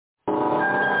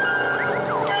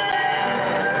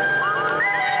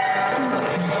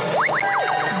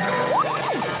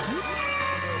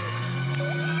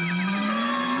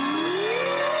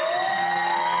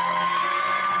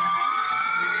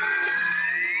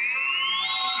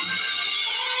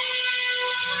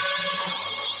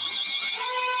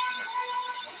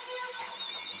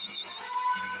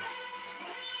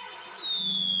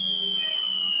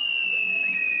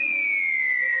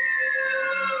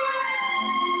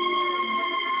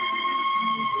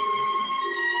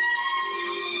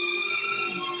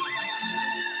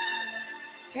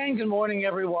And good morning,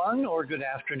 everyone, or good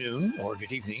afternoon, or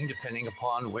good evening, depending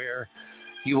upon where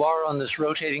you are on this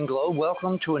rotating globe.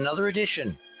 Welcome to another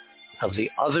edition of The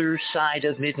Other Side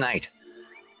of Midnight,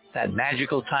 that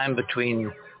magical time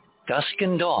between dusk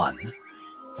and dawn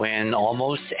when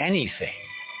almost anything,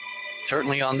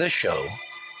 certainly on this show,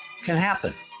 can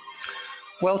happen.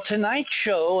 Well, tonight's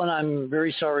show, and I'm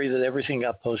very sorry that everything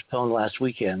got postponed last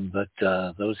weekend, but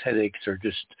those headaches are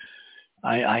just,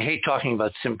 I hate talking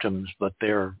about symptoms, but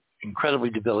they're incredibly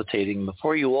debilitating.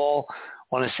 Before you all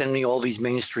want to send me all these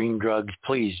mainstream drugs,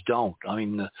 please don't. I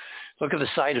mean, look at the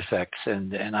side effects,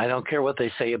 and I don't care what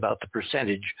they say about the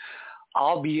percentage.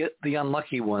 I'll be the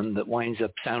unlucky one that winds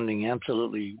up sounding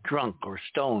absolutely drunk or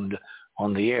stoned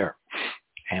on the air.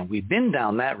 And we've been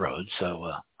down that road,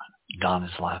 so Don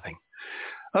is laughing.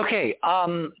 Okay,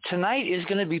 tonight is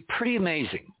going to be pretty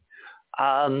amazing.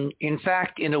 In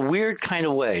fact, in a weird kind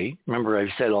of way, remember I've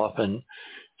said often,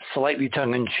 slightly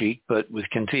tongue-in-cheek, but with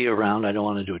Cynthia around, I don't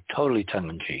want to do it totally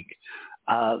tongue-in-cheek,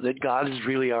 that God is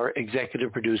really our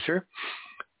executive producer,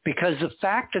 because the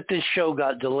fact that this show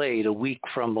got delayed a week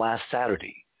from last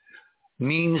Saturday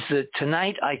means that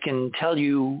tonight I can tell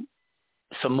you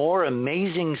some more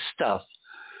amazing stuff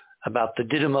about the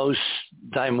Didymos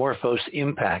Dimorphos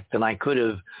impact than I could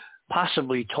have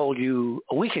possibly told you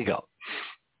a week ago.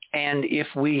 And if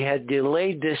we had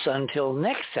delayed this until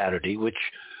next Saturday, which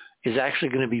is actually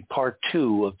going to be part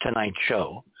 2 of tonight's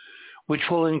show, which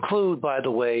will include, by the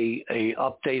way, a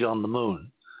update on the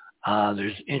moon.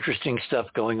 There's interesting stuff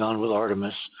going on with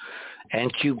Artemis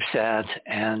and CubeSat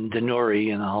and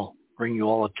Denori, and I'll bring you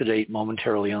all up to date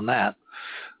momentarily on that.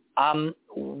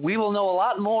 We will know a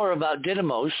lot more about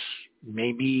Didymos.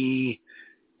 Maybe,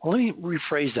 well, let me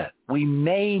rephrase that. We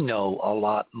may know a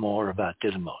lot more about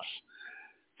Didymos.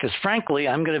 Because frankly,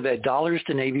 I'm going to bet dollars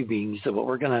to Navy beans that what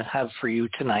we're going to have for you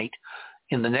tonight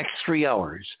in the next 3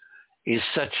 hours is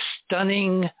such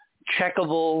stunning,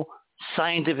 checkable,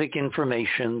 scientific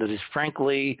information that is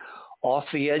frankly off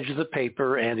the edge of the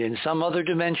paper and in some other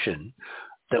dimension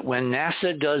that when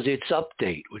NASA does its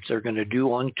update, which they're going to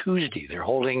do on Tuesday, they're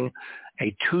holding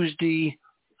a Tuesday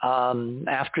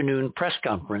afternoon press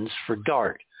conference for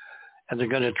DART, and they're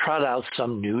going to trot out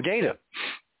some new data.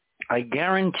 I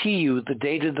guarantee you the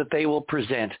data that they will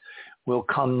present will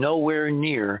come nowhere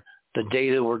near the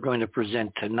data we're going to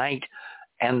present tonight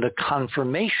and the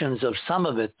confirmations of some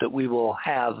of it that we will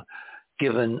have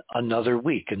given another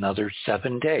week, another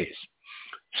 7 days.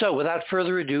 So without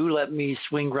further ado, let me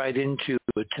swing right into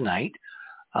it tonight.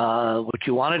 What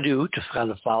you want to do to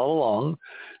kind of follow along,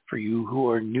 for you who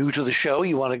are new to the show,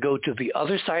 you want to go to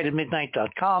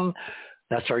theothersideofmidnight.com.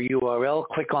 That's our URL.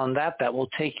 Click on that. That will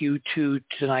take you to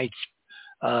tonight's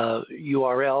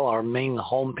URL, our main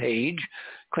homepage.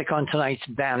 Click on tonight's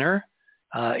banner.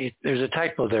 There's a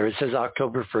typo there. It says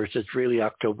October 1st. It's really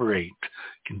October 8th.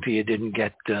 Cynthia didn't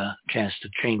get a chance to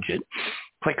change it.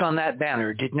 Click on that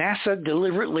banner. Did NASA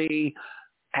deliberately,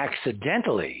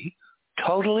 accidentally,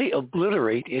 totally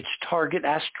obliterate its target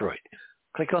asteroid?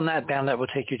 Click on that banner. That will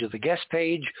take you to the guest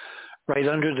page. Right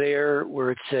under there where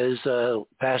it says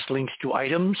past links to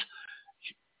items,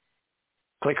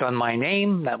 click on my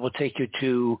name. That will take you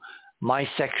to my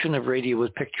section of Radio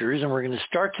with Pictures. And we're going to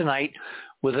start tonight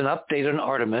with an update on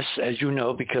Artemis. As you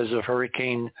know, because of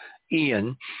Hurricane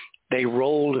Ian, they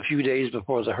rolled a few days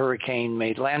before the hurricane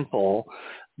made landfall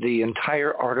the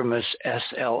entire Artemis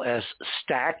SLS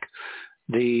stack,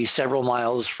 the several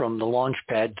miles from the launch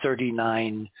pad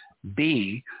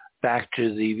 39B back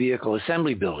to the vehicle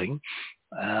assembly building,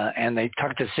 and they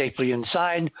tucked it safely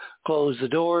inside, closed the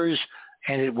doors,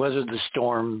 and it weathered the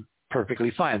storm perfectly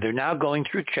fine. They're now going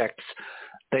through checks.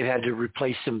 They've had to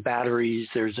replace some batteries.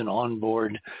 There's an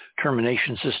onboard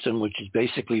termination system, which is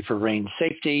basically for range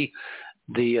safety.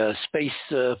 The Space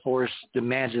Force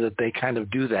demanded that they kind of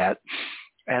do that.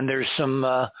 And there's some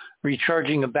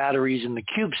recharging of batteries in the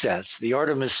CubeSats. The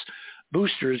Artemis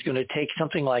booster is going to take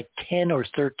something like 10 or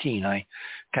 13. I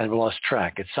kind of lost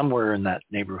track. It's somewhere in that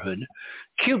neighborhood.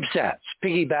 CubeSats,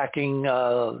 piggybacking,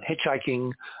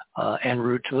 hitchhiking en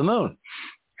route to the moon.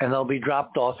 And they'll be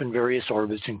dropped off in various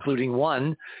orbits, including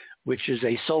one, which is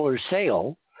a solar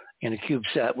sail in a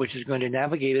CubeSat, which is going to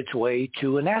navigate its way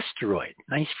to an asteroid.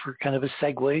 Nice for kind of a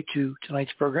segue to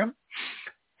tonight's program.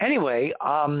 Anyway,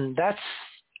 that's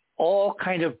all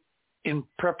kind of in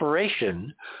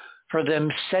preparation for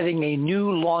them setting a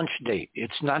new launch date.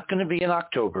 It's not going to be in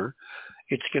October.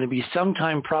 It's going to be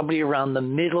sometime probably around the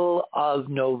middle of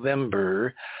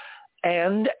November.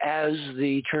 And as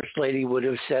the church lady would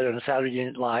have said on Saturday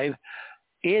Night Live,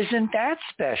 isn't that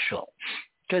special?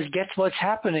 Because guess what's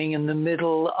happening in the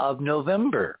middle of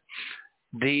November?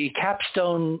 The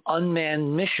Capstone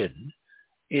unmanned mission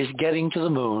is getting to the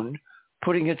moon,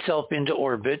 putting itself into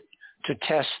orbit to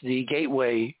test the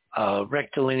Gateway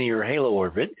rectilinear halo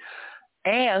orbit.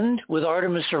 And with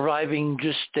Artemis arriving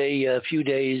just a few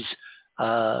days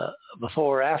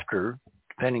before or after,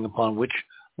 depending upon which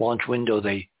launch window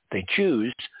they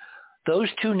choose, those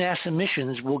two NASA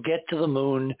missions will get to the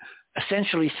moon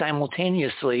essentially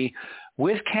simultaneously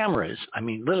with cameras, I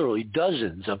mean literally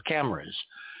dozens of cameras,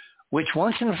 which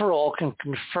once and for all can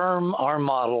confirm our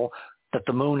model that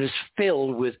the moon is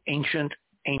filled with ancient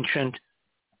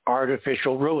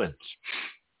artificial ruins.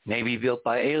 Maybe built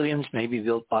by aliens, maybe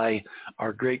built by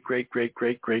our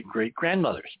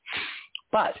great-great-great-great-great-great-grandmothers.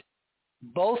 But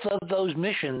both of those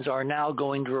missions are now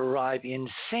going to arrive in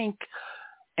sync.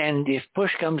 And if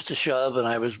push comes to shove, and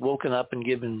I was woken up and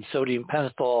given sodium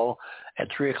pentothal at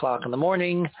 3 o'clock in the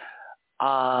morning,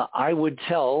 I would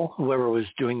tell whoever was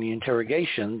doing the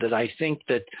interrogation that I think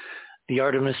that the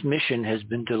Artemis mission has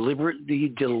been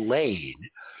deliberately delayed.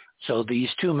 So these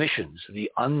two missions,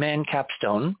 the unmanned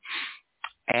Capstone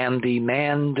and the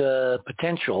manned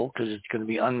potential, because it's going to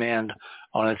be unmanned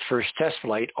on its first test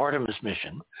flight, Artemis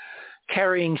mission,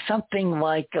 carrying something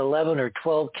like 11 or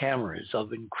 12 cameras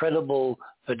of incredible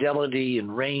fidelity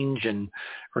and range and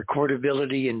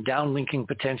recordability and downlinking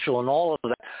potential and all of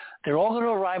that. They're all going to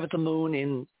arrive at the moon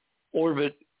in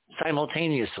orbit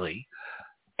simultaneously,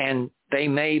 and they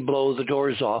may blow the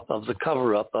doors off of the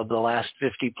cover-up of the last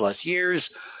 50 plus years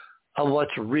of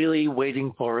what's really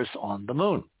waiting for us on the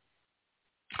moon.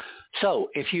 So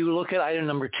if you look at item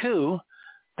number 2,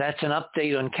 that's an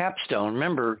update on Capstone.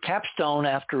 Remember, Capstone,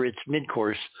 after its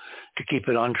mid-course, to keep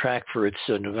it on track for its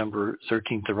November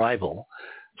 13th arrival,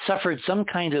 suffered some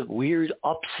kind of weird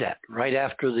upset right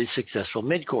after the successful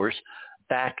mid-course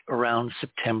back around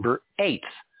September 8th.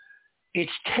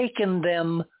 It's taken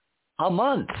them a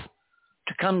month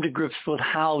to come to grips with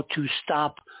how to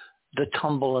stop the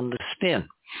tumble and the spin.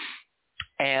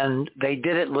 And they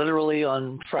did it literally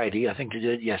on Friday. I think they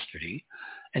did it yesterday.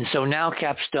 And so now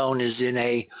Capstone is in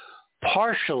a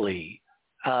partially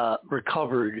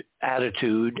recovered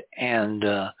attitude and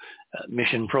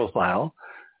mission profile.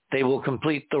 They will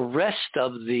complete the rest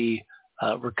of the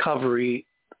recovery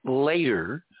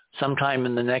later, sometime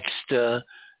in the next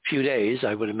few days,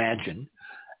 I would imagine.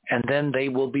 And then they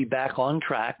will be back on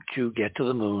track to get to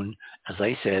the moon, as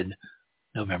I said,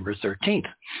 November 13th,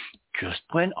 just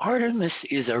when Artemis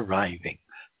is arriving.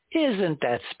 Isn't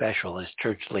that special, as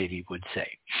Church Lady would say?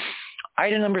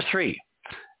 Item number 3,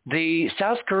 the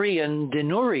South Korean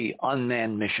Danuri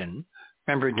unmanned mission.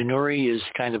 Remember, Danuri is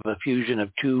kind of a fusion of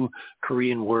two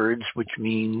Korean words, which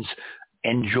means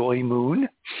enjoy moon.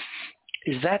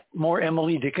 Is that more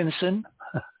Emily Dickinson?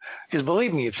 Because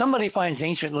believe me, if somebody finds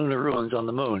ancient lunar ruins on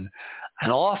the moon,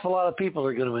 an awful lot of people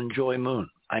are going to enjoy moon.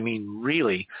 I mean,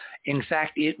 really. In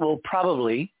fact, it will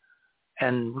probably,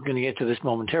 and we're going to get to this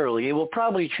momentarily, it will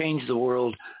probably change the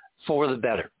world for the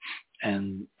better.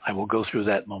 And I will go through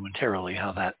that momentarily,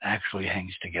 how that actually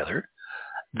hangs together.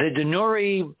 The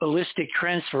Danuri ballistic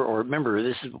transfer, or remember,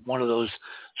 this is one of those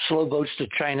slow boats to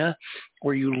China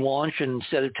where you launch and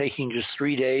instead of taking just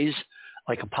 3 days,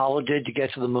 like Apollo did to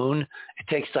get to the moon, it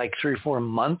takes like 3 or 4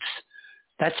 months.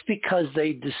 That's because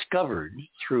they discovered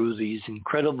through these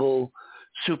incredible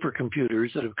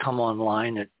supercomputers that have come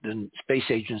online at the space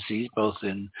agencies, both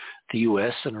in the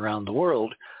U.S. and around the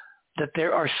world, that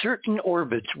there are certain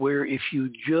orbits where if you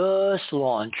just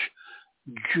launch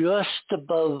just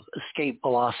above escape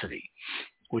velocity,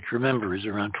 which remember is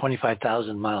around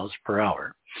 25,000 miles per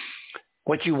hour,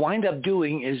 what you wind up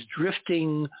doing is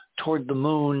drifting toward the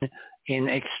moon in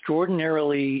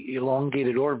extraordinarily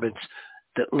elongated orbits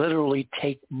that literally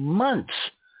take months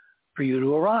for you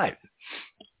to arrive.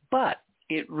 But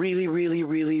it really,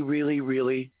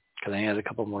 can I add a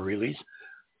couple more reallys?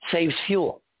 Saves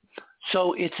fuel.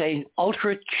 So it's an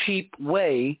ultra cheap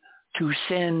way to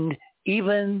send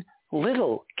even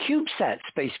little CubeSat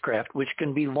spacecraft, which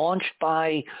can be launched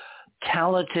by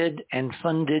talented and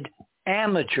funded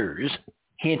amateurs.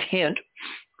 Hint, hint.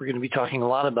 We're going to be talking a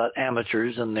lot about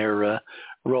amateurs and their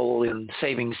role in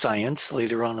saving science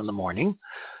later on in the morning.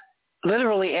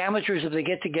 Literally amateurs, if they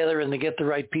get together and they get the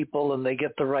right people and they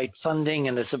get the right funding,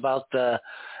 and it's about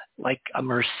like a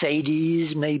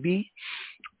Mercedes maybe,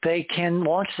 they can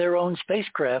launch their own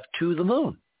spacecraft to the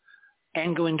moon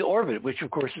and go into orbit, which of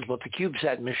course is what the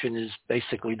CubeSat mission is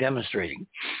basically demonstrating.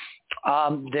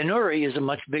 Danuri is a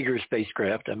much bigger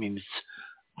spacecraft. I mean, it's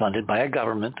funded by a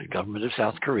government, the government of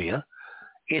South Korea.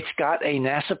 It's got a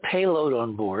NASA payload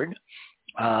on board,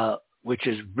 which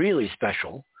is really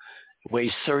special. It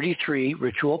weighs 33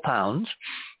 ritual pounds.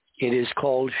 It is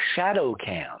called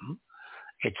ShadowCam,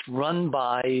 It's run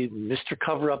by Mr.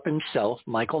 Cover-Up himself,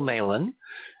 Michael Malin,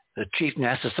 the chief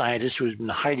NASA scientist who's been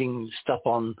hiding stuff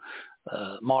on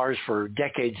Mars for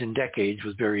decades and decades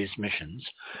with various missions.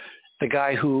 The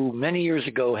guy who many years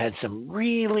ago had some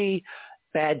really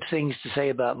bad things to say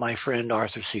about my friend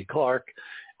Arthur C. Clarke,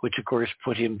 which of course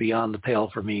put him beyond the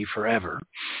pale for me forever.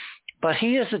 But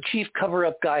he is the chief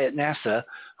cover-up guy at NASA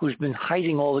who's been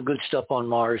hiding all the good stuff on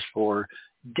Mars for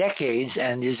decades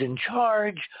and is in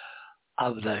charge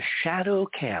of the shadow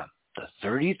cam, the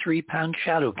 33-pound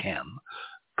shadow cam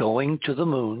going to the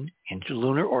moon into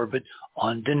lunar orbit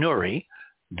on Danuri,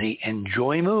 the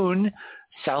Enjoy Moon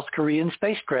South Korean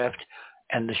spacecraft.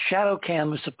 And the shadow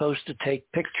cam is supposed to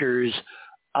take pictures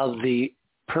of the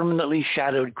permanently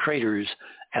shadowed craters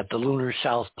at the lunar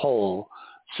South Pole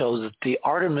so that the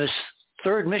Artemis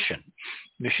third mission,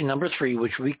 mission number 3,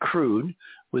 which we crewed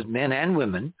with men and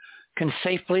women, can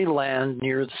safely land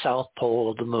near the South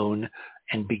Pole of the moon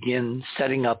and begin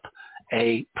setting up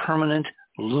a permanent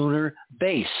lunar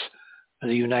base for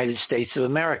the United States of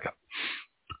America.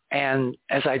 And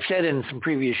as I've said in some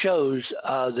previous shows,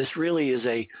 this really is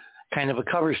a kind of a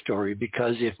cover story,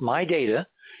 because if my data,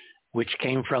 which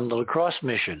came from the La Crosse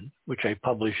mission, which I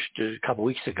published a couple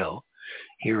weeks ago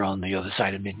here on the other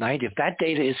side of midnight, if that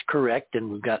data is correct, and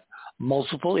we've got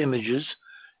multiple images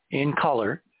in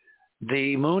color,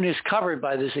 the moon is covered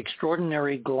by this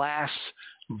extraordinary glass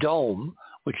dome,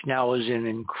 which now is in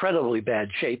incredibly bad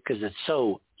shape because it's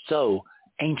so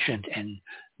ancient and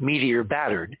meteor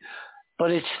battered. But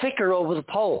it's thicker over the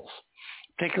poles,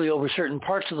 particularly over certain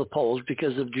parts of the poles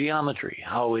because of geometry,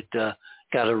 how it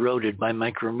got eroded by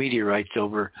micrometeorites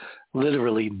over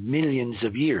literally millions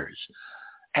of years.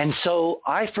 And so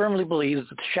I firmly believe that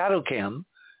the shadow cam,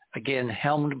 again,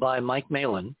 helmed by Mike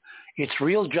Malin, its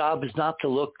real job is not to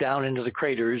look down into the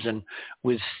craters and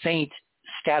with faint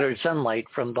scattered sunlight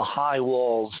from the high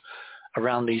walls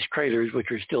around these craters,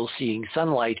 which are still seeing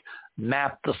sunlight,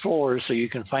 map the floors so you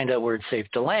can find out where it's safe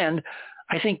to land.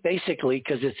 I think basically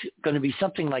because it's going to be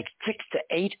something like 600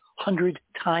 to 800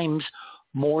 times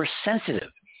more sensitive,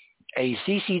 a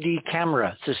CCD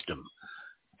camera system,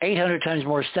 800 times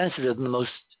more sensitive than the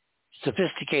most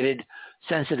sophisticated,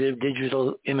 sensitive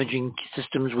digital imaging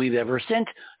systems we've ever sent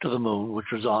to the moon, which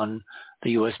was on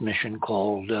the U.S. mission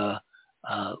called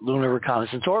Lunar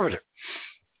Reconnaissance Orbiter.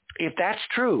 If that's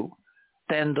true,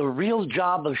 then the real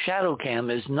job of shadow cam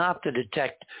is not to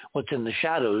detect what's in the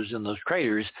shadows in those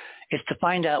craters. It's to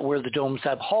find out where the domes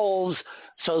have holes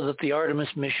so that the Artemis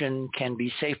mission can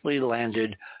be safely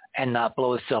landed and not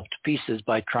blow itself to pieces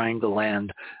by trying to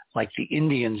land like the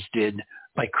Indians did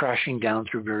by crashing down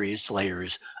through various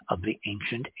layers of the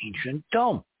ancient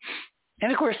dome. And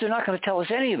of course, they're not going to tell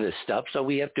us any of this stuff, so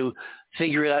we have to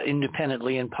figure it out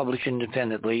independently and publish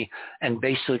independently and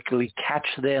basically catch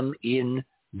them in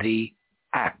the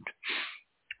act.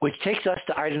 Which takes us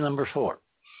to item number 4.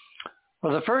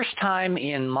 For the first time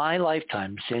in my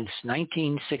lifetime since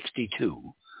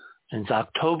 1962, since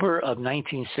October of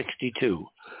 1962,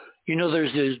 you know,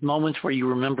 there's those moments where you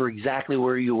remember exactly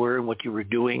where you were and what you were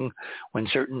doing when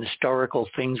certain historical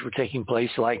things were taking place,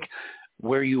 like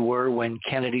where you were when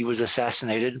Kennedy was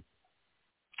assassinated.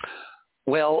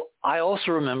 Well, I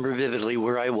also remember vividly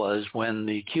where I was when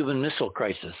the Cuban Missile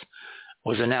Crisis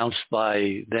was announced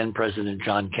by then President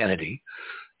John Kennedy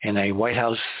in a White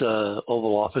House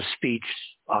Oval Office speech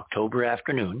October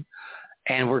afternoon.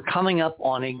 And we're coming up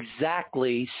on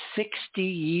exactly 60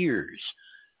 years.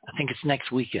 I think it's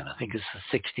next weekend. I think it's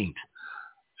the 16th,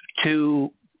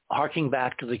 to harking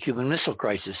back to the Cuban Missile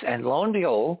Crisis. And lo and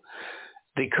behold,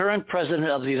 the current president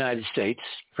of the United States,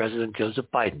 President Joseph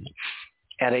Biden,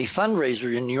 at a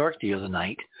fundraiser in New York the other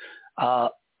night,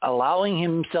 allowing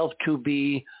himself to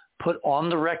be put on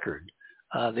the record.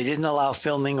 They didn't allow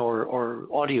filming or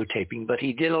audio taping, but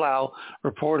he did allow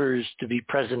reporters to be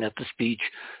present at the speech,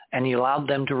 and he allowed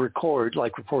them to record,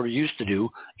 like reporters used to do,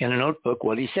 in a notebook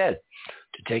what he said,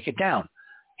 to take it down.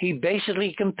 He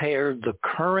basically compared the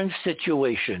current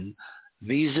situation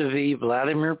vis-a-vis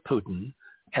Vladimir Putin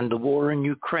and the war in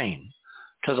Ukraine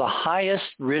to the highest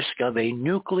risk of a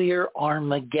nuclear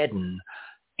Armageddon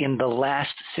in the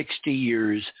last 60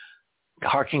 years,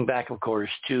 harking back, of course,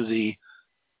 to the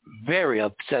very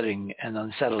upsetting and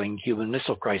unsettling Cuban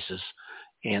Missile Crisis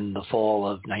in the fall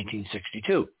of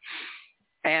 1962.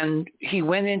 And he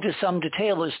went into some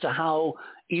detail as to how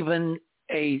even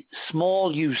a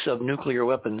small use of nuclear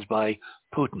weapons by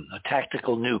Putin, a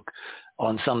tactical nuke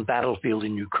on some battlefield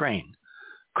in Ukraine,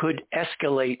 could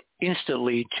escalate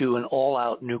instantly to an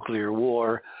all-out nuclear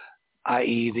war,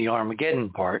 i.e. the Armageddon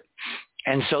part.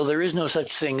 And so there is no such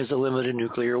thing as a limited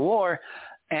nuclear war.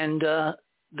 And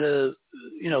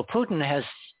Putin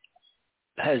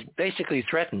has basically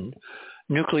threatened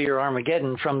nuclear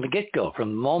Armageddon from the get-go. From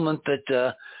the moment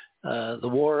that the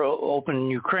war opened in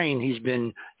Ukraine, he's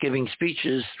been giving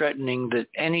speeches threatening that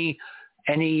any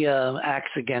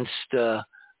acts against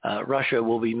Russia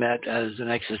will be met as an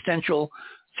existential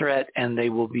threat, and they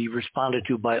will be responded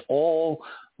to by all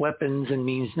weapons and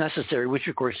means necessary, which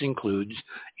of course includes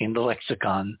in the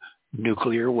lexicon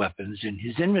nuclear weapons in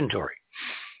his inventory.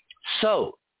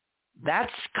 So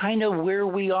that's kind of where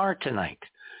we are tonight.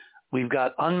 We've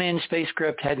got unmanned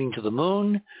spacecraft heading to the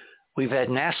moon. We've had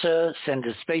NASA send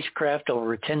a spacecraft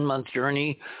over a 10-month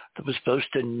journey that was supposed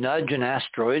to nudge an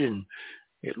asteroid, and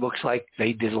it looks like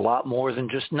they did a lot more than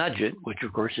just nudge it, which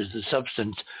of course is the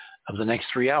substance of the next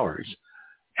 3 hours.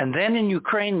 And then in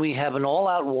Ukraine, we have an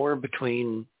all-out war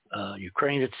between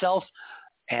Ukraine itself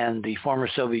and the former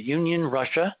Soviet Union,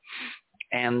 Russia,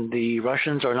 and the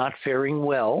Russians are not faring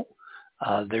well.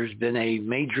 There's been a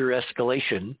major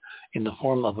escalation in the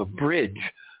form of a bridge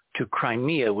to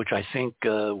Crimea, which I think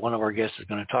one of our guests is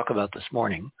going to talk about this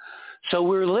morning. So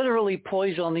we're literally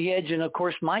poised on the edge. And of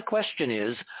course, my question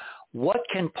is, what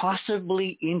can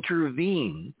possibly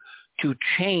intervene to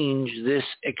change this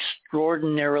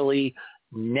extraordinarily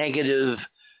negative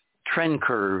trend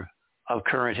curve of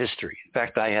current history? In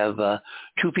fact, I have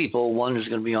two people, one who's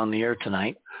going to be on the air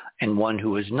tonight and one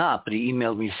who is not, but he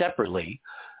emailed me separately.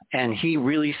 And he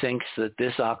really thinks that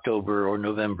this October or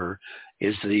November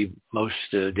is the most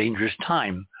dangerous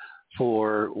time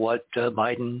for what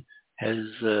Biden has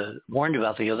warned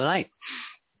about the other night.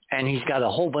 And he's got a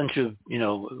whole bunch of,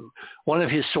 one of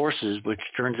his sources, which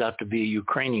turns out to be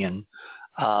Ukrainian,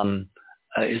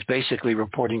 is basically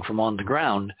reporting from on the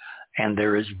ground. And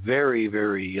there is very,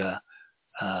 very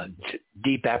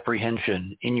deep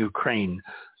apprehension in Ukraine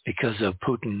because of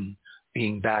Putin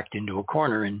being backed into a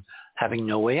corner and having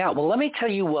no way out. Well, let me tell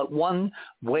you what one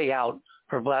way out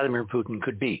for Vladimir Putin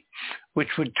could be, which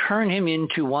would turn him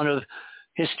into one of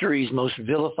history's most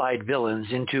vilified villains,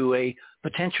 into a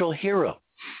potential hero.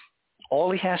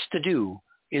 All he has to do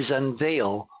is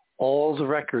unveil all the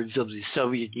records of the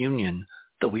Soviet Union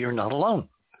that we are not alone,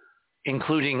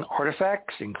 including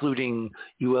artifacts, including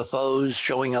UFOs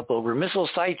showing up over missile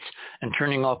sites and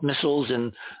turning off missiles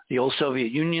in the old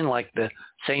Soviet Union, like the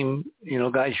same,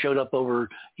 guys showed up over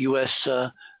U.S.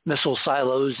 Missile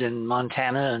silos in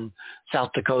Montana and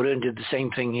South Dakota and did the same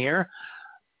thing here.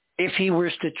 If he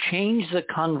was to change the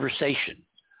conversation,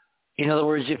 in other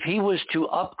words, if he was to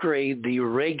upgrade the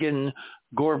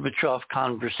Reagan-Gorbachev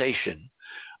conversation,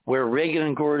 where Reagan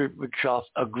and Gorbachev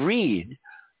agreed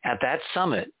at that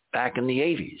summit back in the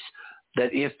 80s,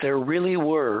 that if there really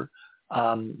were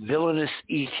villainous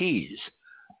ETs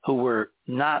who were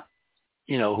not,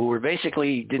 who were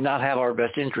basically did not have our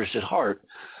best interest at heart,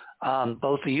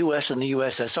 both the U.S. and the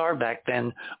USSR back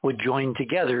then would join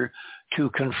together to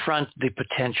confront the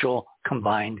potential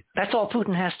combined. That's all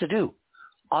Putin has to do.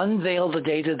 Unveil the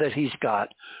data that he's got,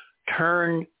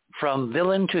 turn from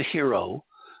villain to hero,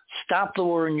 stop the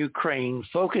war in Ukraine,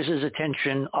 focus his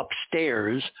attention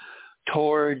upstairs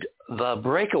toward the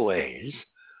breakaways,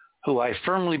 who I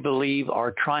firmly believe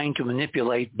are trying to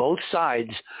manipulate both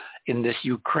sides in this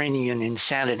Ukrainian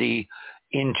insanity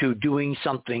into doing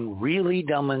something really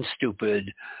dumb and stupid,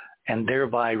 and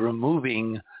thereby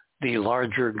removing the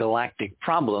larger galactic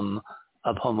problem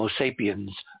of Homo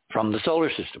sapiens from the solar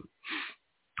system.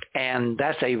 And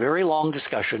that's a very long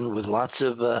discussion with lots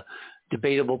of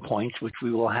debatable points, which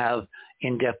we will have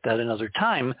in depth at another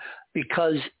time,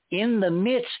 because in the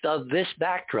midst of this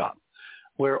backdrop,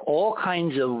 where all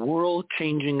kinds of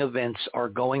world-changing events are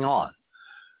going on,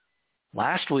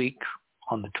 last week,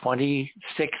 on the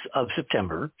 26th of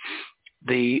September,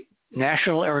 the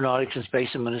National Aeronautics and Space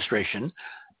Administration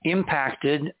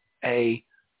impacted a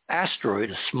asteroid,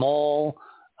 a small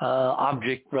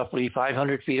object roughly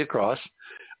 500 feet across,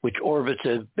 which orbits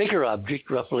a bigger object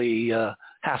roughly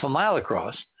half a mile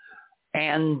across,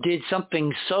 and did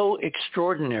something so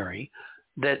extraordinary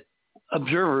that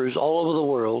observers all over the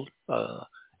world,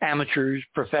 amateurs,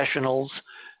 professionals,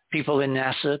 people in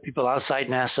NASA, people outside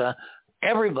NASA,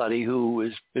 everybody who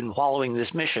has been following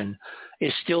this mission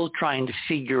is still trying to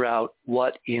figure out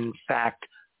what in fact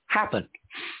happened.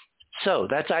 So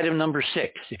that's item number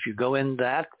 6. If you go in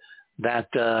that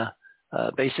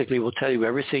basically will tell you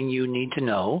everything you need to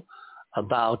know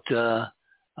about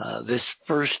this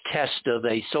first test of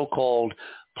a so-called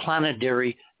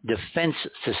planetary defense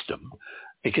system.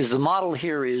 Because the model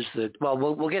here is that, well,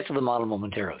 we'll get to the model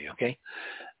momentarily, okay?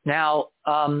 Now,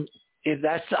 if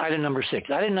that's item number 6.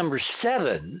 Item number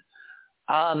 7,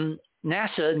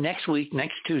 NASA next week,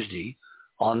 next Tuesday,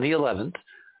 on the 11th,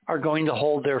 are going to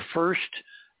hold their first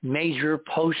major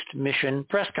post-mission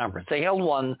press conference. They held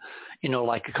one,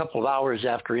 like a couple of hours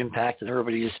after impact, and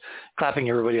everybody's clapping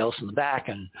everybody else in the back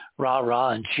and rah, rah,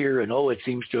 and cheer, and it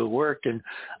seems to have worked. And,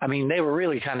 they were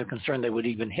really kind of concerned they would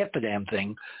even hit the damn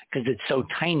thing because it's so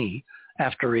tiny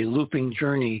after a looping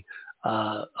journey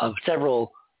of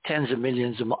several hundreds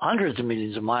of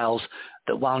millions of miles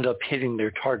that wound up hitting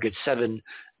their target 7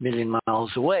 million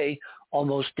miles away,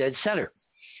 almost dead center.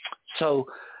 So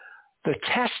the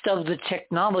test of the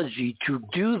technology to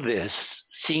do this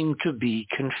seemed to be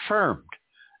confirmed.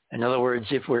 In other words,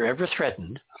 if we're ever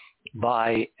threatened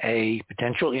by a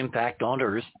potential impact on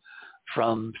Earth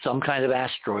from some kind of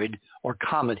asteroid or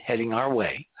comet heading our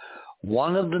way,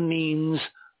 one of the means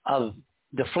of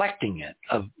deflecting it,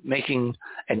 of making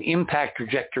an impact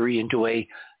trajectory into a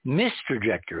missed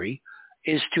trajectory,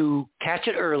 is to catch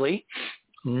it early,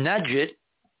 nudge it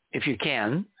if you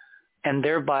can, and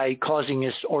thereby causing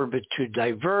its orbit to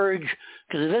diverge,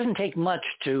 because it doesn't take much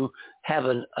to have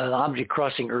an object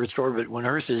crossing Earth's orbit when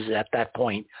Earth is at that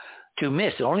point to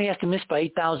miss. It only has to miss by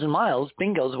 8,000 miles,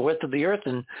 bingo, the width of the Earth,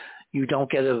 and you don't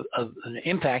get an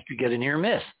impact, you get a near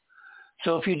miss.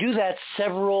 So if you do that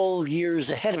several years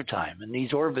ahead of time, and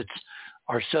these orbits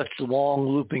are such long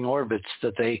looping orbits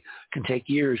that they can take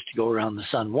years to go around the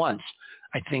sun once.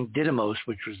 I think Didymos,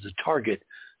 which was the target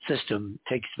system,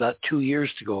 takes about 2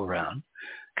 years to go around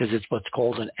because it's what's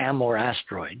called an Amor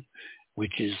asteroid,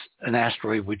 which is an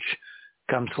asteroid which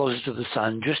comes closest to the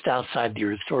sun just outside the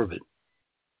Earth's orbit,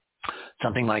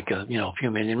 something like a few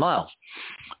million miles.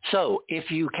 So if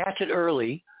you catch it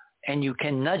early and you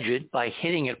can nudge it by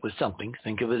hitting it with something,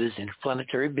 think of it as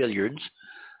interplanetary billiards,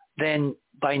 then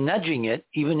by nudging it,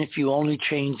 even if you only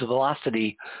change the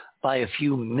velocity by a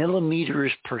few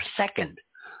millimeters per second,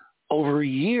 over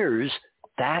years,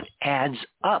 that adds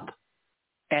up.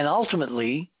 And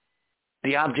ultimately,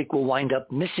 the object will wind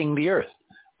up missing the Earth,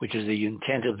 which is the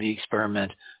intent of the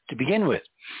experiment to begin with.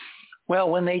 Well,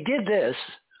 when they did this,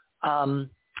 and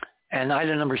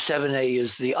item number 7A is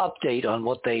the update on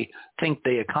what they think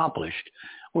they accomplished,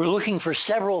 we're looking for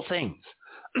several things.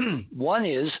 One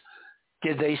is,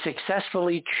 did they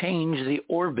successfully change the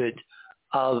orbit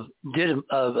of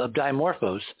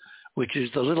Dimorphos, which is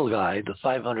the little guy, the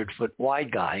 500-foot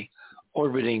wide guy,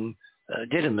 orbiting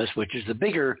Didymos, which is the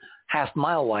bigger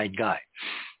half-mile wide guy?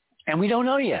 And we don't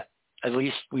know yet. At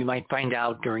least we might find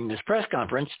out during this press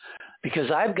conference,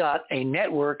 because I've got a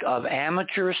network of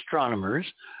amateur astronomers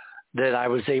that I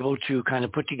was able to kind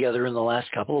of put together in the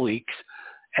last couple of weeks,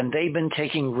 and they've been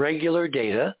taking regular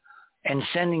data and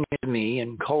sending it to me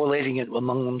and collating it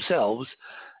among themselves.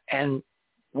 And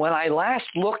when I last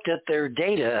looked at their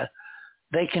data,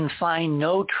 they can find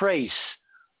no trace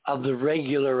of the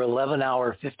regular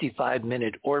 11-hour,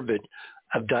 55-minute orbit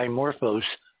of Dimorphos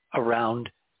around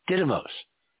Didymos.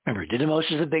 Remember,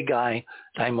 Didymos is the big guy,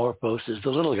 Dimorphos is the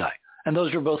little guy. And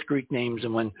those are both Greek names,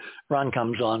 and when Ron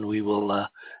comes on, we will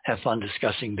have fun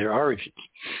discussing their origins.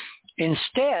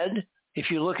 Instead, if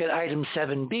you look at item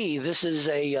 7B, this is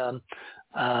a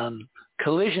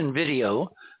collision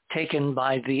video taken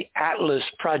by the Atlas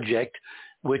project,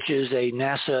 which is a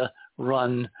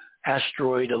NASA-run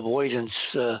asteroid avoidance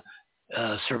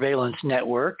surveillance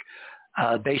network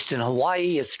based in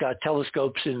Hawaii. It's got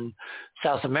telescopes in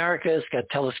South America. It's got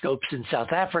telescopes in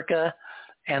South Africa.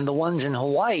 And the ones in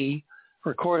Hawaii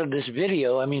recorded this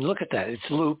video. I mean, look at that. It's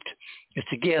looped. It's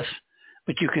a GIF.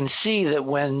 But you can see that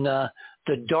when the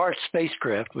DART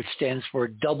spacecraft, which stands for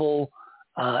Double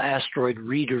Asteroid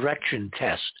Redirection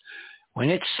Test, when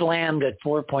it slammed at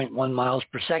 4.1 miles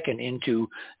per second into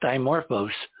Dimorphos,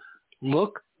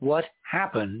 look what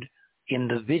happened in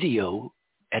the video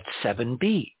at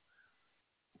 7B.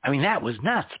 I mean, that was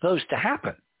not supposed to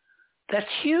happen. That's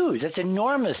huge. That's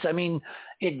enormous. I mean,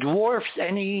 it dwarfs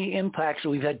any impacts.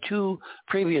 We've had 2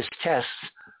 previous tests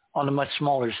on a much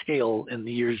smaller scale in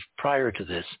the years prior to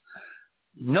this.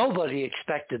 Nobody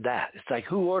expected that. It's like,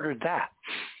 who ordered that?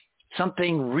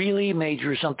 Something really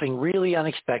major, something really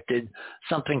unexpected,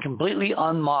 something completely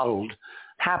unmodeled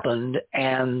happened,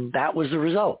 and that was the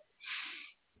result.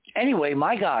 Anyway,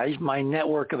 my guys, my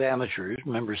network of amateurs,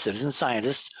 remember citizen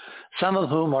scientists, some of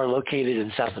whom are located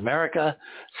in South America,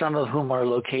 some of whom are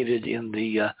located in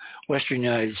the Western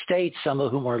United States, some of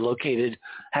whom are located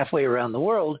halfway around the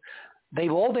world,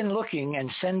 they've all been looking and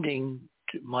sending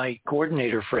to my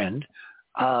coordinator friend,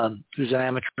 who's an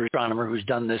amateur astronomer who's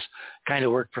done this kind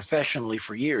of work professionally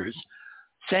for years,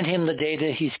 sent him the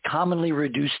data. He's commonly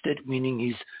reduced it, meaning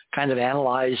he's kind of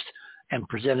analyzed and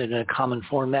presented in a common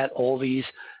format all these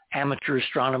amateur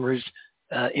astronomers'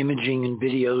 imaging and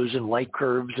videos and light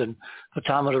curves and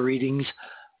photometer readings.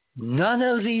 None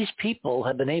of these people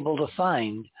have been able to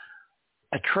find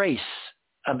a trace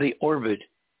of the orbit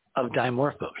of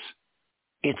Dimorphos.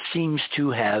 It seems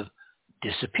to have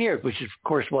disappeared, which is, of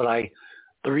course,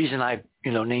 the reason I,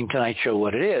 named tonight's show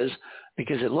what it is,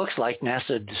 because it looks like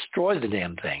NASA destroyed the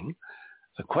damn thing.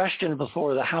 The question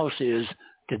before the House is,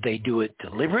 did they do it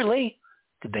deliberately?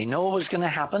 Did they know it was going to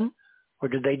happen? Or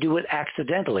did they do it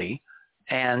accidentally?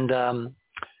 And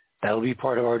that'll be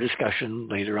part of our discussion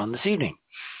later on this evening.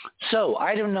 So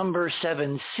item number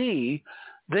 7C,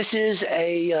 this is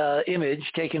a image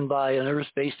taken by an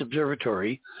Earth-based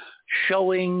observatory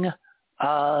showing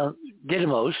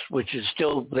Didymos, which is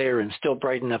still there and still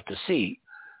bright enough to see,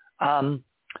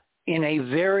 in a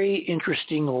very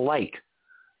interesting light,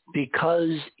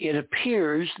 because it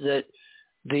appears that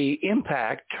the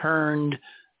impact turned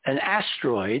an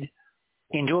asteroid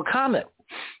into a comet.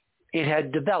 It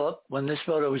had developed, when this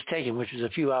photo was taken, which is a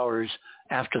few hours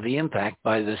after the impact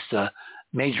by this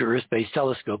major Earth-based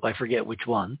telescope, I forget which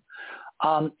one,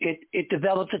 it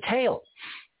developed a tail.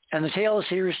 And the tail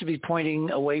appears to be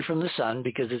pointing away from the sun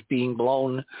because it's being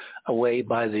blown away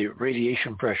by the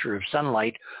radiation pressure of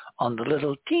sunlight on the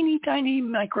little teeny tiny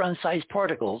micron-sized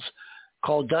particles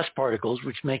called dust particles,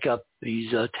 which make up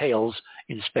these tails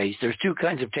in space. There's two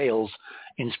kinds of tails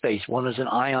in space. One is an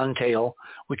ion tail,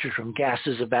 which is from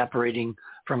gases evaporating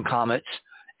from comets,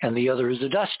 and the other is a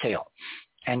dust tail.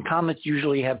 And comets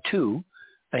usually have two.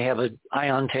 They have an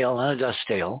ion tail and a dust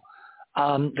tail.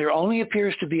 There only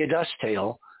appears to be a dust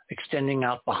tail extending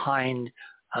out behind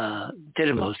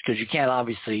Didymos, because you can't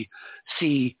obviously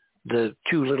see the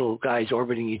two little guys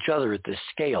orbiting each other at this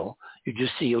scale. You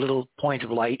just see a little point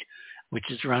of light, which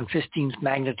is around 15th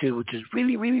magnitude, which is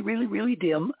really, really, really, really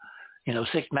dim.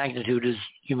 6th magnitude is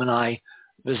human eye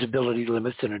visibility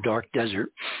limits in a dark desert.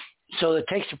 So it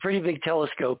takes a pretty big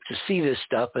telescope to see this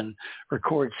stuff and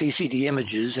record CCD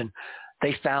images, and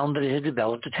they found that it had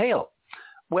developed a tail.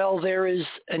 Well, there is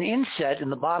an inset in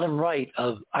the bottom right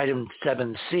of item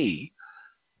 7C,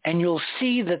 and you'll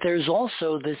see that there's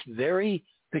also this very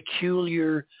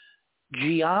peculiar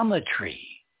geometry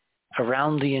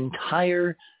around the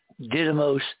entire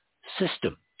Didymos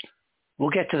system.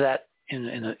 We'll get to that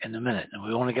in a minute. And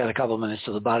we've only got a couple of minutes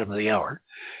to the bottom of the hour,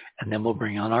 and then we'll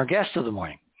bring on our guest of the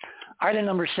morning. Item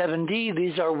number 7D,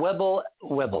 these are Webb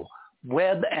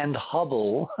and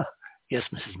Hubble, yes,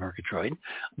 Mrs. Murgatroyd,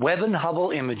 Webb and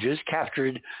Hubble images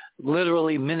captured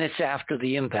literally minutes after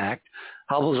the impact.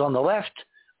 Hubble's on the left,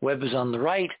 Webb is on the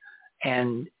right,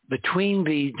 and between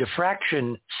the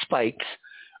diffraction spikes,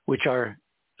 which are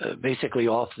basically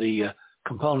off the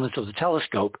components of the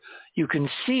telescope, you can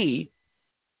see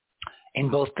in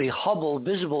both the Hubble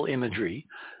visible imagery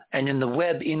and in the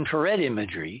Webb infrared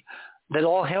imagery that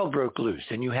all hell broke loose,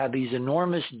 and you have these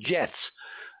enormous jets,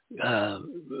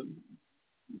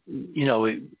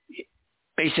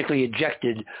 basically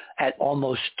ejected at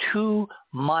almost 2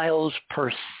 miles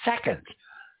per second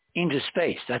into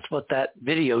space. That's what that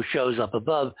video shows up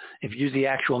above. If you do the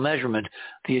actual measurement,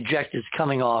 the eject is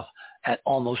coming off at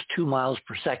almost 2 miles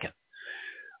per second.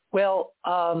 Well,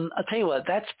 I'll tell you what,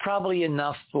 that's probably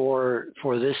enough for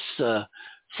this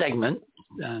segment.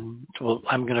 So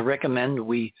I'm going to recommend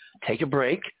we take a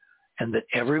break and that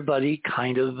everybody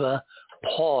kind of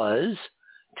pause,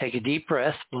 take a deep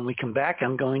breath. When we come back,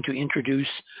 I'm going to introduce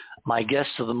my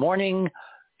guests of the morning,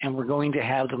 and we're going to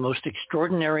have the most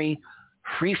extraordinary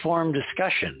free-form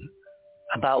discussion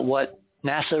about what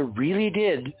NASA really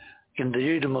did in the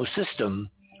Didymos system,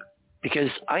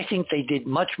 because I think they did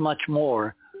much, much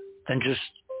more than just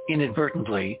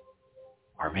inadvertently,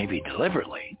 or maybe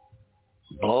deliberately,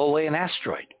 blow away an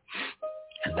asteroid.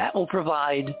 And that will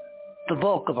provide the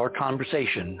bulk of our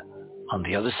conversation on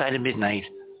the other side of midnight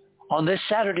on this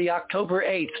Saturday, October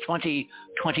 8th,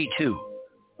 2022.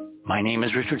 My name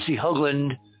is Richard C.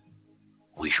 Hoagland.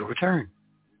 We shall return.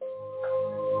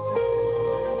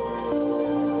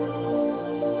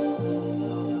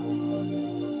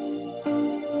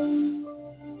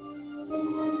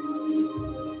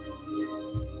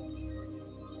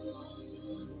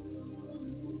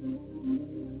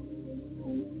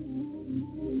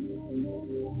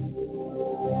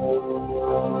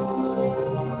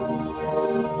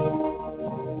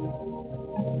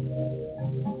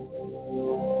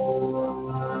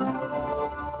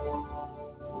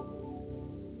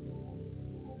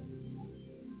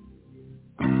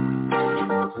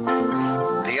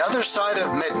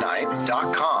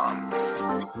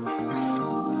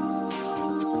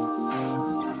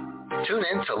 TheOtherSideOfMidnight.com. Tune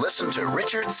in to listen to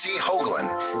Richard C. Hoagland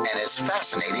and his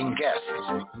fascinating guests.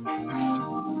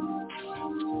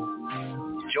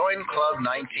 Join Club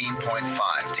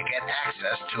 19.5 to get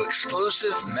access to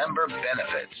exclusive member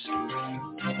benefits.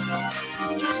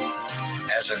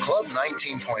 As a Club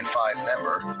 19.5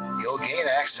 member, you'll gain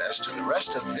access to the rest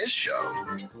of this show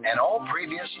and all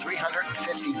previous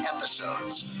 350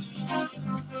 episodes.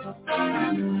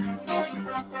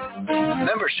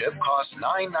 Membership costs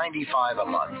 $9.95 a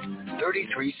month,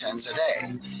 33 cents a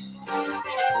day.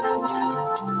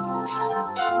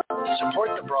 Support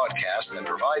the broadcast that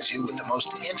provides you with the most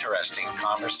interesting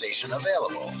conversation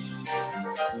available.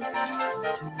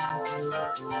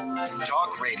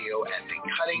 Talk radio at the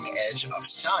cutting edge of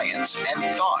science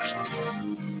and thought.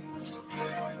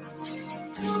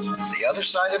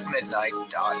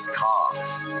 TheOtherSideOfMidnight.com.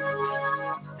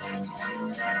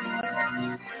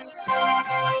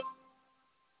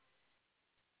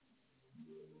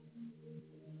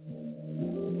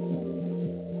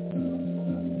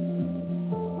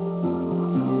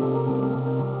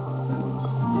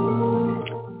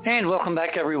 And welcome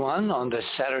back, everyone, on this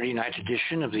Saturday night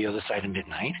edition of The Other Side of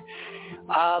Midnight.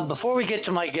 Before we get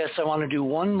to my guests, I want to do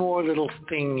one more little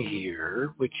thing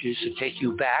here, which is to take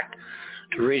you back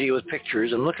to Radio with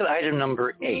Pictures and look at item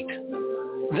number 8.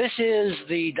 This is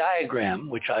the diagram,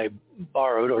 which I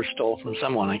borrowed or stole from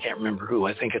someone. I can't remember who.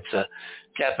 I think it's a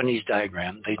Japanese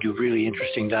diagram. They do really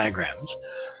interesting diagrams.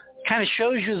 Kind of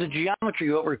shows you the geometry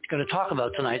of what we're going to talk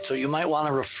about tonight, so you might want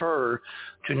to refer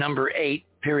to number 8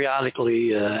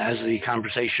 periodically as the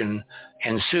conversation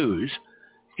ensues.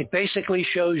 It basically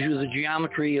shows you the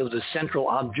geometry of the central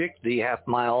object, the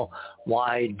half-mile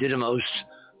wide Didymos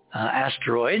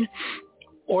asteroid,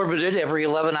 orbited every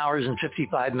 11 hours and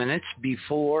 55 minutes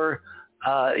before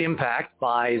impact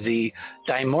by the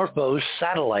Dimorphos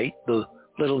satellite, the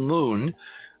little moon,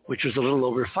 which was a little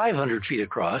over 500 feet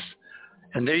across.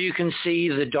 And there you can see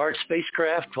the DART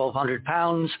spacecraft, 1,200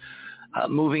 pounds,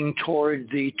 moving toward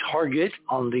the target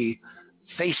on the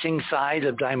facing side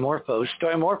of Dimorphos.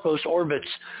 Dimorphos orbits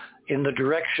in the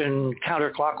direction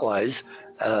counterclockwise,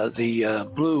 the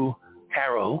blue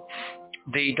arrow.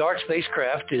 The DART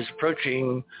spacecraft is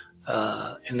approaching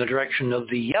in the direction of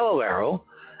the yellow arrow.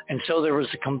 And so there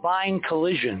was a combined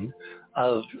collision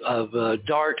of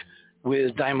DART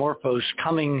with Dimorphos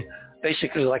coming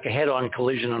basically like a head-on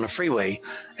collision on a freeway,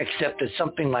 except at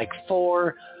something like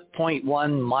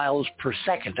 4.1 miles per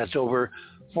second. That's over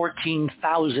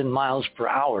 14,000 miles per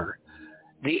hour.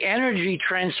 The energy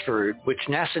transferred, which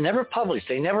NASA never published,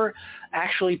 they never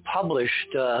actually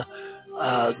published the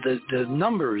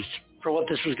numbers for what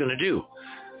this was going to do.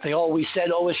 They always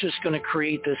said, oh, it's just going to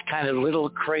create this kind of little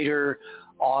crater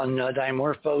on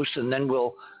Dimorphos, and then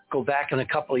we'll go back in a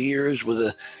couple of years with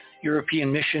a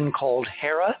European mission called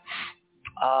Hera,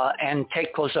 and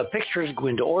take close-up pictures, go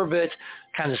into orbit,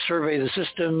 kind of survey the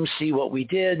system, see what we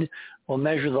did. We'll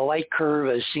measure the light curve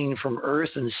as seen from Earth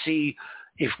and see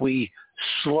if we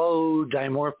slow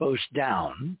Dimorphos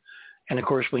down. And of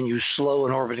course, when you slow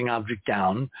an orbiting object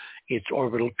down, its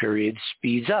orbital period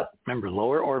speeds up. Remember,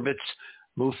 lower orbits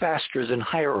move faster than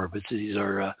higher orbits. These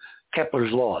are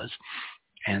Kepler's laws.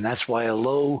 And that's why a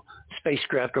low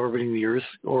spacecraft orbiting the Earth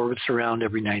orbits around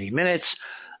every 90 minutes.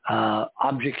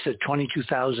 Objects at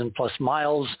 22,000 plus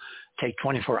miles take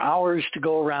 24 hours to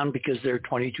go around because they're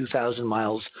 22,000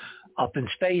 miles up in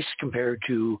space compared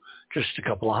to just a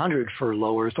couple of hundred for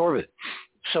low Earth orbit.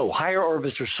 So higher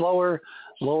orbits are slower,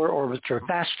 lower orbits are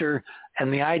faster,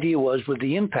 and the idea was with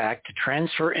the impact to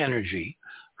transfer energy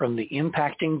from the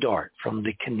impacting DART, from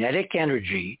the kinetic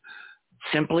energy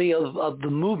simply of the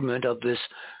movement of this,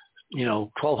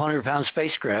 1,200-pound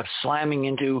spacecraft slamming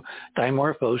into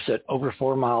Dimorphos at over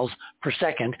 4 miles per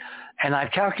second. And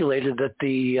I've calculated that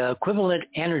the equivalent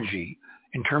energy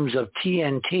in terms of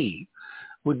TNT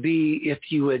would be if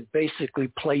you had basically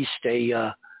placed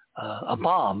a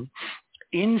bomb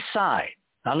inside,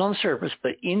 not on the surface,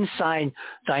 but inside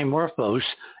Dimorphos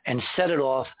and set it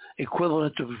off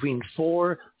equivalent to between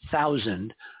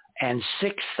 4,000 and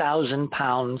 6,000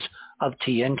 pounds of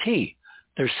TNT.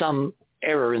 There's some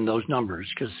error in those numbers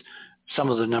because some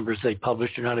of the numbers they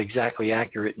published are not exactly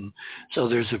accurate, and so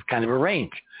there's a kind of a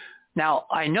range. Now,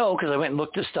 I know because I went and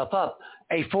looked this stuff up,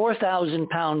 a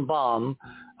 4,000-pound bomb,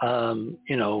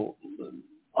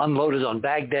 unloaded on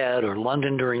Baghdad or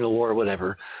London during the war or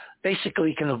whatever,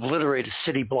 basically can obliterate a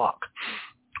city block.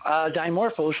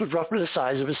 Dimorphos was roughly the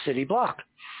size of a city block.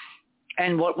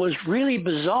 And what was really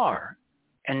bizarre,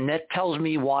 and that tells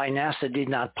me why NASA did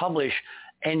not publish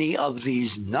any of these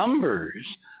numbers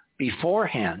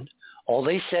beforehand, all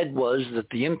they said was that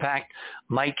the impact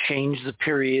might change the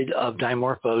period of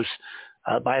Dimorphos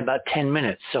by about 10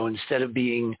 minutes. So instead of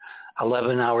being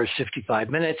 11 hours, 55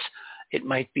 minutes, it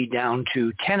might be down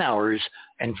to 10 hours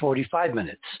and 45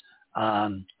 minutes,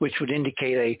 which would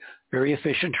indicate a very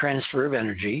efficient transfer of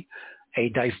energy,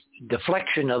 a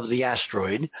deflection of the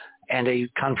asteroid, and a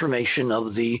confirmation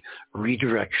of the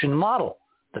redirection model,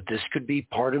 that this could be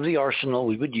part of the arsenal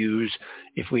we would use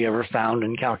if we ever found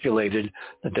and calculated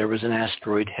that there was an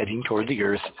asteroid heading toward the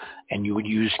Earth, and you would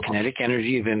use kinetic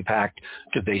energy of impact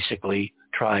to basically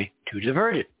try to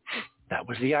divert it. That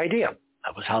was the idea.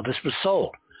 That was how this was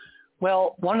sold.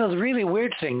 Well, one of the really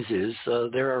weird things is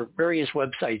there are various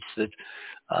websites that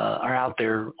are out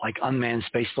there, like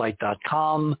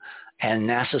unmannedspaceflight.com and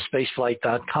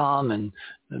nasaspaceflight.com and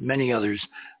many others.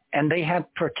 And they have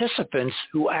participants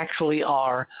who actually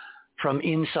are from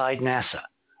inside NASA.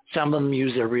 Some of them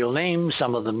use their real names.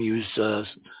 Some of them use,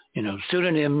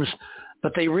 pseudonyms.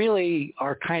 But they really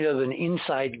are kind of an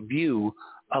inside view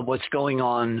of what's going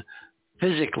on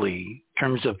physically in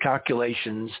terms of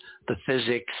calculations, the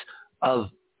physics of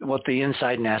what the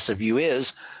inside NASA view is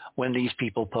when these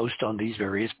people post on these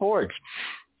various boards.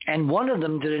 And one of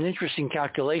them did an interesting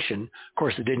calculation. Of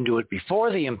course, they didn't do it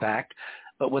before the impact,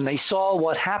 but when they saw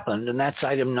what happened, and that's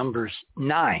item number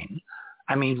 9,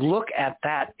 I mean, look at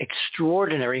that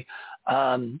extraordinary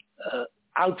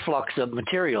outflux of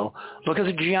material. Look at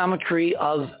the geometry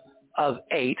of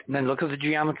 8, and then look at the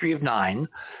geometry of 9.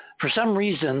 For some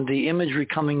reason, the imagery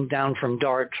coming down from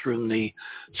DART from the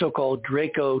so-called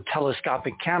Draco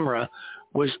telescopic camera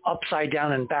was upside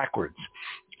down and backwards.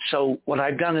 So what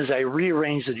I've done is I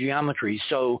rearranged the geometry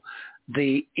so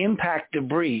the impact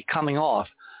debris coming off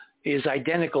is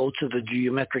identical to the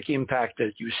geometric impact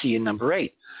that you see in number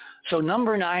 8. So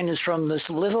number 9 is from this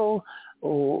little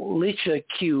Licia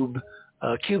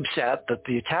CubeSat that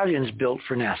the Italians built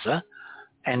for NASA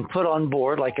and put on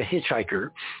board like a hitchhiker.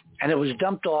 And it was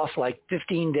dumped off like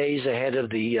 15 days ahead of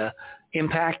the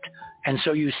impact. And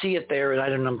so you see it there in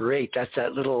item number 8. That's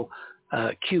that little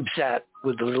CubeSat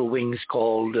with the little wings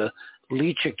called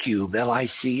Licia Cube,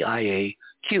 Licia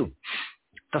Cube.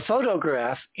 The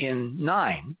photograph in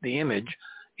 9, the image,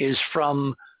 is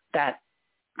from that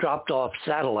dropped-off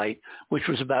satellite, which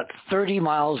was about 30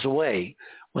 miles away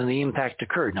when the impact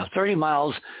occurred. Now, 30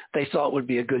 miles they thought would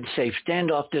be a good safe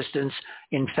standoff distance.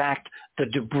 In fact, the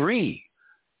debris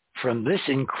from this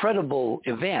incredible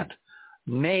event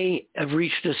may have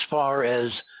reached as far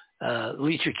as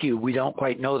Licia Cube. We don't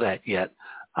quite know that yet.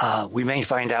 We may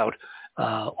find out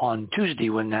on Tuesday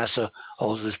when NASA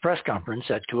holds this press conference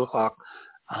at 2 o'clock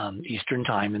Eastern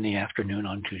time in the afternoon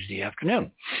on Tuesday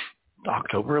afternoon,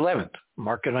 October 11th.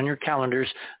 Mark it on your calendars.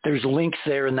 There's links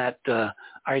there in that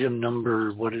item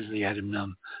number. What is the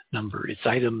item number? It's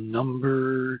item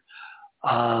number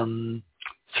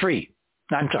 3.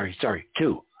 I'm sorry,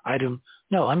 2. I'm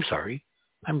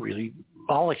really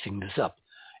bollocking this up.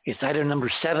 It's item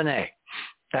number 7A.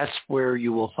 That's where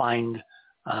you will find, is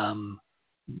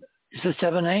it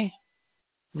 7A?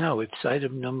 No, it's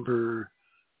item number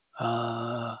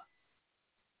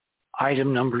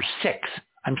 6.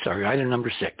 I'm sorry, item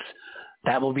number 6.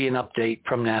 That will be an update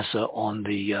from NASA on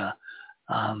the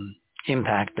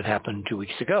impact that happened 2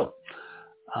 weeks ago.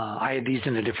 I had these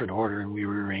in a different order and we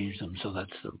rearranged them, so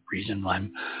that's the reason why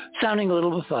I'm sounding a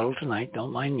little befuddled tonight.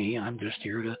 Don't mind me. I'm just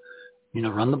here to,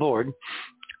 run the board.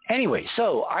 Anyway,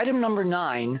 so item number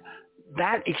 9,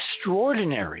 that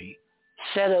extraordinary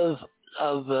set of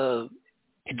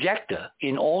ejecta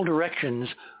in all directions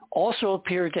also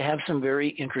appeared to have some very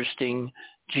interesting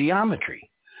geometry.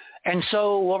 And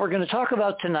so what we're going to talk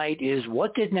about tonight is,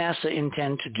 what did NASA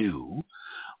intend to do?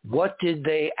 What did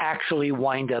they actually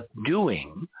wind up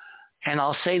doing? And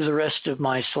I'll save the rest of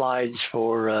my slides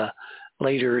for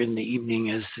later in the evening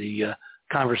as the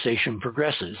conversation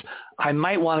progresses. I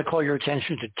might want to call your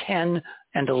attention to 10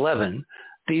 and 11.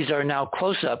 These are now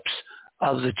close-ups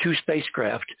of the 2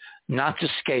 spacecraft, not to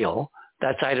scale.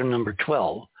 That's item number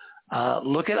 12.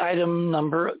 Look at item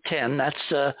number 10.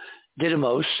 That's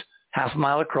Didymos, half a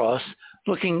mile across,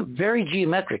 looking very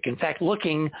geometric. In fact,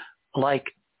 looking like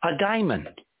a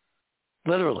diamond,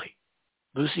 literally.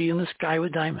 Lucy in the sky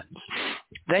with diamonds.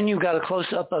 Then you've got a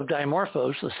close-up of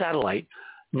Dimorphos, the satellite,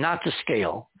 not to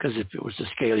scale, because if it was to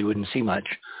scale, you wouldn't see much.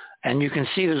 And you can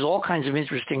see there's all kinds of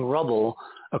interesting rubble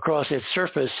across its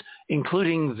surface,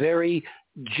 including very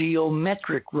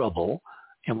geometric rubble,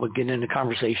 and we'll get into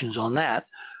conversations on that.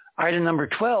 Item number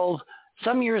 12,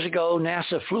 some years ago,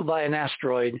 NASA flew by an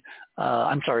asteroid,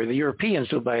 the Europeans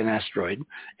flew by an asteroid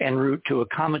en route to a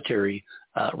cometary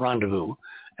rendezvous.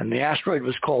 And the asteroid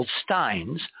was called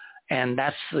Steins, and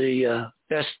that's the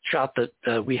best shot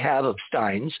that we have of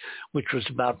Steins, which was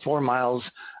about 4 miles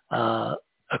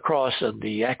across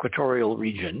the equatorial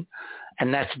region.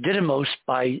 And that's Didymos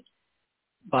by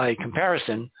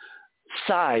comparison,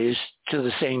 size to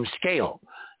the same scale.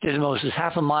 Didymos is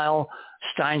half a mile.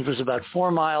 Steins was about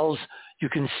 4 miles. You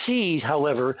can see,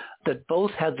 however, that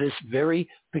both have this very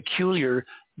peculiar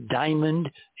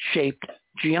diamond-shaped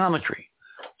geometry.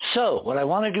 So what I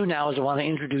want to do now is I want to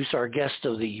introduce our guest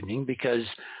of the evening, because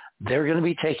they're going to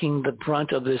be taking the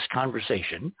brunt of this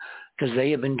conversation, because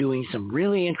they have been doing some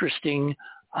really interesting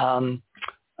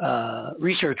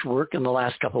research work in the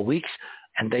last couple of weeks,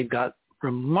 and they've got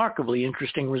remarkably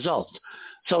interesting results.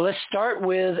 So let's start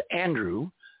with Andrew.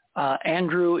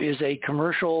 Andrew is a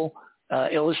commercial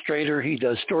illustrator. He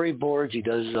does storyboards. He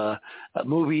does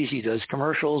movies. He does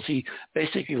commercials. He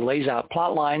basically lays out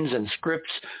plot lines and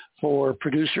scripts for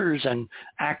producers and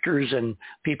actors and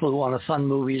people who want to fund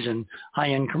movies and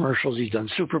high-end commercials. He's done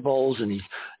Super Bowls, and he's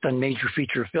done major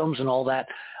feature films and all that.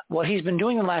 What he's been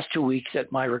doing in the last 2 weeks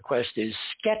at my request is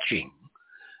sketching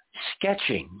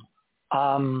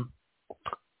Didymos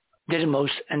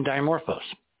and Dimorphos.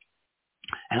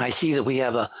 And I see that we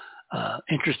have a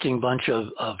interesting bunch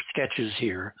of sketches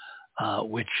here,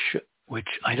 which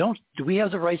I don't, do we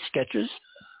have the right sketches?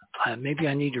 Maybe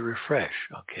I need to refresh.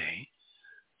 Okay.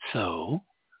 So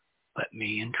let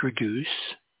me introduce,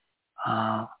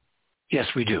 yes,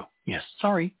 we do. Yes.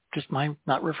 Sorry. Just my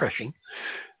not refreshing.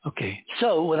 Okay.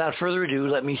 So without further ado,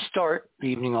 let me start the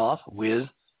evening off with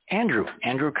Andrew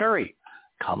Curry.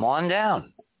 Come on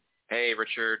down. Hey,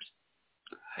 Richard.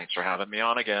 Thanks for having me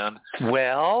on again.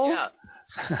 Well, yeah.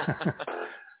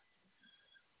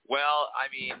 Well, I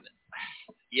mean,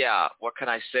 yeah, what can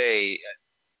I say?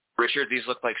 Richard, these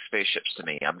look like spaceships to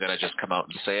me. I'm going to just come out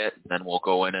and say it, and then we'll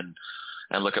go in and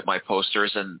look at my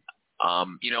posters. And,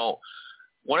 you know,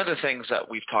 one of the things that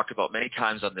we've talked about many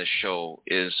times on this show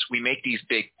is we make these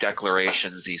big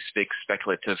declarations, these big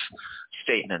speculative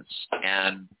statements.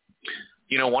 And,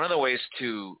 you know, one of the ways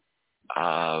to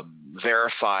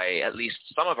verify at least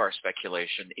some of our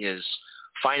speculation is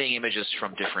finding images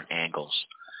from different angles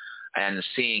and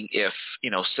seeing if, you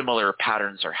know, similar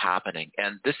patterns are happening.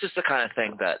 And this is the kind of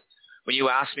thing that when you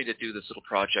asked me to do this little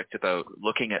project about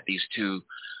looking at these two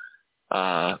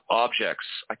objects,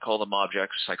 I call them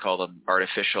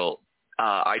artificial.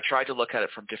 I tried to look at it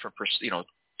from different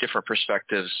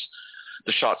perspectives.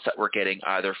 The shots that we're getting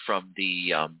either from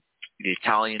the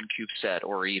Italian CubeSat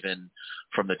or even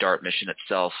from the DART mission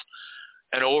itself.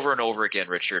 And over again,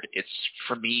 Richard, it's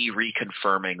for me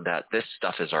reconfirming that this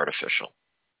stuff is artificial.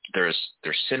 There's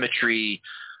symmetry,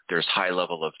 there's high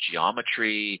level of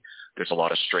geometry, there's a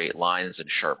lot of straight lines and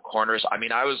sharp corners. I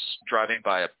mean, I was driving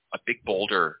by a big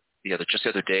boulder just the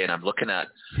other day, and I'm looking at,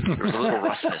 there was a little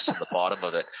roughness in the bottom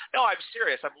of it. No, I'm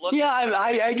serious. I'm looking. Yeah,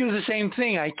 I do the same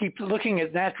thing. I keep looking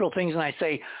at natural things, and I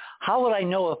say, how would I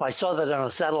know if I saw that on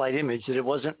a satellite image that it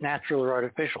wasn't natural or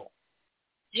artificial?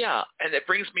 Yeah, and it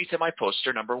brings me to my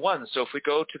poster number one. So if we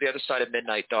go to the other side of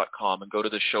midnight.com and go to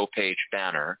the show page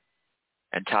banner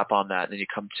and tap on that, and then you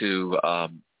come to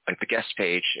like the guest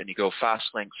page and you go fast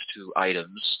links to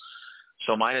items.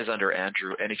 So mine is under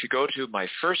Andrew. And if you go to my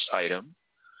first item,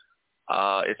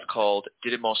 it's called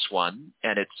Didymos 1,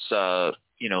 and it's,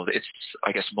 it's,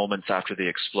 I guess, moments after the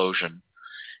explosion.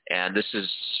 And this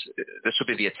would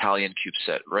be the Italian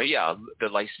CubeSat, right? Yeah, the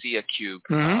Lycia cube,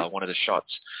 one of the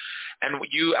shots. And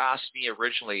you asked me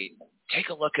originally, take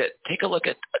a look at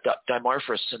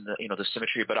Dimorphos and the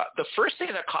symmetry. But the first thing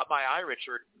that caught my eye,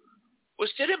 Richard,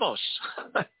 was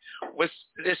Didymos, was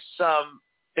this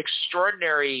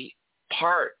extraordinary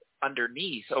part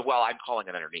underneath. Oh, well, I'm calling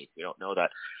it underneath. We don't know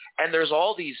that. And there's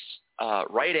all these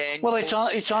right angles. Well,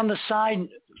 it's on the side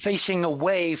facing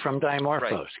away from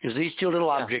Dimorphos, because these two little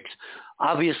objects,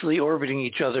 obviously orbiting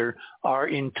each other, are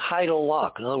in tidal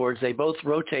lock. In other words, they both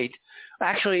rotate.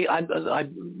 Actually, I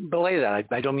belay that.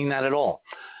 I don't mean that at all.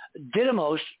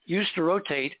 Didymos used to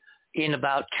rotate in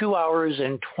about 2 hours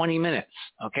and 20 minutes,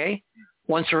 okay,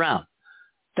 once around.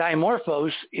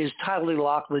 Dimorphos is tidally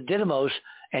locked with Didymos,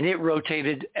 and it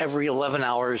rotated every 11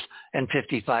 hours and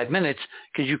 55 minutes,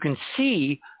 because you can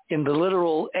see in the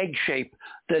literal egg shape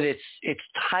that it's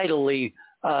tidally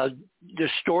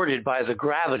distorted by the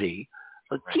gravity,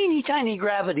 the teeny tiny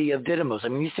gravity of Didymos. I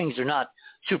mean, these things are not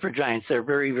supergiants. They're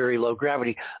very, very low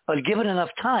gravity. But given enough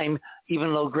time,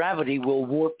 even low gravity will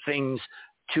warp things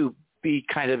to be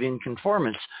kind of in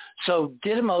conformance. So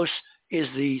Didymos is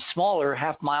the smaller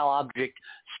half-mile object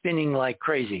spinning like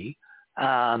crazy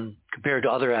compared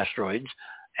to other asteroids.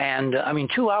 And,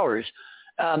 2 hours.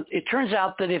 It turns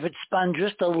out that if it spun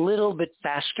just a little bit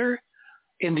faster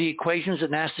in the equations that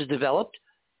NASA developed,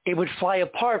 it would fly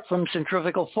apart from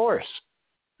centrifugal force.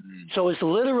 So it's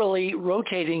literally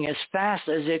rotating as fast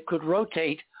as it could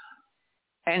rotate.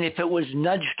 And if it was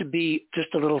nudged to be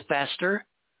just a little faster,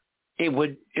 it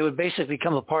would basically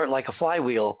come apart like a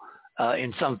flywheel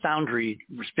in some foundry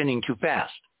spinning too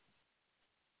fast.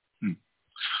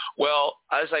 Well,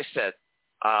 as I said,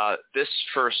 this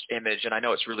first image, and I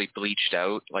know it's really bleached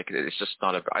out. Like it's just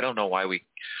not a. I don't know why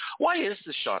is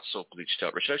the shot so bleached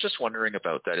out, Richard? I was just wondering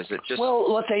about that. Is it just?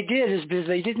 Well, what they did is because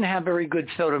they didn't have very good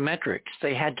photometrics.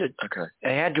 They had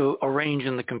to arrange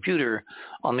in the computer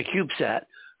on the CubeSat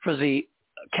for the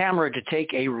camera to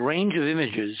take a range of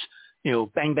images,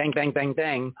 bang, bang, bang, bang,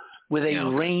 bang, with a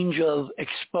range of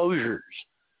exposures.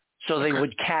 So they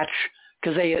would catch,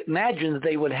 because they imagined that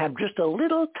they would have just a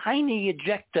little tiny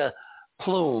ejecta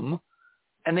plume,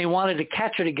 and they wanted to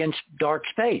catch it against dark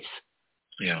space.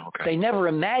 Yeah, okay. They never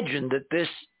imagined that this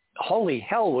holy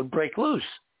hell would break loose.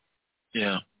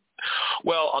 Yeah.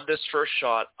 Well, on this first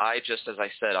shot, as I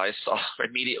said, I saw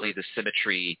immediately the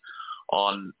symmetry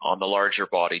on the larger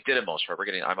body, Didymos.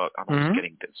 Right? I'm always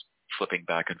getting this flipping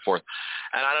back and forth,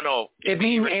 and I don't know.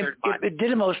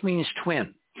 Didymos means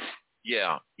twin.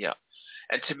 Yeah.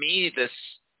 And to me,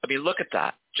 look at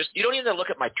that. Just you don't even look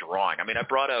at my drawing. I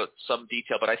brought out some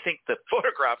detail, but I think the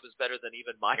photograph is better than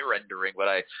even my rendering. But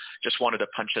I just wanted to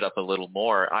punch it up a little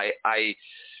more.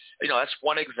 That's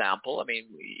one example.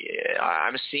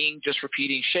 I'm seeing just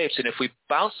repeating shapes, and if we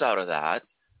bounce out of that,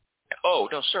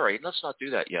 let's not do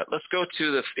that yet. Let's go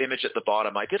to the image at the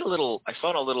bottom. I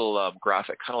found a little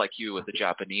graphic, kind of like you with the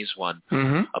Japanese one,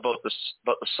 about the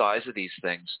size of these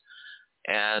things.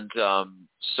 And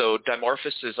so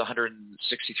Dimorphos is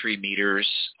 163 meters.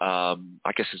 I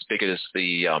guess as big as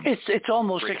the. It's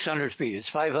almost 600 feet. It's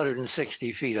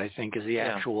 560 feet, I think, is the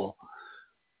actual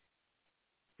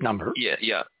number. Yeah,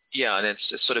 and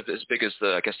it's sort of as big as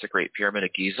the Great Pyramid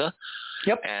of Giza.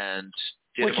 Yep. And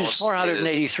which is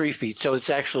 483 feet, so it's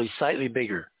actually slightly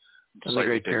bigger than the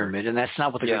Great Pyramid, and that's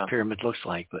not what the Great Pyramid looks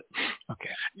like, but okay.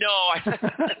 No,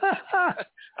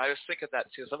 I was thinking that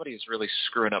too. Somebody's really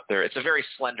screwing up there. It's a very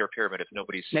slender pyramid if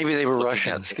nobody's... Maybe they were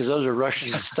Russians, because those are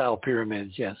Russian-style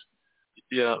pyramids, yes.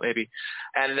 Yeah, maybe.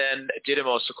 And then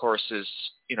Didymos, of course, is,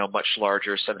 much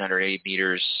larger, 780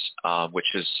 meters, which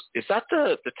is that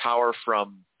the tower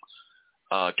from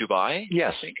Dubai?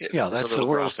 Yes. That's the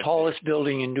world's tallest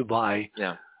building in Dubai.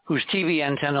 Yeah. Whose TV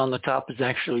antenna on the top is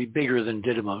actually bigger than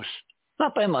Didymos.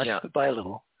 Not by much, but by a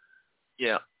little.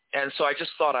 Yeah. And so I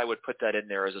just thought I would put that in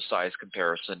there as a size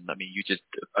comparison. I think you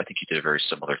did a very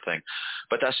similar thing.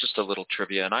 But that's just a little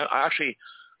trivia. And I actually,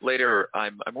 later,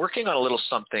 I'm working on a little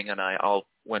something, and I'll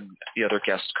when the other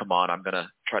guests come on, I'm going to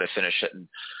try to finish it. And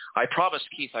I promised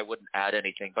Keith I wouldn't add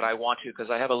anything, but I want to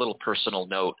because I have a little personal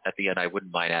note at the end I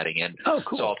wouldn't mind adding in. Oh,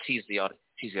 cool. So I'll tease the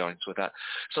audience with that.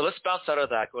 So let's bounce out of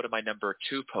that, go to my number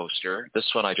 2 poster. This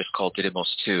one I just called Didymos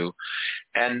 2.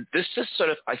 And this is sort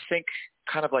of, I think,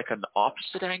 kind of like an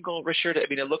opposite angle, Richard.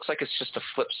 It looks like it's just a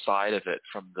flip side of it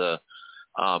from the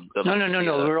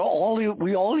No.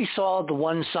 We only saw the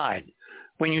one side.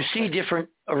 When you see different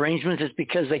arrangements, it's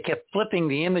because they kept flipping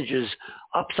the images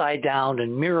upside down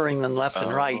and mirroring them left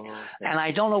and right. And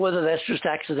I don't know whether that's just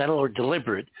accidental or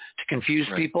deliberate to confuse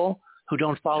people who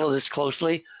don't follow this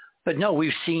closely. But no,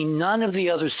 we've seen none of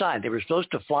the other side. They were supposed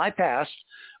to fly past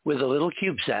with a little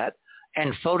CubeSat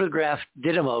and photograph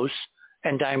Didymos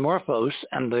and Dimorphos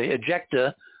and the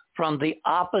ejecta from the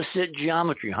opposite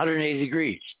geometry, 180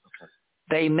 degrees. Okay.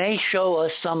 They may show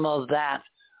us some of that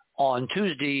on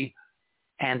Tuesday,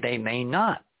 and they may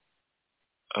not.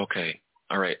 Okay.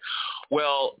 All right.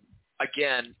 Well,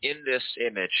 again, in this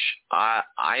image,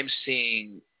 I'm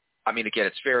seeing, again,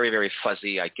 it's very, very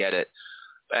fuzzy. I get it.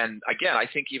 And again, I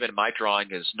think even my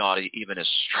drawing is not even as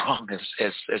strong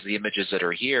as the images that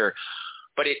are here.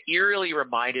 But it eerily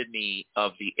reminded me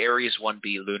of the Ares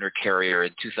 1B lunar carrier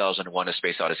in 2001: A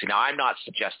Space Odyssey. Now, I'm not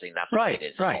suggesting that's what it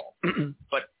is at all.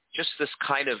 But just this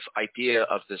kind of idea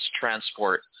of this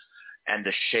transport and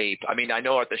the shape. I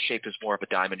know the shape is more of a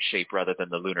diamond shape rather than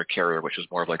the lunar carrier, which was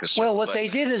more of like a circle. Well, what they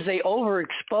did is they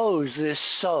overexposed this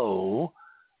so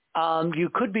you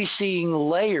could be seeing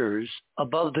layers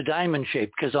above the diamond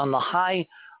shape, because on the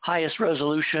highest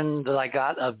resolution that I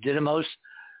got of Didymos,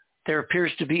 there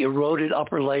appears to be eroded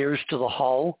upper layers to the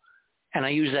hull, and I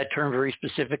use that term very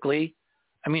specifically.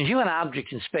 Human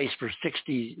objects in space for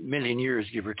 60 million years,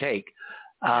 give or take,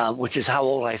 which is how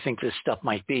old I think this stuff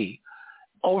might be.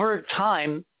 Over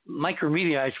time,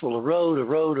 micrometeorites will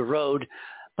erode,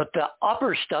 but the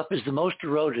upper stuff is the most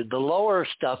eroded. The lower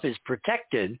stuff is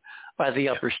protected by the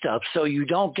upper stuff, so you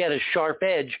don't get a sharp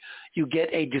edge. You get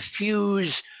a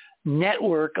diffuse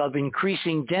network of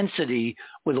increasing density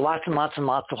with lots and lots and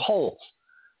lots of holes.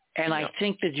 And I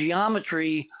think the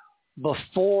geometry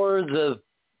before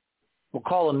we'll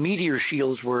call them meteor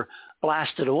shields, were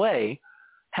blasted away,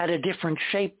 had a different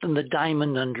shape than the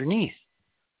diamond underneath.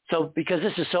 So because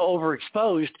this is so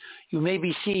overexposed, you may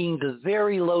be seeing the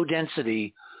very low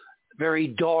density very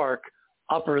dark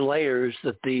upper layers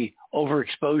that the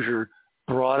overexposure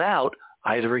brought out,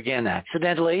 either again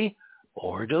accidentally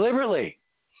or deliberately.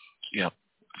 Yeah.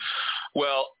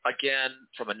 Well, again,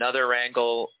 from another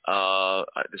angle,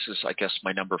 this is, I guess,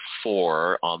 my number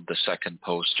 4 on the second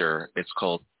poster. It's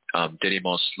called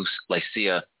Didymos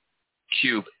Lycia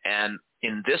Cube. And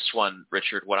in this one,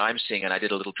 Richard, what I'm seeing, and I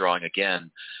did a little drawing again,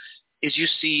 is you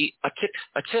see a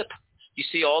tip. You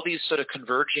see all these sort of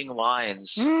converging lines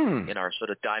in our sort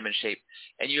of diamond shape,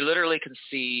 and you literally can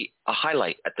see a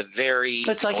highlight at the very...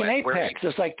 It's like an apex.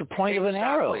 It's like the point of an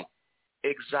arrow.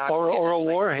 Exactly. Or a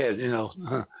warhead,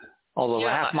 Although a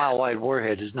half-mile wide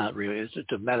warhead is not really, it's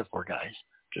a metaphor, guys.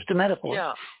 Just a metaphor.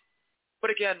 Yeah.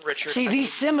 But again, Richard... See, these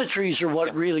symmetries are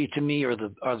what really, to me, are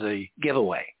the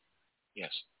giveaway.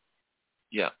 Yes.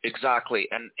 Yeah, exactly.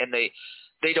 And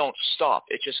they don't stop.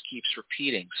 It just keeps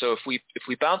repeating. So if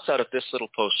we bounce out of this little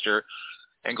poster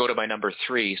and go to my number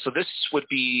 3, so this would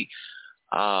be,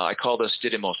 I call this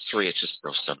Didymos 3. It's just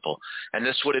real simple. And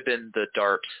this would have been the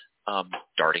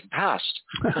darting past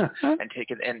and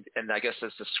taken, and I guess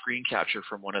that's a screen capture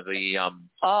from one of the...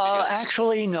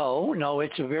 actually, no.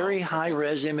 It's a very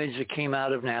high-res image that came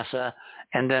out of NASA,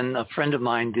 and then a friend of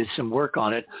mine did some work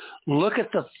on it. Look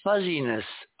at the fuzziness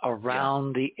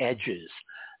around the edges.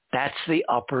 That's the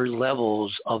upper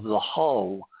levels of the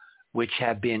hull, which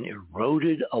have been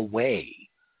eroded away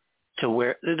to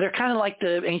where they're kind of like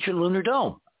the ancient lunar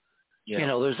dome. Yeah.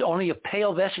 There's only a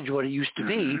pale vestige of what it used to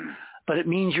be, but it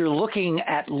means you're looking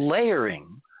at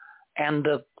layering, and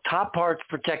the top parts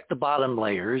protect the bottom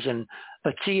layers.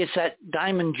 But see, it's that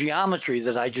diamond geometry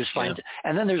that I just find. Yeah.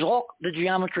 And then there's all the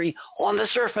geometry on the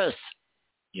surface.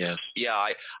 Yes. Yeah,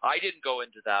 I didn't go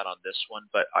into that on this one,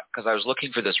 but because I was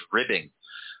looking for this ribbing.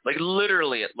 Like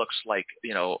literally it looks like,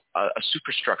 a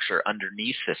superstructure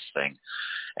underneath this thing.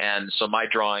 And so my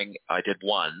drawing, I did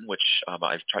one, which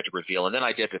I've tried to reveal. And then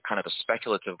I did a kind of a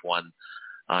speculative one.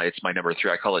 It's my number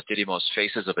 3. I call it Didymos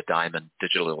Faces of a Diamond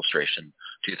Digital Illustration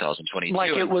 2022.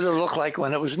 Like it would have looked like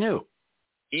when it was new.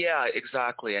 Yeah,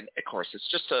 exactly. And of course, it's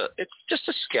just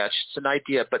a sketch. It's an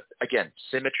idea, but again,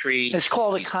 symmetry. It's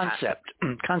called a concept.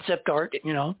 Concept art,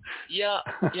 Yeah,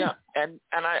 yeah. And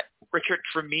Richard,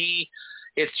 for me,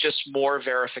 it's just more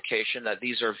verification that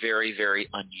these are very, very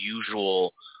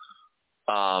unusual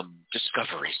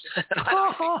discoveries.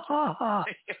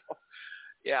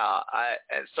 Yeah.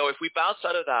 And so if we bounce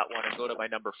out of that one and go to my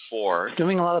number 4.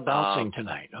 Doing a lot of bouncing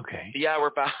tonight. Okay. Yeah,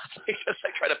 we're bouncing because I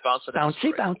try to bounce it.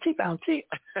 Bouncy.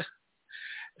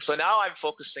 So now I'm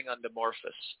focusing on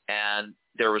Dimorphos, and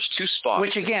there was 2 spots.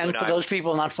 Which again, for those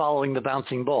people not following the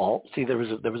bouncing ball, see there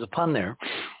was a pun there.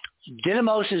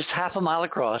 Didymos is half a mile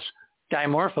across.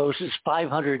 Dimorphos is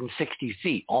 560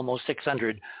 feet, almost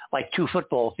 600, like 2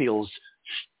 football fields,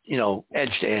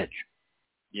 edge to edge.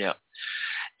 Yeah.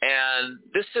 And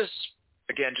this is,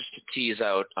 again, just to tease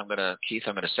out, Keith,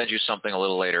 I'm going to send you something a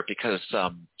little later because it's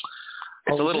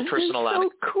a little personal. This is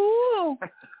so cool.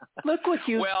 Look what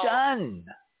you've done.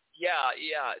 Yeah.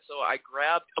 So I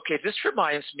grabbed, this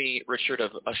reminds me, Richard,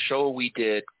 of a show we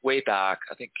did way back.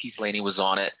 I think Keith Laney was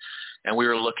on it. And we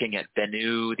were looking at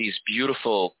Bennu, these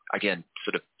beautiful, again,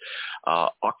 sort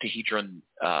of octahedron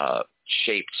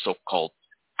shaped so-called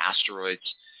asteroids.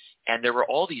 And there were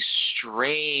all these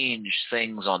strange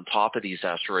things on top of these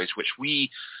asteroids, which we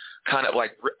kind of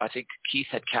like, I think Keith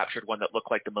had captured one that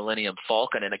looked like the Millennium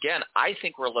Falcon. And again, I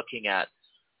think we're looking at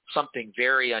something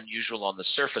very unusual on the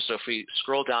surface. So if we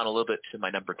scroll down a little bit to my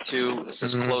number 2, this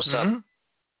is close up.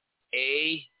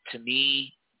 A, to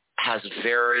me, has a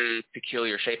very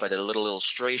peculiar shape. I did a little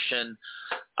illustration.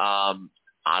 I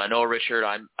don't know, Richard.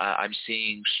 I'm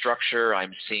seeing structure.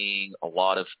 I'm seeing a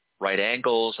lot of right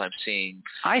angles.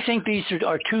 I think these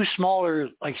are 2 smaller,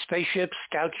 like spaceships,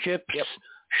 scout ships,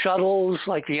 shuttles,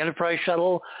 like the Enterprise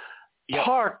shuttle,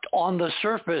 parked on the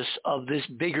surface of this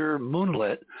bigger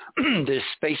moonlet, this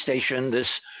space station, this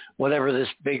whatever this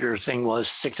bigger thing was,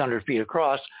 600 feet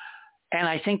across. And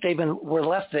I think were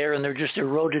left there, and they're just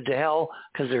eroded to hell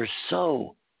because they're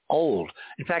so old.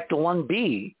 In fact, the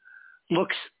 1B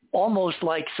looks almost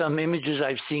like some images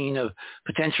I've seen of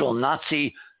potential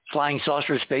Nazi flying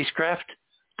saucer spacecraft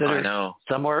that are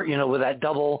somewhere, with that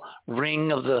double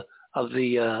ring of the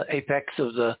apex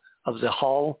of the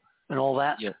hull and all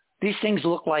that. Yeah. These things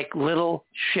look like little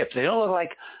ships. They don't look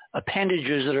like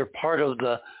appendages that are part of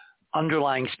the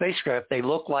underlying spacecraft. They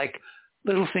look like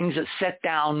little things that set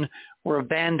down, were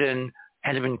abandoned,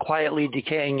 and have been quietly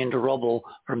decaying into rubble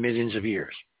for millions of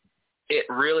years. It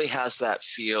really has that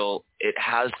feel. It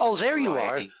has. Oh, there you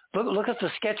are. Look at the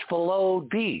sketch below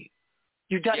B.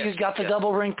 You got the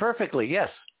double ring perfectly. Yes.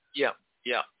 Yeah.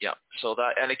 Yeah. So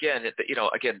that, and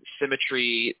again,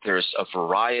 symmetry. There's a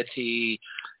variety.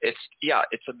 It's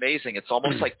amazing. It's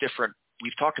almost like different.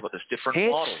 We've talked about this.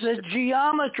 Different models. It's the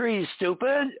geometry,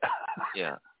 stupid.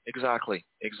 Yeah. Exactly.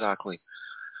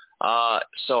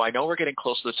 So I know we're getting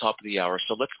close to the top of the hour.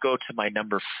 So let's go to my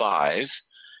number 5.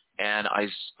 And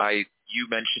you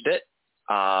mentioned it,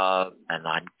 and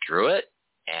I drew it,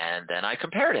 and then I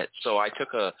compared it. So I took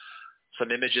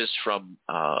some images from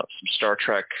some Star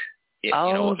Trek.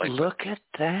 Look at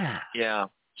that. Yeah.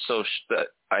 So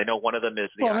I know one of them is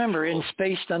the. Well, remember, in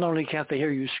space, not only can't they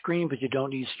hear you scream, but you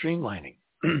don't need streamlining.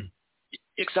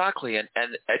 Exactly, and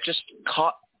it just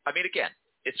caught. I mean, again,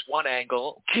 it's one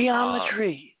angle.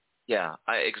 Geometry.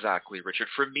 Exactly, Richard.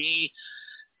 For me,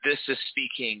 this is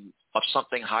speaking of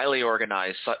something highly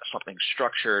organized, something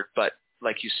structured, but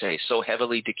like you say, so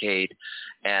heavily decayed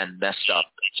and messed up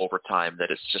over time that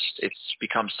it's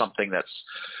become something that's,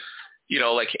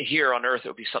 like here on Earth, it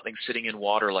would be something sitting in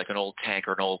water like an old tank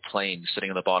or an old plane sitting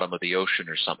in the bottom of the ocean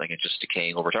or something and just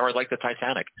decaying over time, or like the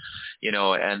Titanic,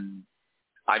 and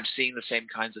I'm seeing the same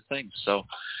kinds of things. So,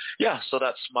 so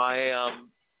that's my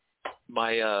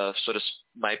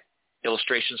my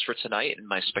illustrations for tonight and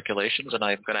my speculations, and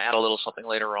I'm going to add a little something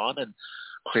later on and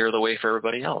clear the way for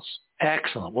everybody else.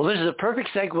 Excellent. Well, this is a perfect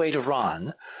segue to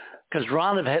Ron, because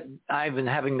Ron, I've been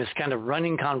having this kind of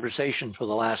running conversation for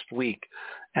the last week,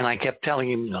 and I kept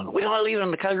telling him, we don't want to leave it on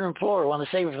the cutting room floor. We want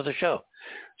to save it for the show.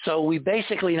 So we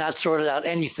basically not sorted out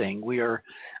anything. We are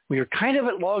kind of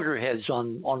at loggerheads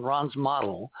on Ron's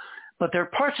model, but there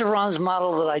are parts of Ron's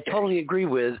model that I totally agree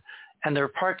with, and there are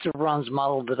parts of Ron's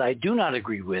model that I do not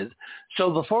agree with.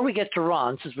 So before we get to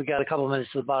Ron, since we got a couple of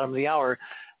minutes to the bottom of the hour,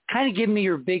 kind of give me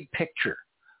your big picture.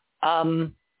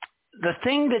 The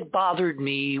thing that bothered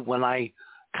me when I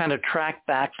kind of tracked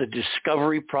back the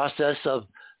discovery process of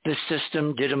this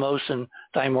system, Didymos and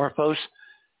Dimorphos,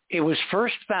 it was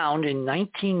first found in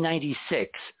 1996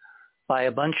 by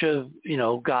a bunch of,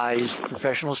 guys,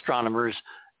 professional astronomers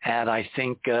at, I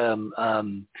think,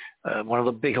 one of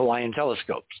the big Hawaiian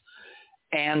telescopes.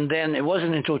 And then it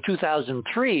wasn't until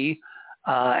 2003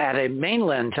 at a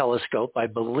mainland telescope, I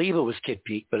believe it was Kitt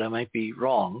Peak, but I might be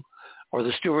wrong, or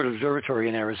the Stewart Observatory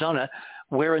in Arizona,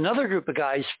 where another group of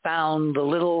guys found the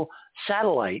little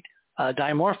satellite,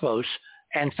 Dimorphos,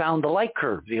 and found the light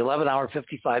curve, the 11-hour,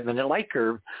 55-minute light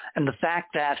curve, and the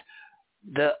fact that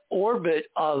the orbit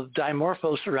of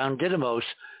Dimorphos around Didymos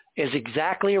is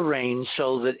exactly arranged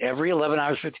so that every 11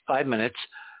 hours, 55 minutes,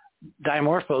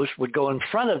 Dimorphos would go in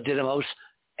front of Didymos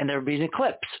and there would be an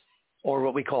eclipse, or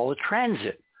what we call a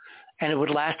transit. And it would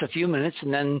last a few minutes,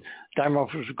 and then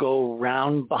Dimorphos would go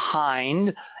round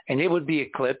behind, and it would be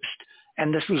eclipsed.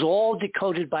 And this was all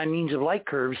decoded by means of light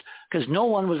curves, because no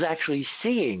one was actually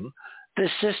seeing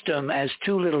this system as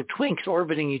two little twinks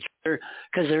orbiting each other,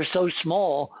 because they're so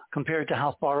small compared to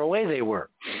how far away they were.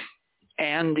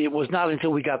 And it was not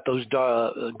until we got those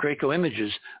Draco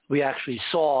images we actually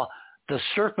saw the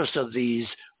surface of these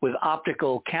with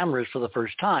optical cameras for the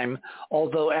first time,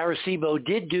 although Arecibo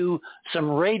did do some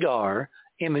radar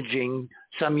imaging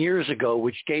some years ago,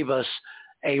 which gave us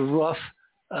a rough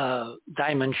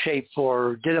diamond shape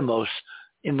for Didymos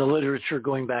in the literature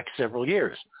going back several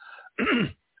years.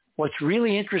 What's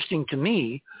really interesting to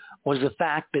me was the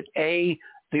fact that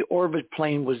the orbit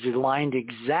plane was aligned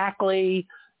exactly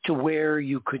to where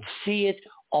you could see it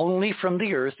only from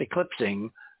the Earth eclipsing,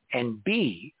 and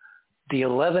B, the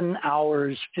 11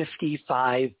 hours,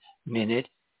 55-minute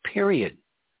period.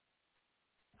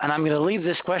 And I'm going to leave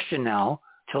this question now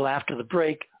till after the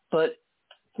break, but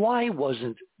why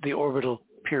wasn't the orbital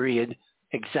period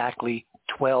exactly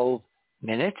 12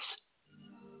 minutes?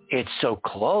 It's so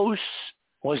close.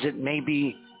 Was it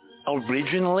maybe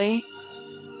originally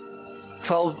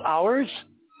 12 hours,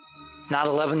 not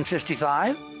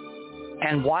 11:55?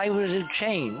 And why was it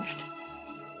changed?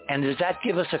 And does that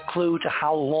give us a clue to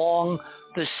how long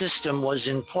the system was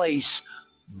in place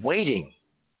waiting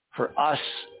for us,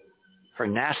 for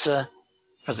NASA,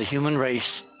 for the human race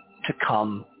to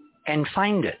come and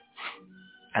find it?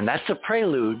 And that's a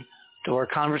prelude to our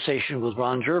conversation with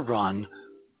Ron Gerbron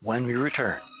when we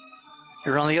return.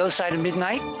 You're on the other side of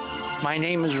midnight. My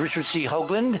name is Richard C.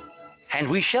 Hoagland, and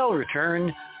we shall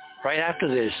return right after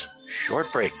this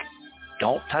short break.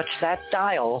 Don't touch that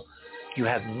dial. You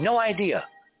have no idea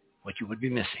what you would be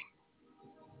missing.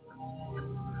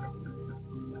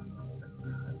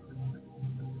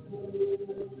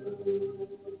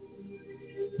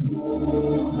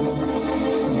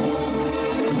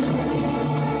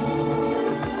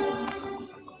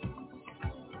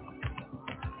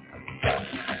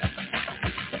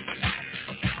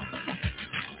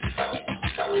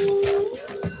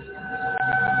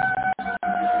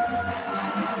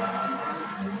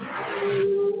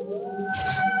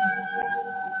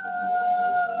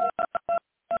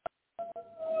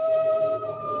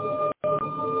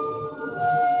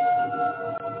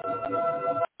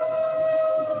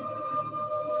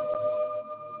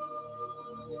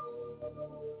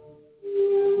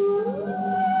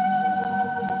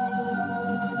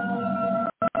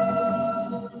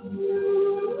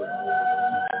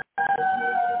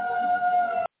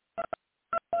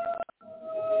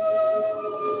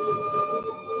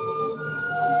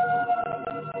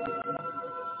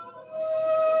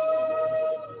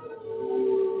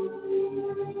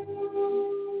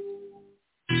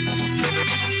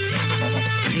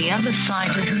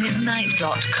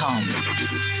 theothersideofmidnight.com.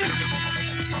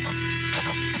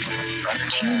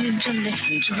 Tune in to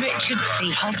listen to Richard C.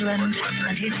 Hogland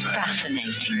and his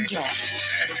fascinating guests.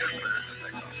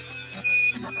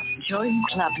 Join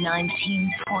Club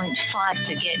 19.5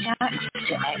 to get access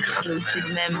to exclusive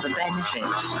member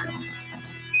benefits.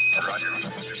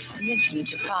 Listen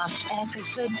to past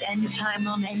episodes anytime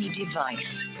on any device.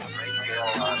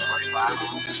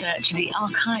 Search the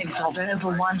archives of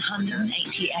over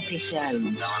 180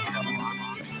 episodes.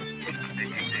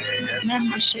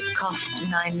 Membership costs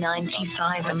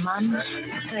 $9.95 a month,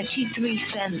 33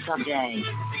 cents a day.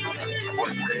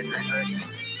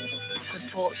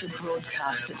 Support the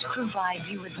broadcasters provide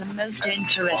you with the most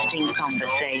interesting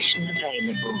conversation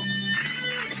available.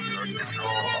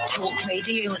 Talk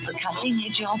radio at the cutting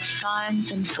edge of science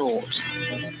and thought.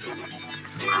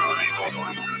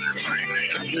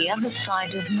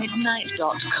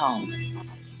 theothersideofmidnight.com.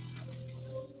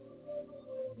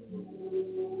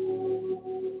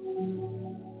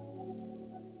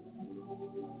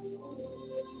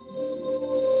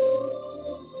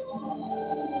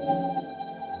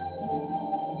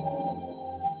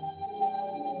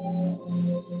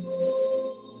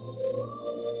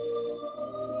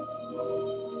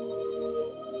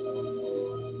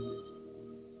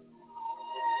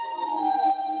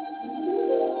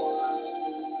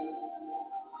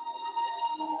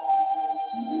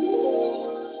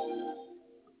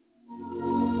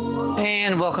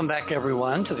 And welcome back,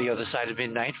 everyone, to the other side of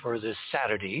midnight for this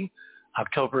Saturday,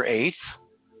 October 8th.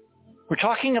 We're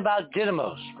talking about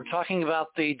Didymos. We're talking about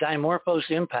the Dimorphos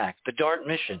impact, the DART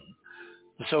mission,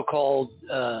 the so-called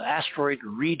asteroid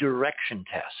redirection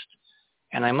test.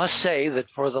 And I must say that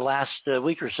for the last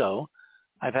week or so,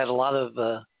 I've had a lot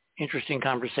of interesting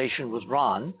conversation with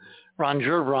Ron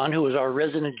Gerbron, who is our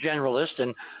resident generalist.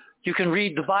 And you can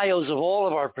read the bios of all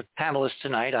of our panelists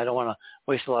tonight. I don't want to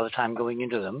waste a lot of time going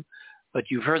into them, but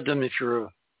you've heard them if you're a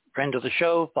friend of the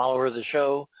show, follower of the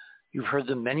show. You've heard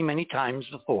them many, many times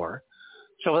before.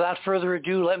 So without further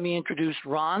ado, let me introduce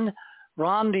Ron.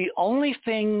 Ron, the only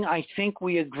thing I think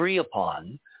we agree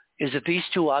upon is that these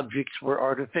two objects were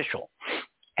artificial.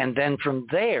 And then from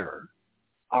there,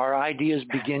 our ideas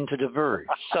begin to diverge.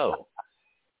 So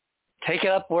take it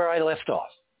up where I left off.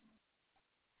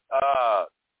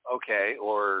 Okay,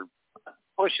 or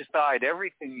push aside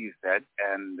everything you said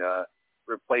and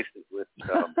replace it with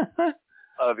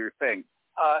other things.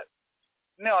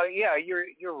 No, yeah,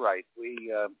 you're right.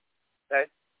 We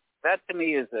that to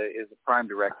me is a prime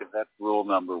directive. That's rule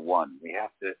number one. We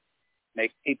have to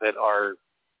make people that are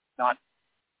not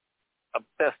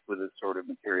obsessed with this sort of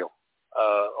material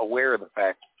aware of the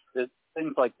fact that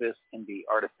things like this can be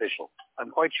artificial.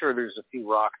 I'm quite sure there's a few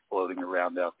rocks floating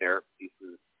around out there,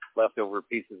 leftover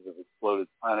pieces of exploded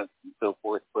planets and so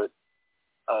forth, but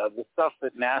the stuff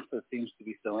that NASA seems to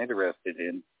be so interested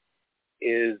in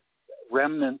is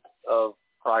remnants of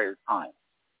prior times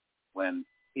when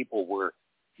people were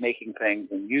making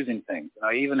things and using things. And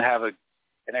I even have an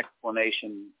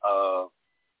explanation of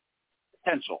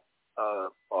potential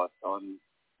thoughts on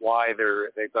why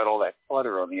they've got all that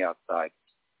clutter on the outside.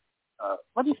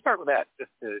 Let me start with that,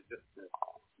 just to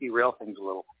derail things a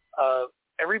little.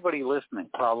 Everybody listening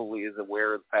probably is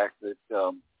aware of the fact that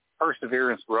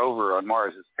Perseverance rover on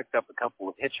Mars has picked up a couple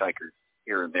of hitchhikers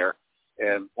here and there,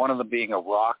 and one of them being a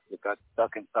rock that got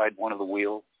stuck inside one of the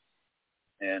wheels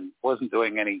and wasn't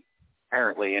doing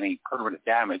apparently any permanent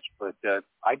damage. But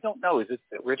I don't know.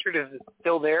 Richard, is it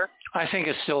still there? I think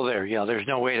it's still there. Yeah, there's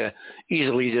no way to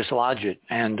easily dislodge it.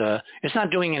 And it's not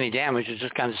doing any damage. It's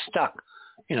just kind of stuck,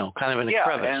 kind of in a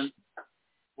crevice.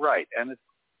 Right. And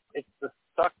it's the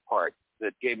stuck part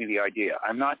that gave me the idea.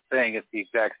 I'm not saying it's the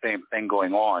exact same thing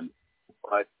going on,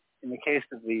 but in the case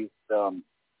of these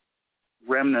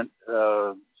remnant,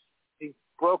 these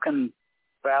broken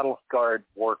battle-scarred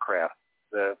warcraft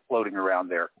floating around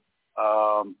there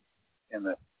in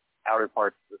the outer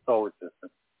parts of the solar system,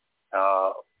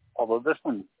 although this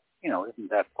one, isn't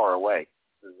that far away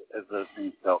as those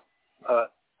things go.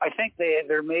 I think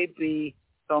there may be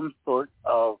some sort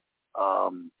of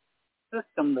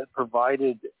system that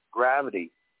provided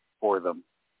gravity for them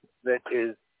that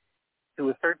is to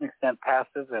a certain extent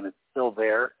passive, and it's still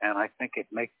there, and I think it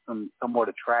makes them somewhat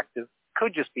attractive.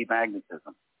 Could just be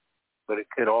magnetism, but it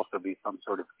could also be some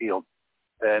sort of field.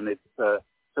 And it's so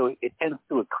it tends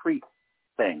to accrete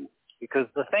things, because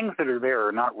the things that are there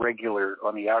are not regular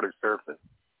on the outer surface.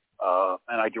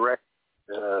 And I direct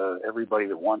everybody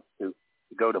that wants to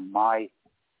go to my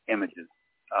images.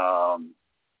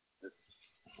 Just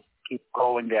keep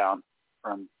scrolling down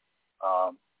from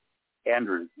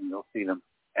Andrews, and you'll see them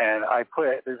And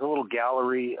there's a little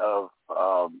gallery of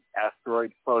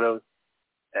asteroid photos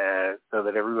so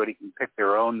that everybody can pick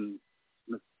their own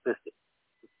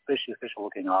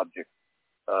suspicious-looking object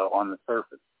on the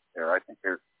surface there. I think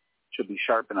there should be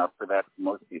sharp enough for that for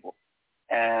most people.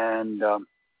 And,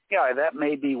 that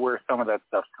may be where some of that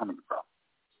stuff's coming from.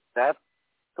 That's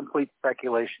complete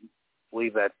speculation.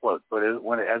 Leave that float. But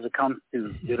as it comes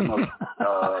to Didymos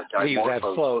Dimorphos... Leave that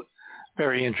float.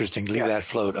 Very interesting. Leave that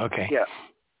float. Okay.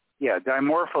 Yeah,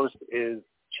 Dimorphos is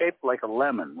shaped like a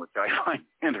lemon, which I find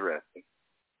interesting.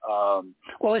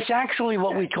 Well, it's actually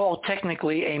what we call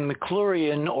technically a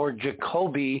Maclaurin or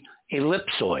Jacobi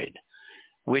ellipsoid,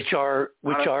 which are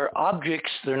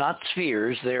objects. They're not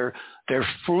spheres. They're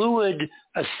fluid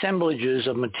assemblages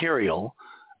of material.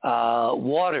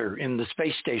 Water in the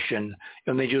space station,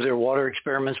 when they do their water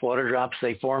experiments, water drops,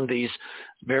 they form these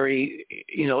very,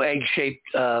 egg-shaped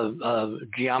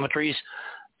geometries.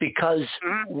 Because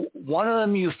one of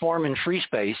them you form in free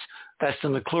space, that's the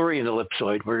Maclaurin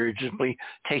ellipsoid, where you're simply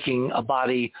taking a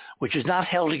body which is not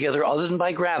held together other than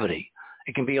by gravity.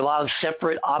 It can be a lot of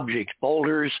separate objects,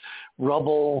 boulders,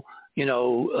 rubble,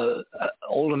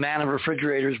 old amount of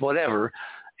refrigerators, whatever.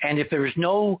 And if there's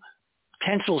no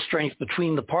tensile strength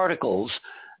between the particles,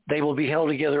 they will be held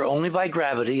together only by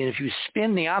gravity. And if you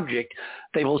spin the object,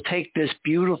 they will take this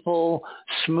beautiful,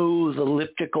 smooth,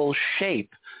 elliptical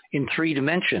shape in 3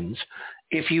 dimensions.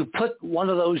 If you put one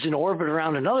of those in orbit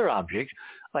around another object,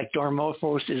 like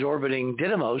Dimorphos is orbiting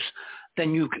Didymos,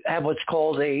 then you have what's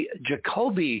called a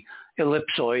Jacobi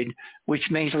ellipsoid, which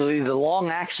basically the long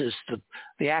axis,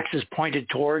 the axis pointed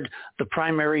toward the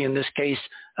primary, in this case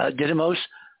Didymos,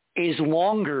 is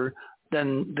longer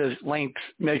than the length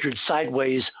measured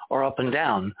sideways or up and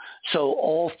down. So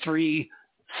all 3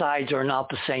 sides are not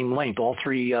the same length. All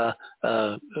 3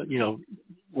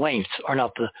 lengths are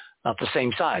not the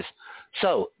same size.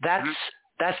 So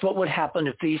that's what would happen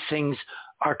if these things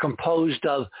are composed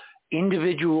of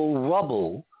individual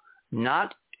rubble,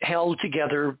 not held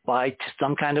together by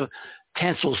some kind of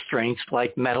tensile strength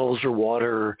like metals or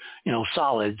water or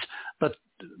solids, but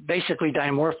basically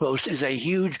Dimorphos is a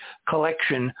huge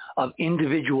collection of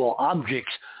individual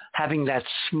objects having that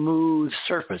smooth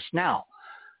surface. Now,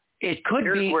 it could be...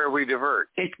 Here's where we divert.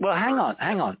 Well, hang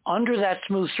on. Under that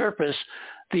smooth surface,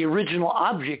 the original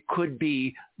object could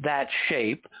be that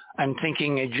shape. I'm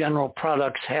thinking a General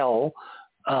Products hull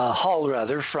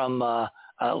from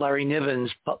Larry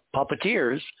Niven's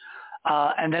Puppeteers.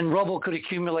 And then rubble could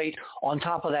accumulate on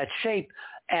top of that shape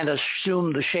and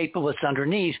assume the shape of what's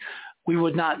underneath. We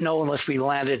would not know unless we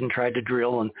landed and tried to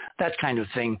drill and that kind of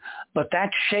thing. But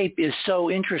that shape is so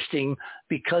interesting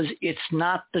because it's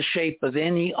not the shape of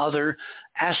any other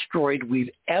asteroid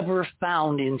we've ever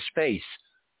found in space,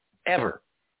 ever.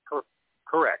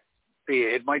 Correct. See,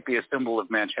 it might be a symbol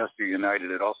of Manchester United.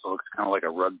 It also looks kind of like a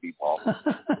rugby ball.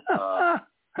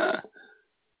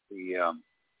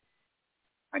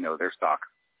 I know their socks.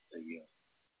 They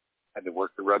had to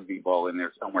work the rugby ball in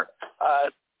there somewhere.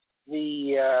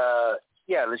 The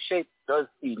shape does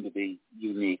seem to be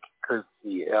unique because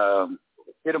the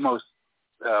Didymos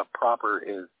proper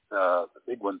is the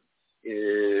big one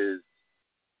is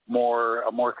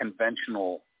a more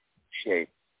conventional shape,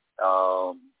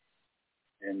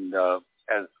 and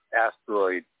as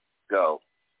asteroids go,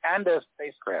 and as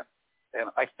spacecraft. And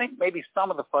I think maybe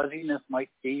some of the fuzziness might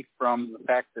be from the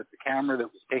fact that the camera that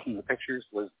was taking the pictures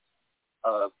was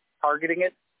targeting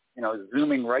it,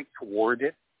 zooming right toward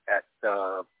it at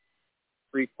 3+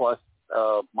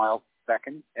 miles a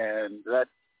second, and that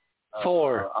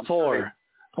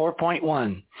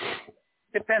 4.1.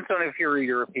 Depends on if you're a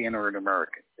European or an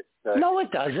American. No,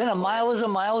 it doesn't. A mile is a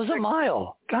mile is a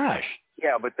mile. Gosh.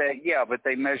 Yeah, but they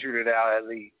measured it out.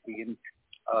 The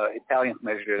Italians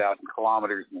measured it out in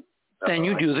kilometers. Then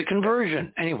you do the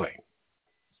conversion anyway.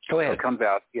 Go ahead. It comes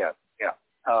out. Yeah.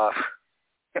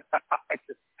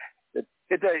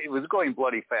 It was going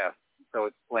bloody fast, so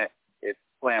it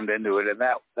slammed into it, and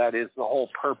that is the whole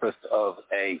purpose of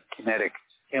a kinetic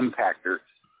impactor,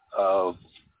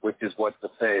 which is what the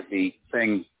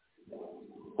thing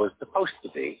was supposed to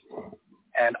be.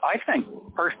 And I think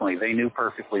personally, they knew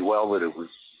perfectly well that it was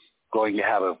going to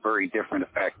have a very different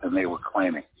effect than they were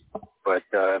claiming. But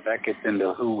that gets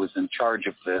into who was in charge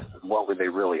of this and what were they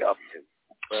really up to.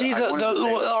 See,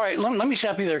 all right, let me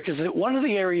stop you there, because one of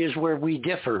the areas where we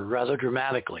differ rather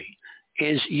dramatically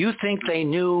is you think they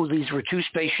knew these were 2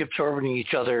 spaceships orbiting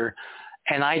each other,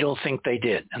 and I don't think they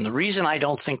did. And the reason I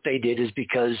don't think they did is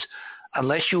because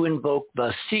unless you invoke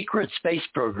the secret space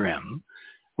program,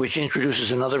 which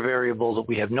introduces another variable that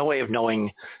we have no way of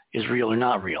knowing is real or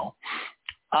not real,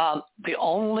 The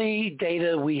only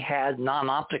data we had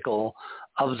non-optical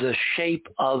of the shape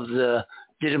of the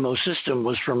Didymos system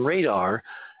was from radar,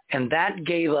 and that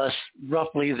gave us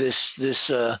roughly this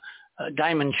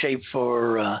diamond shape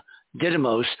for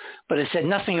Didymos, but it said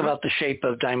nothing about the shape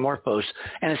of Dimorphos,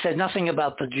 and it said nothing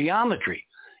about the geometry.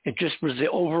 It just was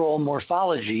the overall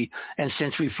morphology, and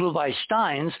since we flew by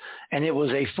Steins, and it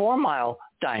was a 4-mile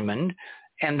diamond,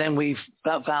 and then we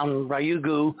found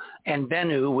Ryugu and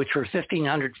Bennu, which were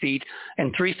 1,500 feet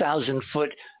and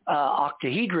 3,000-foot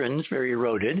octahedrons, very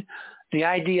eroded. The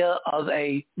idea of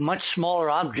a much smaller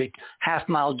object,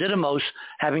 half-mile Didymos,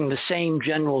 having the same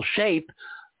general shape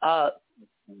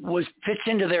fits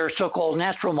into their so-called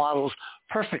natural models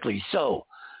perfectly. So,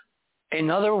 in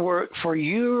other words, for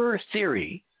your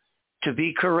theory to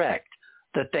be correct,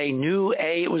 that they knew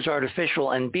A, it was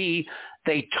artificial, and B,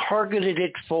 they targeted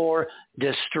it for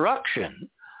destruction,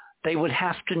 they would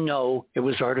have to know it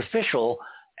was artificial.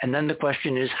 And then the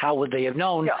question is, how would they have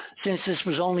known, since this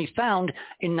was only found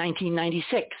in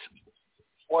 1996?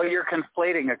 Well, you're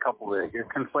conflating a couple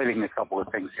of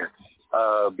things here,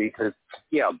 because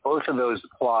both of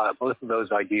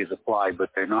those ideas apply, but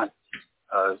they're not.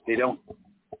 They don't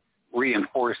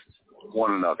reinforce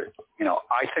one another.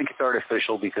 I think it's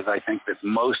artificial because I think that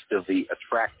most of the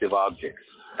attractive objects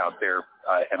out there,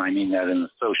 and I mean that in the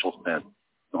social sense,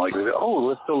 like, let's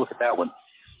go look at that one,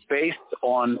 based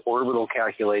on orbital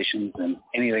calculations and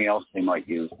anything else they might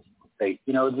use, say,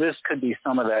 this could be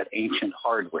some of that ancient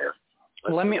hardware.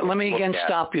 Let me again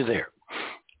stop you there.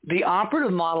 The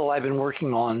operative model I've been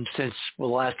working on since the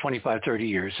last 25, 30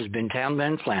 years has been Tom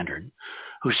Van Flandern,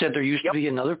 who said there used to be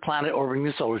another planet orbiting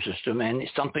the solar system, and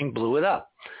something blew it up.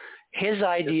 His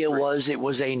idea was it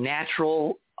was a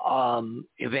natural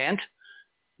event,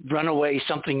 runaway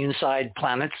something inside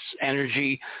planets,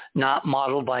 energy not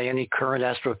modeled by any current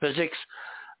astrophysics.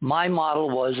 My model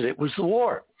was that it was the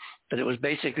war, that it was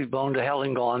basically blown to hell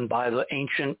and gone by the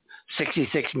ancient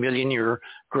 66 million year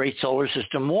Great Solar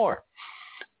System War.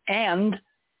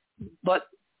 But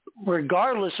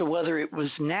regardless of whether it was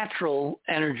natural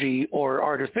energy or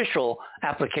artificial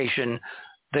application,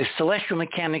 the celestial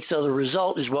mechanics of the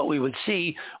result is what we would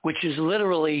see, which is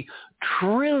literally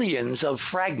trillions of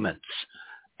fragments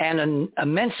and an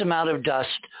immense amount of dust,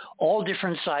 all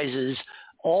different sizes,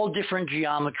 all different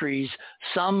geometries,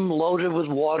 some loaded with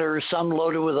water, some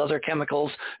loaded with other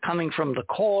chemicals coming from the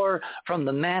core, from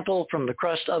the mantle, from the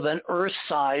crust of an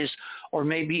Earth-sized or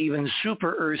maybe even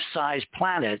super Earth-sized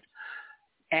planet.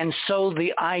 And so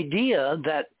the idea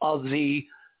that of the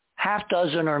half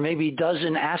dozen or maybe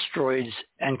dozen asteroids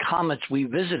and comets we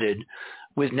visited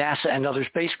with NASA and other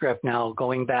spacecraft now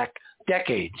going back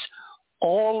decades,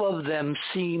 all of them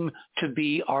seem to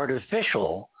be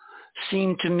artificial,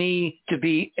 seem to me to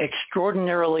be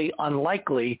extraordinarily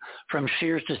unlikely from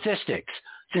sheer statistics.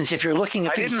 Since if you're looking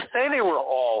at I didn't say they were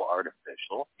all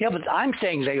artificial. Yeah, but I'm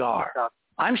saying they are.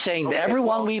 I'm saying that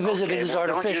everyone we visited is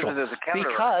artificial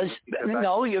because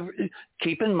you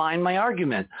keep in mind my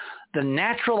argument. The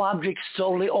natural objects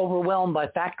solely overwhelmed by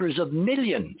factors of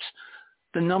millions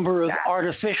the number of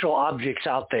artificial objects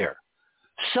out there.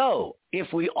 So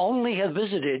if we only have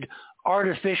visited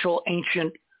artificial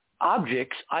ancient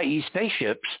objects, i.e.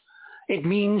 spaceships, it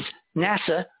means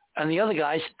NASA and the other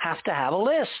guys have to have a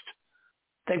list.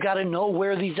 They've got to know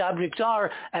where these objects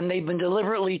are, and they've been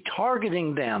deliberately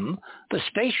targeting them, the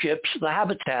spaceships, the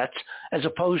habitats, as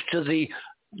opposed to the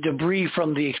debris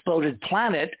from the exploded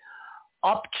planet,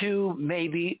 up to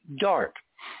maybe DART.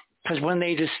 Because when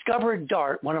they discovered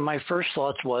DART, one of my first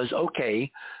thoughts was,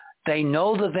 okay, they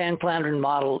know the Van Flandern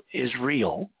model is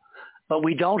real, but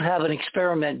we don't have an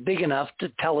experiment big enough to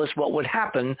tell us what would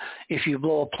happen if you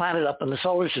blow a planet up in the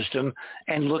solar system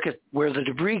and look at where the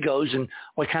debris goes and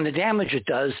what kind of damage it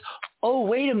does. Oh,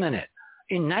 wait a minute.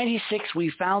 In 96, we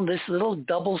found this little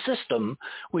double system,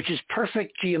 which is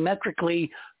perfect geometrically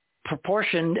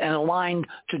proportioned and aligned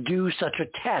to do such a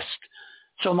test.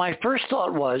 So my first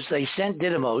thought was they sent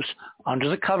Didymos under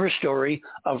the cover story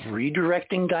of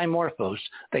redirecting Dimorphos.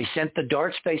 They sent the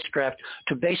DART spacecraft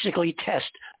to basically test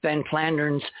Van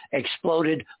Flandern's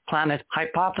exploded planet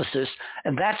hypothesis.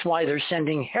 And that's why they're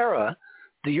sending Hera,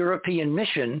 the European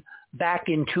mission, back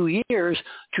in 2 years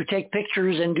to take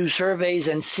pictures and do surveys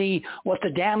and see what the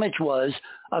damage was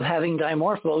of having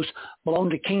Dimorphos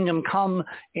blown to Kingdom Come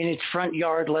in its front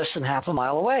yard less than half a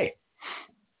mile away.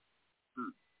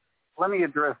 Let me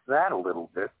address that a little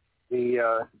bit.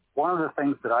 One of the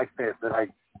things that I said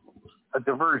a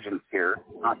divergence here,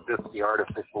 not just the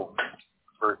artificial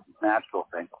versus natural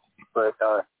thing, but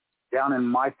down in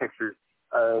my pictures,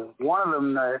 one of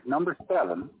them, number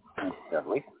 7,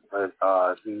 incidentally, it's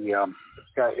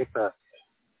a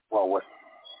what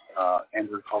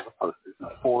Andrew calls a poster.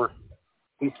 There's 4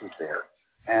 pieces there,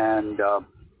 and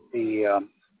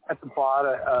at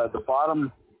the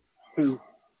bottom 2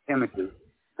 images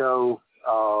show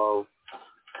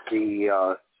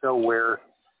where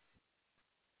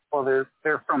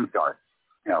they're from DART.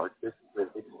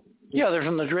 They're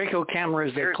from the Draco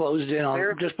cameras that closed in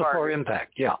on just before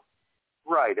impact. Yeah.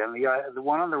 Right, and the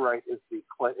one on the right is the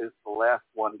last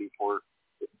one before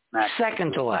it smacked.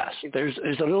 Second to last. There's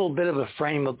a little bit of a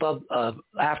frame above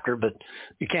after, but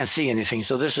you can't see anything.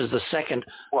 So this is the second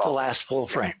to last full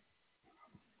frame.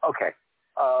 Okay.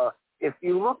 If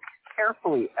you look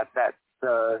carefully at that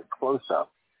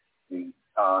close-up,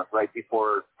 right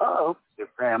before it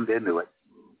rammed into it,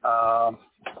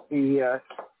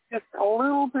 just a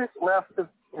little bit left of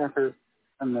center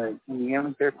in the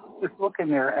image there, just look in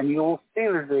there, and you'll see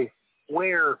there's a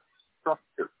square structure.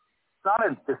 It's not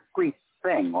a discrete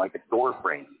thing like a door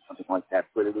frame or something like that,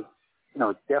 but it is,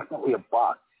 it's definitely a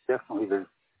box. Definitely there's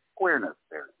squareness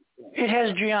there. It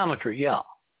has geometry, yeah.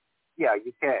 Yeah,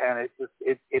 you can't, and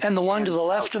and the one to the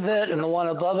left of it and the one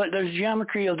above it, there's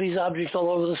geometry of these objects all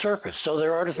over the surface, so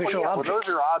they're artificial objects. Well, those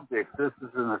are objects. This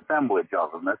is an assemblage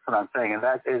of them. That's what I'm saying, and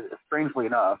that is, strangely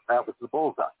enough, that was the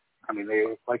bullseye. I mean,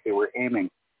 it's like they were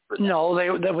aiming for that. No,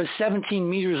 that was 17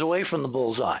 meters away from the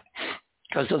bullseye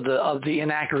because of the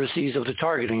inaccuracies of the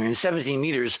targeting. I mean, 17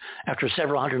 meters after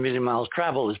several hundred million miles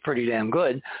travel is pretty damn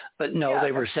good. But no,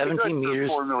 they were 17 meters.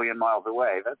 4 million miles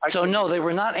away. So no, they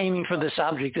were not aiming for this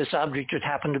object. This object just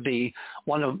happened to be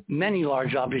one of many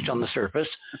large objects on the surface,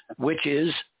 which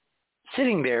is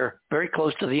sitting there very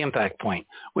close to the impact point,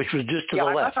 which was just to the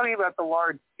left. I'm not talking about the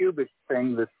large cubic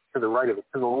thing that's to the right of it.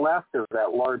 To the left of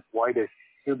that large whitish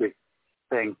cubic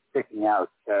thing sticking out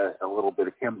a little bit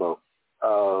akimbo.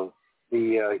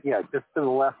 Just to the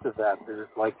left of that, there's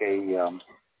like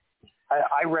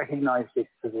I recognized it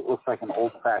because it looks like an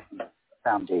old-fashioned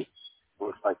foundation. It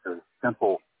looks like a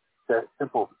simple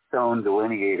stone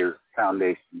delineator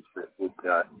foundations that would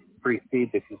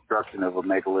precede the construction of a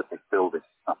megalithic building.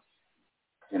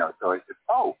 So it's just,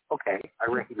 okay,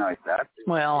 I recognize that.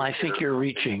 Well, I think you're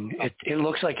reaching. It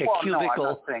looks like a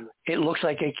cubicle. No, it looks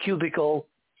like a cubicle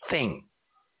thing.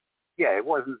 Yeah, it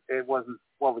wasn't.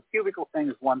 Well, the cubicle thing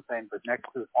is one thing, but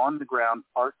next to on the ground,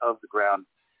 part of the ground,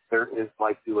 there is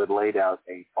like you had laid out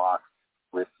a box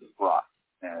with rock.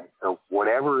 So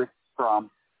whatever it's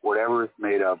from, whatever it's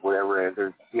made of,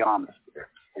 there's geometry there.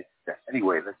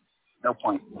 Anyway, there's no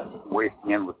point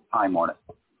wasting endless time on it.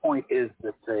 The point is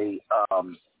that they,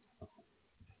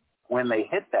 when they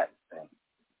hit that thing,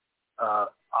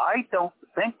 I don't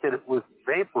think that it was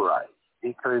vaporized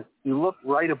because you look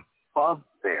right above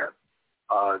there.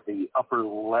 The upper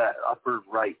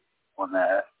right on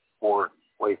that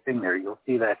four-way thing there, you'll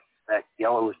see that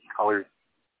yellowish colored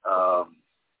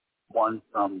one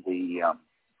from the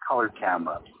color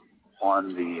camera on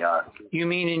the... You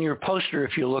mean in your poster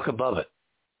if you look above it?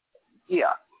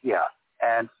 Yeah.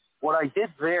 And what I did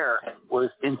there was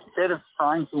instead of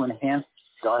trying to enhance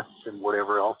dust and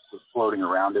whatever else was floating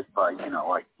around it by,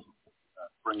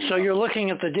 So you're looking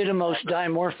at the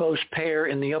Didymos-Dimorphos pair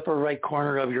in the upper right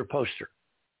corner of your poster.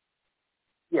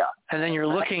 Yeah. And then you're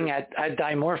looking at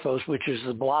Dimorphos, which is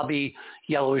the blobby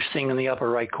yellowish thing in the upper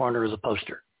right corner of the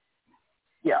poster.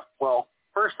 Yeah. Well,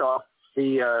 first off,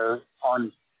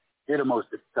 on Didymos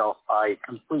itself, I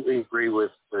completely agree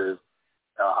with the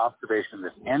observation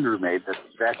that Andrew made. That's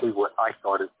exactly what I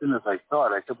thought. As soon as I saw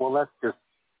it, I said, well, that's just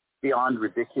beyond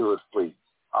ridiculously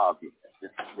obvious.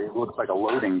 It looks like a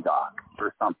loading dock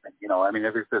or something.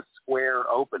 There's a square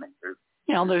opening. There's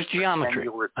geometry.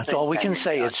 That's all we can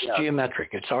say. It's geometric.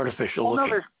 It's artificial looking.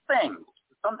 No, there's things.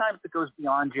 Sometimes it goes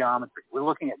beyond geometry. We're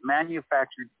looking at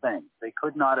manufactured things. They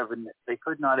could not have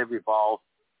evolved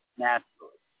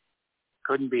naturally.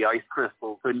 Couldn't be ice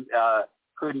crystals.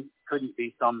 Couldn't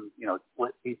be some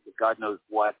split piece of God knows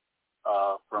what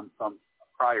from some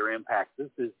prior impact. This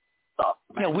is stuff.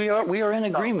 Yeah, we are in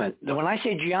agreement. When I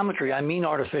say geometry, I mean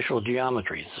artificial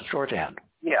geometry. It's a shorthand.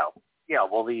 Yeah.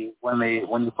 Well, when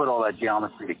you put all that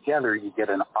geometry together, you get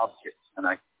an object, and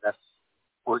that's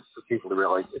important for people to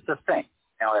realize it's a thing.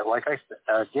 Now, like I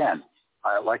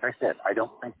said, I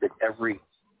don't think that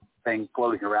everything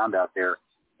floating around out there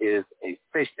is a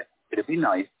spaceship. It'd be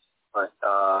nice, but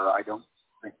I don't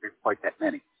think there's quite that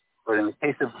many. But in the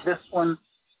case of this one,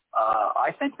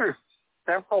 I think there's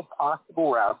several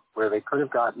possible routes where they could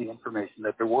have gotten the information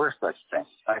that there were such things.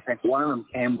 I think one of them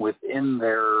came within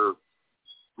their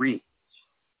reach,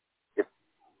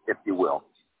 if you will.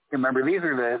 Remember, these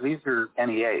are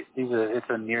NEAs. It's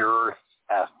a near Earth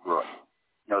asteroid.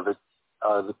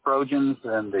 The Trojans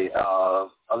and the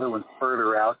other ones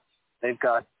further out they've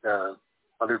got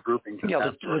other groupings.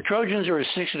 Yeah, the Trojans are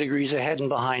 60 degrees ahead and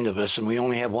behind of us, and we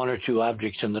only have one or two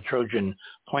objects in the Trojan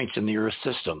points in the Earth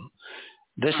system.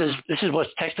 This is what's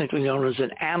technically known as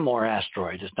an Amor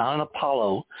asteroid. It's not an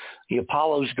Apollo. The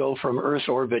Apollos go from Earth's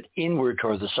orbit inward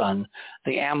toward the sun.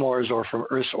 The Amors are from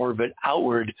Earth's orbit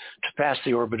outward to pass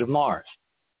the orbit of Mars.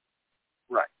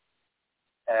 Right.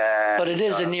 But it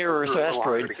is a near-Earth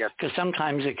asteroid because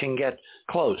sometimes it can get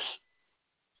close.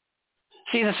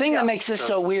 See, the thing that makes this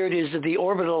so weird is that the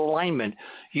orbital alignment,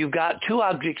 you've got two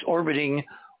objects orbiting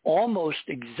almost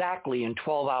exactly in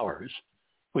 12 hours,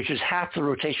 which is half the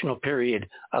rotational period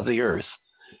of the Earth.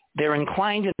 They're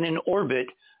inclined in an orbit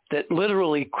that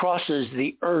literally crosses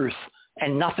the Earth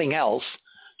and nothing else,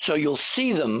 so you'll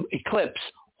see them eclipse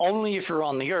only if you're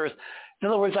on the Earth. In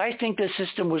other words, I think this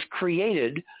system was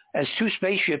created as two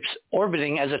spaceships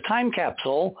orbiting as a time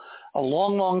capsule a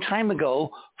long, long time ago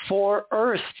for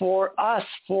Earth, for us,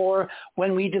 for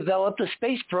when we developed the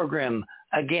space program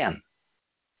again.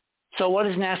 So what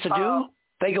does NASA do?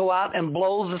 They go out and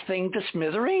blow the thing to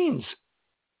smithereens.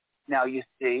 Now you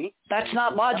see. That's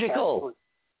not logical.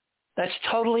 That's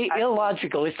totally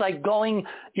illogical. It's like going,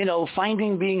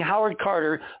 being Howard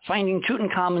Carter, finding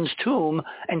Tutankhamun's tomb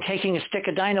and taking a stick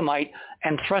of dynamite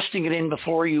and thrusting it in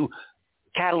before you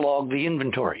catalog the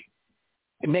inventory.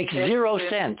 It makes zero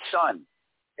sense.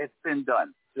 It's been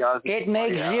done. Yeah, it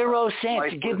makes zero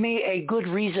sense. Give me a good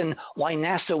reason why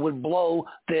NASA would blow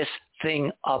this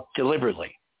thing up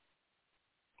deliberately.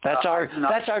 That's our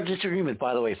disagreement,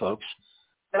 by the way, folks.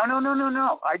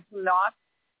 No. I do not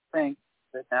think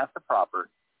that NASA proper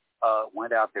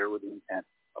went out there with the intent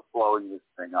of blowing this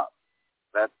thing up.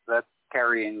 That's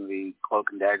carrying the cloak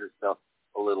and dagger stuff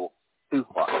a little too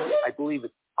far. I believe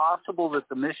it's possible that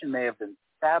the mission may have been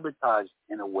sabotaged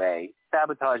in a way,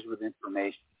 sabotaged with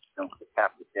information,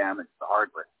 have to damage the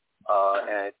hardware,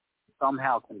 and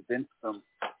somehow convince them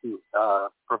to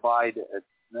provide a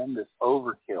tremendous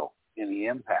overkill in the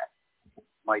impact.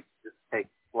 Might just take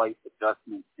slight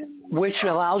adjustments in which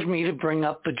allows me to bring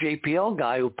up the JPL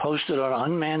guy who posted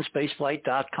on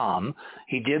unmannedspaceflight.com.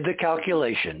 He did the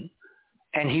calculation,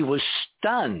 and he was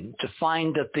stunned to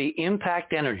find that the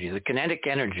impact energy, the kinetic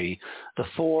energy, the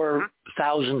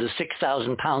 4,000 to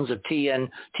 6,000 pounds of TNT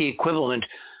equivalent,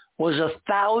 was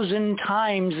 1,000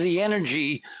 times the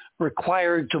energy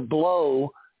required to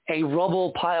blow a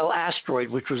rubble pile asteroid,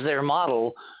 which was their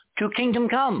model, to Kingdom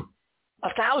Come.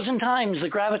 1,000 times the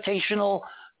gravitational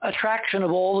attraction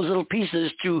of all those little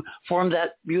pieces to form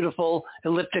that beautiful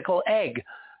elliptical egg.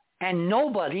 And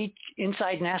nobody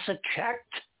inside NASA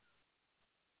checked.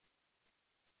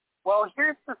 Well,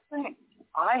 here's the thing.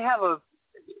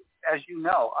 As you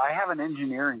know, I have an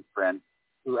engineering friend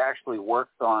who actually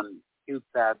works on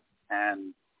CubeSats,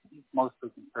 and he's mostly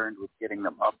concerned with getting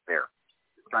them up there.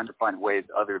 He's trying to find ways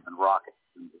other than rockets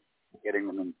and getting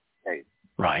them into space.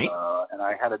 Right. And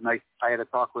I had a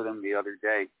talk with him the other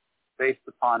day, based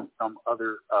upon some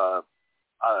other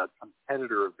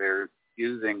competitor of theirs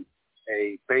using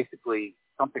basically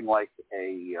something like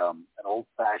an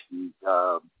old-fashioned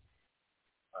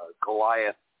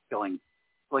Goliath killing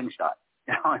slingshot.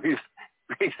 It's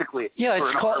basically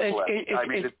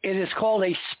it is called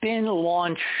a spin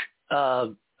launch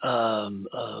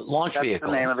launch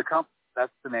vehicle.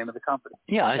 That's the name of the company.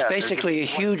 Yeah, it's basically a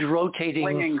huge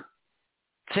rotating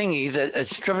thingy that a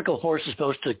centrifugal force is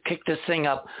supposed to kick this thing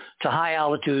up to high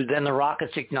altitude, then the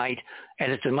rockets ignite, and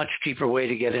it's a much cheaper way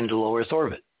to get into low Earth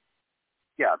orbit.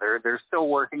 Yeah, they're still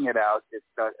working it out. It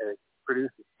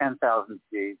produces 10,000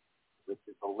 Gs, which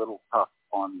is a little tough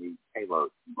on the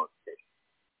payload in most cases.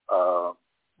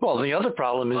 Well, the other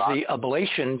problem is the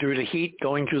ablation due to heat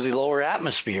going through the lower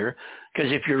atmosphere,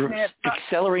 because if you're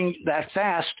accelerating that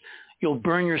fast, you'll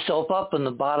burn yourself up in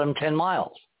the bottom 10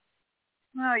 miles.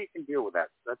 No, you can deal with that.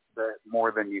 That's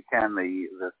more than you can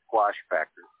the squash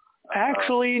factor.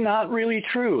 Actually, not really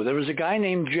true. There was a guy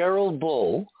named Gerald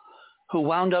Bull who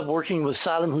wound up working with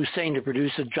Saddam Hussein to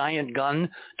produce a giant gun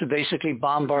to basically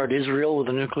bombard Israel with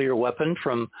a nuclear weapon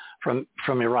from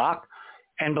Iraq.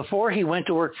 And before he went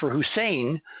to work for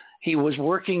Hussein, he was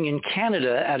working in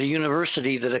Canada at a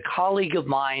university that a colleague of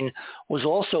mine was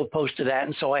also posted at.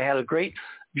 And so I had a great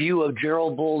view of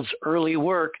Gerald Bull's early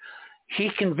work. He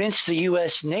convinced the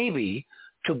U.S. Navy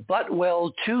to butt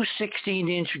weld two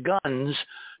 16-inch guns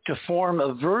to form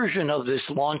a version of this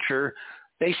launcher,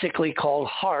 basically called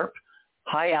HARP,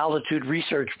 High Altitude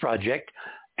Research Project,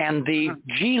 and the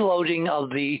G-loading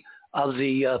of the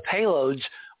payloads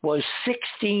was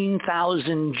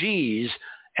 16,000 Gs,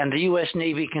 and the U.S.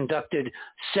 Navy conducted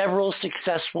several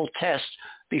successful tests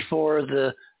before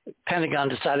the Pentagon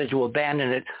decided to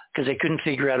abandon it because they couldn't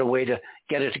figure out a way to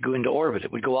get it to go into orbit.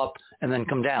 It would go up and then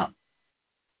come down.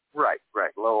 Right.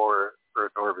 Lower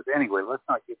Earth orbit. Anyway, let's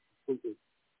not get completely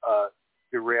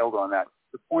derailed on that.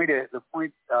 The point that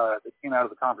came out of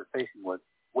the conversation was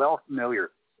well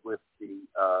familiar with the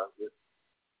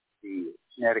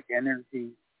kinetic energy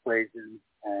equations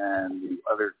and the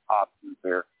other options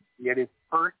there. Yet his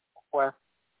first question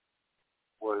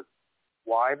was,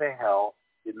 why the hell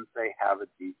didn't they have a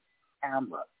deep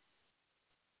camera?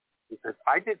 Because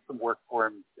I did some work for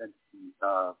him in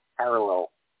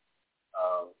parallel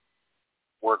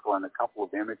work on a couple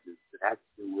of images that had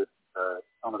to do with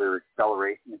some of their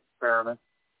acceleration experiments,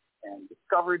 and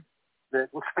discovered that it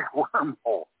looks like a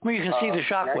wormhole. Well, you can see the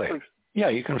shock wave. Yeah,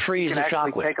 you can freeze the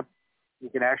shock wave. You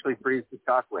can actually freeze the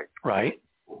shock wave. Right.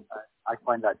 I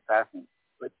find that fascinating.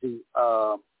 But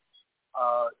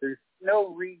there's no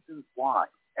reasons why.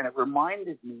 And it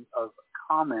reminded me of a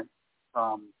comment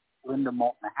from Linda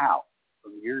Moulton Howe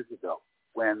from years ago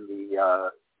when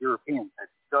the Europeans had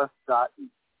just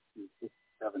gotten to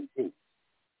 6-7P.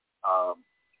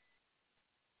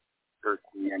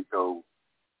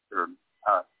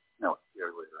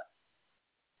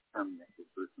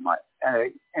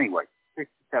 Anyway,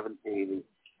 6-7P, the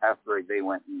asteroid, they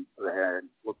went and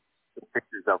looked at the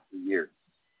pictures up for years.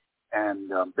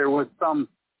 And there was some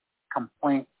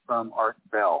complaint from Art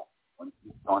Bell when he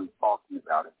was on talking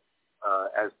about it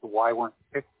as to why weren't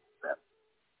pictures set.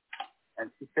 And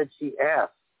she said she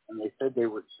asked, and they said they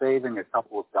were saving a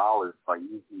couple of dollars by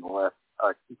using a less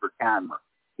cheaper camera.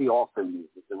 He also knew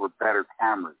that there were better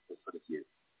cameras they could have used.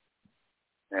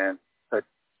 And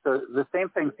so the same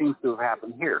thing seems to have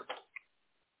happened here.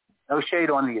 No shade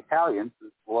on the Italians.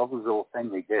 It's a lovely little thing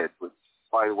they did, which,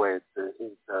 by the way,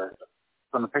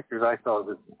 from the pictures I saw,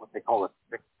 this is what they call a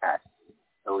six-pack.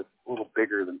 So it's a little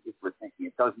bigger than people were thinking.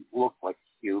 It doesn't look like a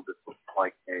cube. It looks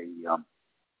like a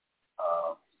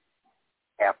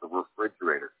half a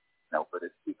refrigerator. No, but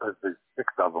it's because there's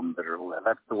 6 of them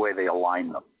that's the way they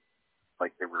align them.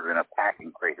 Like they were in a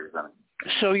packing crate or something.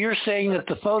 So you're saying that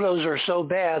the photos are so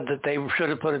bad that they should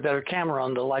have put a better camera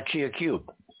on the Lychea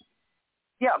cube?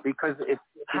 Yeah, because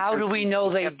how do we know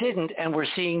they didn't and we're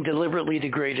seeing deliberately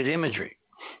degraded imagery?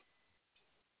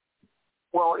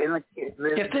 Well,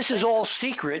 if this is all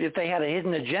secret, if they had a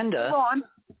hidden agenda,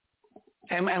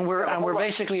 and we're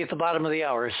basically at the bottom of the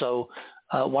hour, so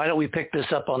why don't we pick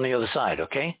this up on the other side,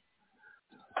 okay?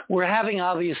 We're having,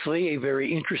 obviously, a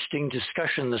very interesting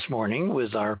discussion this morning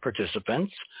with our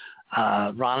participants.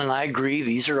 Ron and I agree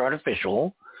these are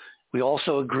artificial. We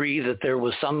also agree that there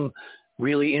was some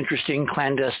really interesting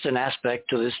clandestine aspect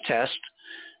to this test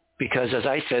because, as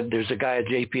I said, there's a guy at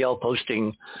JPL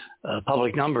posting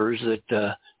public numbers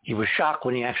that he was shocked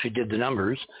when he actually did the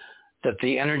numbers, that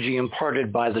the energy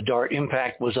imparted by the DART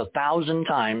impact was 1,000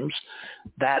 times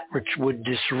that which would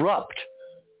disrupt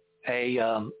a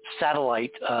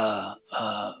satellite of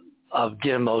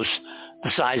Didymos the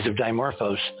size of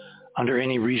Dimorphos under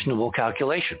any reasonable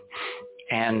calculation.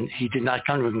 And he did not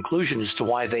come to a conclusion as to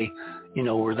why they,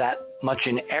 were that much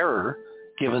in error,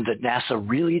 given that NASA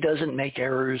really doesn't make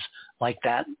errors like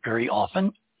that very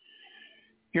often.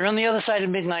 You're on the other side of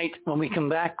midnight. When we come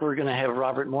back, we're going to have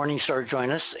Robert Morningstar join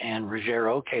us and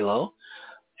Ruggiero Kalo.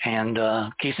 And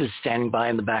Keith is standing by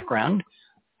in the background,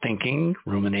 thinking,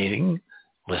 ruminating,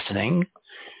 listening.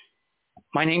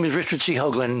 My name is Richard C.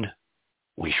 Hoagland.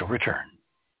 We shall return.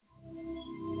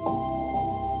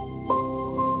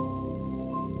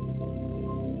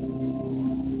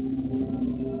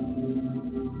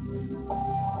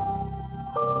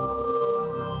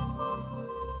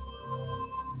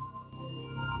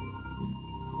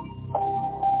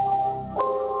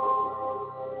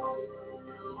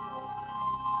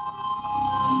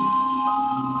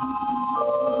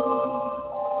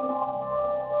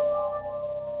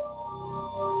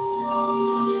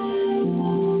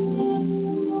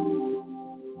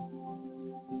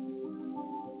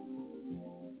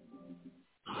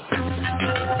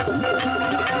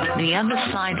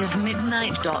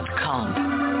 TheOtherSideOfMidnight.com.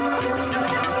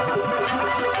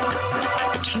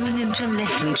 Tune in to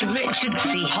listen to Richard C.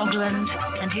 Hoagland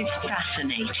and his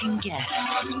fascinating guests.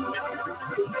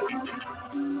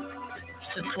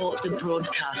 Support the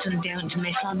broadcast and don't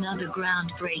miss another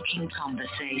groundbreaking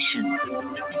conversation.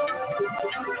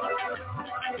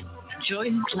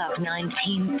 Join Club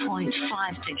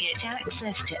 19.5 to get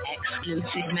access to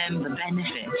exclusive member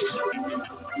benefits.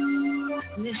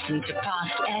 Listen to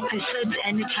past episodes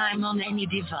anytime on any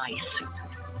device.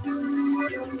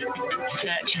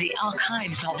 Search the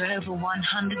archives of over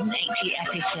 180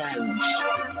 episodes.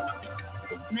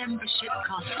 Membership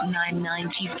costs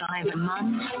 $9.95 a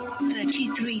month,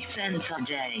 33 cents a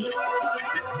day.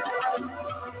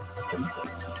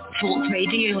 Thought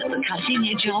Radio at the cutting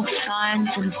edge of science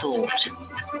and thought.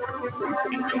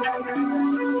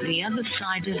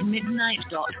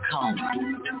 TheOtherSideOfMidnight.com.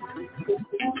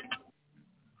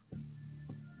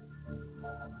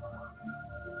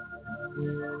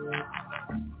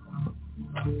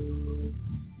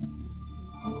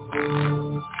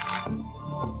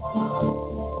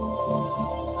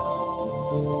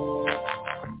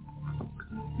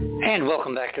 And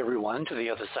welcome back, everyone, to the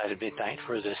other side of midnight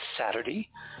for this Saturday,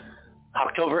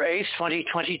 October 8th,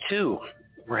 2022.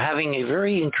 We're having a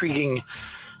very intriguing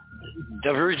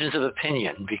divergence of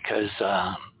opinion because,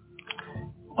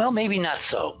 well, maybe not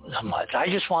so much. I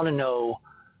just want to know,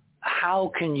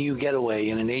 how can you get away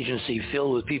in an agency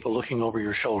filled with people looking over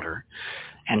your shoulder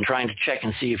and trying to check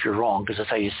and see if you're wrong, because that's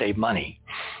how you save money.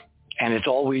 And it's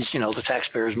always, the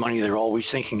taxpayers' money they're always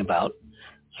thinking about.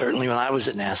 Certainly when I was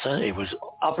at NASA, it was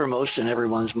uppermost in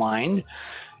everyone's mind.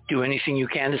 Do anything you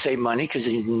can to save money because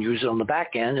you can use it on the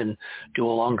back end and do a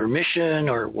longer mission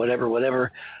or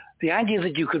whatever. The idea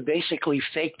that you could basically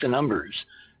fake the numbers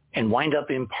and wind up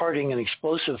imparting an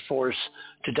explosive force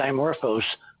to Dimorphos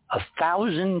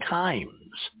 1,000 times,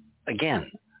 again,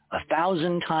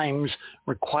 1,000 times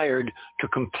required to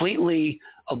completely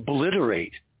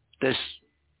obliterate this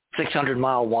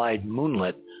 600-mile wide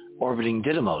moonlet orbiting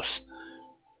Didymos,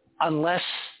 unless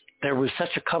there was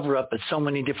such a cover-up at so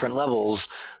many different levels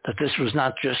that this was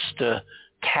not just a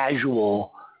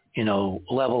casual,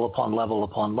 level upon level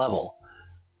upon level,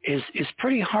 is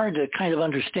pretty hard to kind of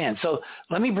understand. So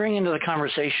let me bring into the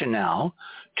conversation now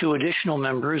two additional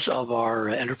members of our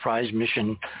Enterprise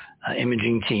mission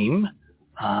imaging team.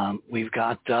 We've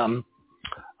got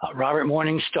Robert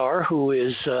Morningstar, who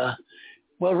is,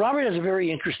 Robert has a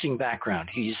very interesting background.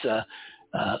 He's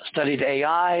studied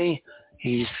AI.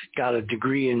 He's got a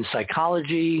degree in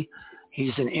psychology.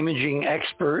 He's an imaging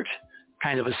expert,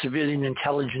 kind of a civilian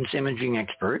intelligence imaging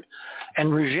expert.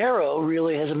 And Ruggiero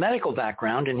really has a medical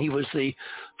background, and he was the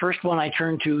first one I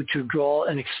turned to draw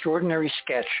an extraordinary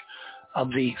sketch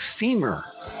of the femur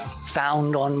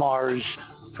found on Mars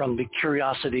from the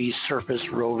Curiosity's surface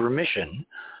rover mission.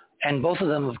 And both of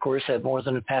them, of course, have more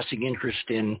than a passing interest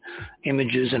in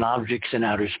images and objects in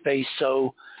outer space.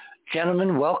 So,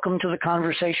 gentlemen, welcome to the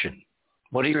conversation.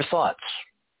 What are your thoughts?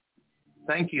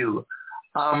 Thank you.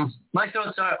 My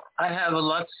thoughts are, I have a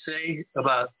lot to say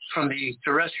about from the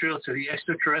terrestrial to the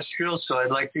extraterrestrial, so I'd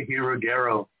like to hear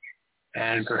Ruggiero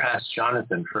and perhaps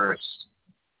Jonathan first.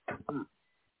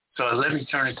 So let me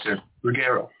turn it to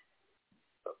Ruggiero.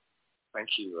 Thank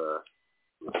you.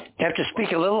 You have to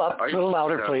speak a little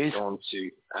louder, please. On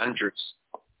to Andrew's.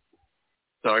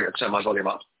 Sorry, I'll turn my volume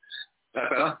up.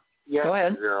 Better? Yeah. Go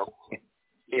ahead.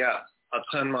 Yeah, I'll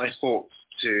turn my thoughts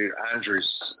to Andrew's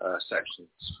sections.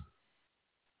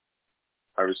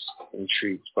 I was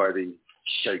intrigued by the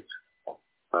shape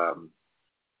of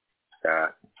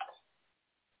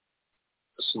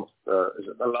is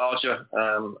it the larger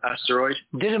asteroid?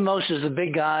 Didymos is the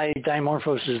big guy,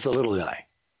 Dimorphos is the little guy.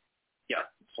 Yeah,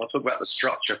 so I'll talk about the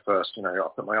structure first. I'll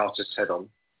put my artist head on,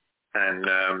 and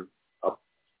it'd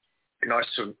be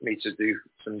nice for me to do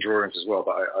some drawings as well,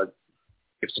 but I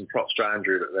give some props to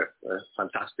Andrew that they're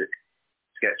fantastic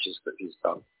sketches that he's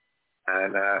done.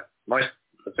 And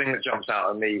the thing that jumps out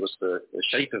at me was the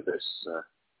shape of this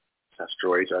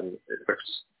asteroid, and it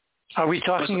looks... Are we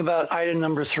talking about item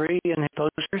number 3 in the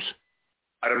posters?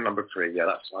 Item number 3, yeah,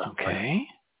 that's fine. Okay.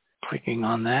 Clicking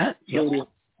on that. Yep.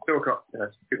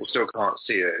 People still can't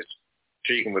see it. It's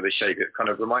intriguing with the shape. It kind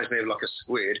of reminds me of like a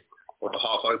squid or a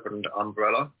half-opened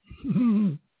umbrella.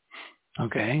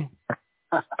 Okay.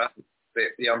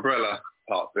 The umbrella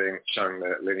part being showing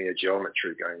the linear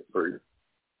geometry going through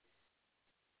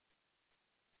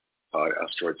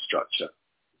asteroid structure.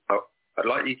 I'd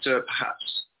like you to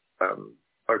perhaps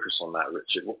focus on that,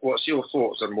 Richard. What's your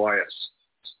thoughts on why it's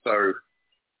so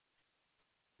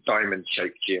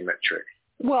diamond-shaped geometric?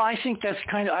 Well, I think that's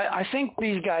kind of, I think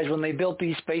these guys, when they built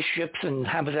these spaceships and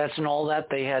habitats and all that,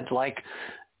 they had like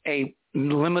a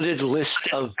limited list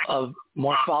of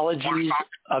morphologies,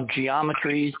 of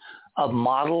geometries, of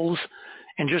models.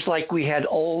 And just like we had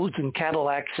Olds and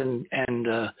Cadillacs and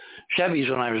Chevys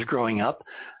when I was growing up,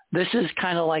 this is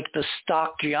kind of like the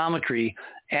stock geometry.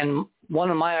 And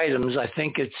one of my items, I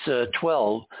think it's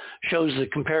 12, shows the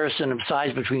comparison of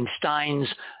size between Steins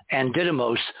and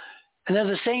Didymos. And they're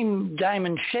the same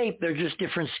diamond shape. They're just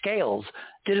different scales.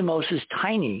 Didymos is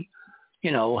tiny,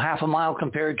 half a mile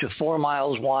compared to 4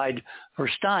 miles wide for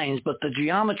Steins. But the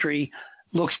geometry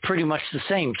looks pretty much the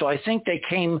same. So I think they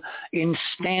came in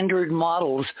standard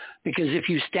models because if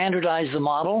you standardize the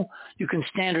model, you can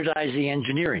standardize the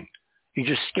engineering. You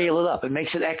just scale it up. It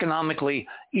makes it economically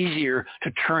easier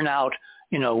to turn out,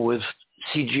 with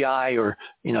CGI or,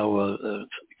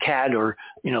 CAD or,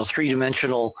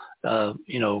 three-dimensional,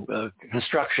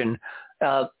 construction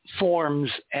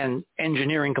forms and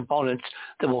engineering components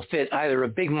that will fit either a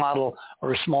big model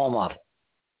or a small model.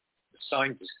 The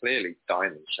sign is clearly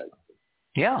diamond shaped.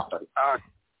 Yeah.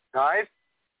 Guys?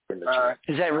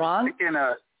 Is that Ron?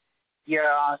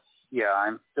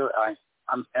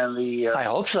 I'm and the. I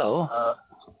hope so.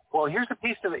 Well, here's a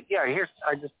piece of it. Yeah,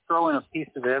 I just throw in a piece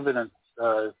of evidence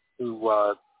to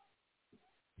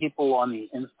people on the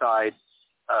inside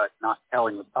not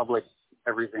telling the public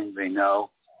everything they know.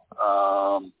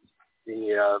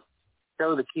 The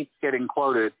show that keeps getting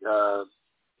quoted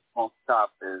won't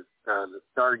stop is the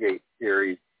Stargate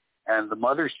series, and the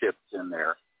motherships in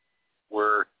there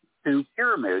were two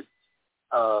pyramids,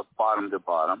 bottom to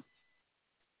bottom.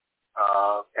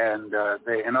 And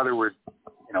they, in other words,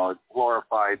 a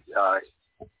glorified,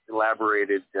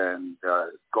 elaborated, and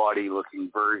gaudy-looking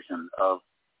version of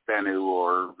Bennu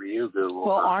or Ryugu.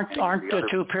 Well, aren't the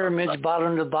two pyramids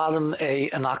bottom to bottom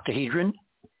an octahedron?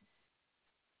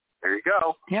 There you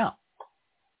go. Yeah.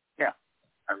 Yeah.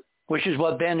 Which is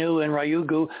what Bennu and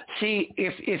Ryugu. See,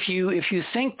 if you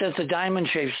think that the diamond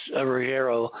shapes of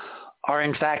Ruggiero are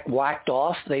in fact whacked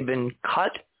off, they've been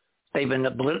cut,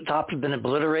 tops have been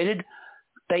obliterated,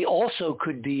 they also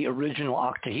could be original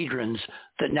octahedrons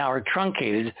that now are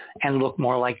truncated and look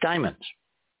more like diamonds.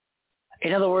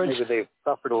 In other words, maybe they've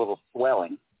suffered a little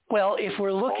swelling. Well, if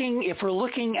we're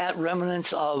looking at remnants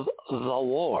of the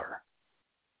war,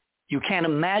 you can't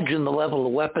imagine the level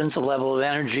of weapons, the level of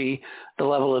energy, the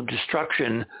level of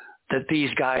destruction that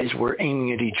these guys were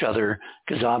aiming at each other,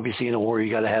 because obviously in a war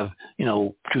you got to have,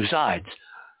 two sides.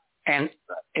 And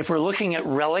if we're looking at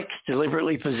relics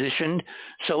deliberately positioned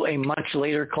so a much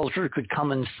later culture could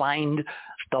come and find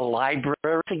the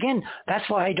library, again, that's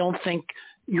why I don't think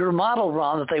your model,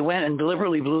 Ron, that they went and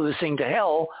deliberately blew this thing to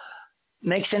hell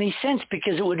makes any sense,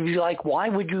 because it would be like, why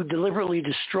would you deliberately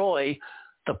destroy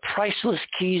the priceless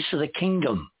keys to the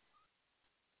kingdom?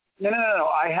 No.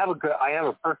 I have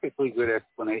a perfectly good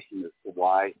explanation as to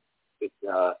why it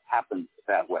happened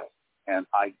that way, and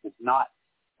I did not.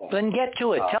 Then get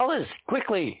to it. Tell us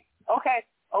quickly. Okay.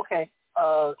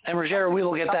 And Ruggiero, we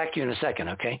will get back to you in a second.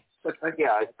 Okay.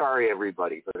 Yeah. Sorry,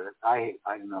 everybody, but I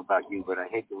don't know about you, but I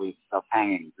hate to leave stuff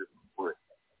hanging just before it's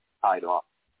tied off.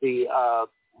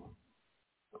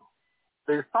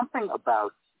 There's something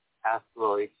about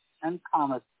asteroids and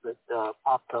comets that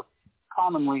pops up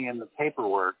commonly in the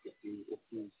paperwork if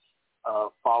you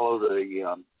follow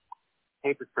the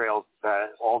paper trails,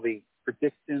 all the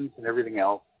predictions and everything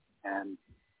else. And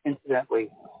incidentally,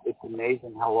 it's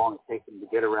amazing how long it takes them to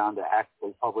get around to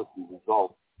actually publishing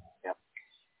results. Yeah.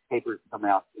 Papers come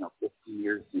out, 15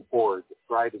 years before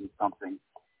describing something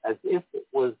as if it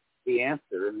was the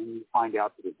answer, and then you find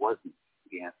out that it wasn't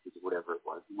the answer to whatever it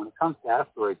was. And when it comes to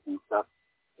asteroids and stuff,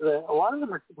 a lot of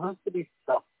them are supposed to be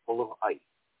stuffed full of ice,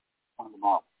 one of them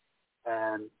all.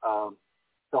 And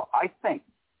so I think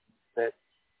that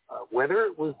whether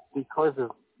it was because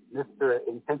of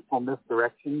intentional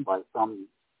misdirection by some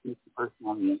person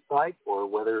on the inside, or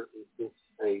whether it was just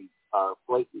a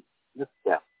blatant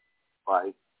misstep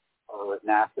by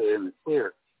NASA in the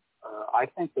clear, I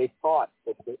think they thought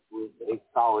that it was a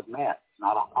solid mass,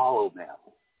 not a hollow mass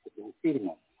that they were feeding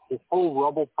it. This whole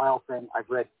rubble pile thing, I've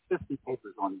read 50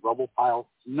 papers on rubble piles.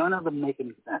 None of them make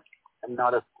any sense. And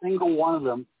not a single one of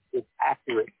them is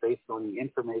accurate based on the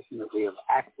information that we have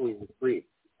actually retrieved.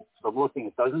 So I'm looking,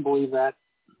 it doesn't believe that.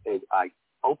 I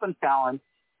open challenge,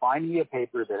 find me a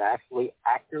paper that actually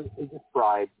accurately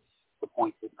describes the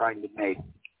point they're trying to make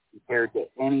compared to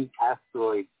any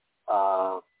asteroid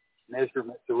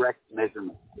direct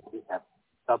measurement that we have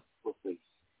subsequently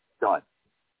done.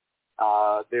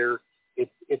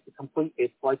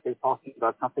 It's like they're talking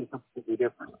about something completely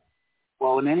different.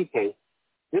 Well, in any case,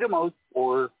 Didymos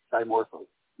or Dimorphos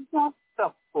is not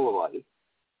stuff full of ice,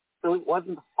 so it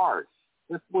wasn't hard.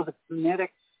 This was a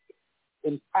kinetic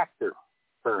impactor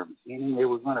term, meaning they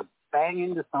were going to bang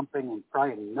into something and try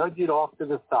and nudge it off to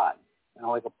the side,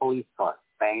 like a police car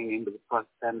banging into the front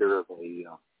fender of a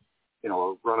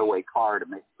runaway car to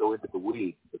make it go into the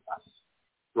weeds without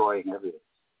destroying everything.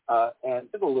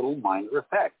 And did a little minor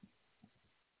effect.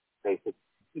 Basically,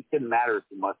 it didn't matter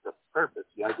too much at the surface.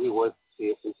 The idea was to see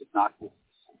if we could knock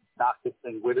this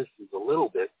thing with us a little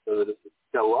bit so that it would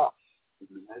show up in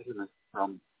the measurements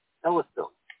from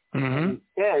telescopes. Mm-hmm.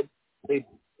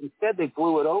 Instead, they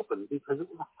blew it open because it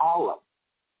was hollow.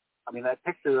 I mean, that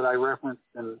picture that I referenced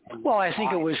well, I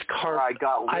think it was I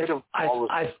got rid of all of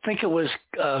I think it was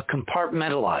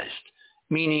compartmentalized,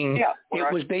 meaning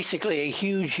it was basically a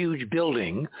huge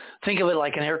building. Think of it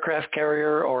like an aircraft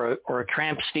carrier or a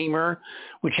tramp steamer,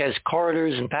 which has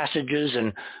corridors and passages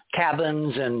and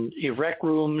cabins and rec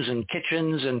rooms and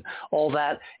kitchens and all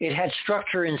that. It had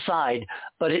structure inside,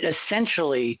 but it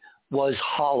essentially was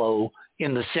hollow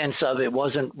in the sense of it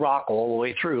wasn't rock all the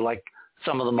way through, like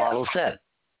some of the models said.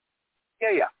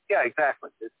 Yeah,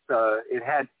 exactly.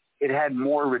 It had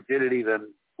more rigidity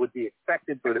than would be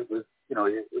expected, but it was,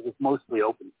 it was mostly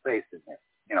open space in there.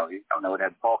 It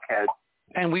had bulkheads.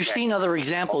 And we've seen other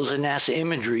examples in NASA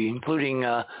imagery, including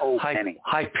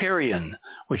Hyperion,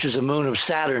 which is a moon of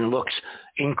Saturn, looks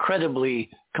incredibly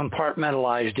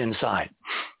compartmentalized inside.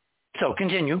 So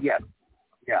continue. Yeah.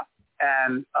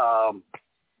 And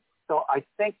so I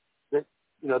think that,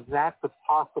 that's a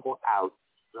possible out.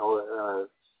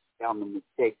 Down the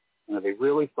mistake. They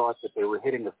really thought that they were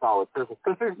hitting a solid surface,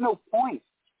 because there's no point,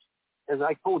 as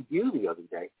I told you the other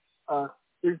day,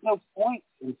 there's no point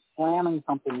in slamming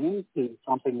something into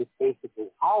something that's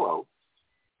basically hollow.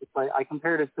 It's like, I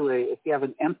compared it to if you have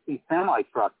an empty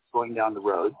semi-truck going down the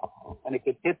road and it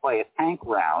gets hit by a tank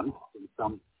round in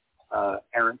some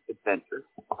errant adventure,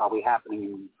 probably happening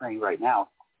in Ukraine right now,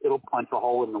 it'll punch a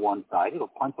hole in the one side, it'll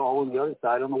punch a hole in the other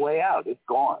side on the way out. It's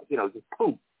gone, just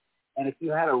boom. And if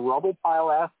you had a rubble pile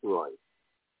asteroid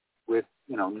with,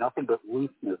 nothing but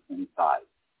looseness inside,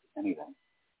 if anything,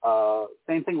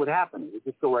 same thing would happen. It would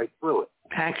just go right through it.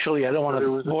 Actually, I don't want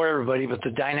to bore everybody, but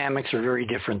the dynamics are very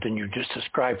different than you just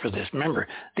described for this. Remember,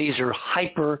 these are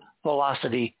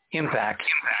hypervelocity impacts.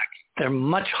 They're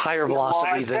much higher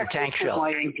velocity than tank shells.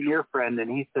 My engineer friend, and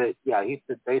he said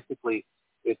basically,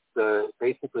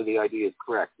 basically the idea is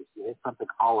correct. If you hit something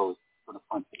hollow, going to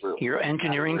punch through. Your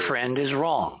engineering friend is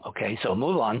wrong. Okay, so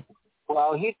move on.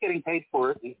 Well, he's getting paid for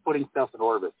it. He's putting stuff in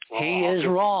orbit. So he is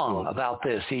wrong about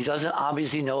this. He doesn't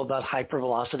obviously know about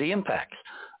hypervelocity impacts.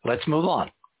 Let's move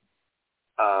on.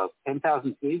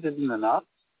 10,000 Gs isn't enough?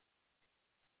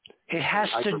 It has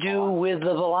to do with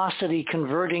the velocity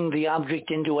converting the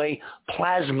object into a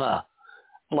plasma,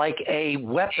 like a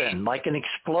weapon, like an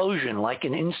explosion, like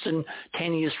an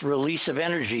instantaneous release of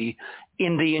energy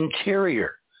in the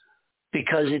interior.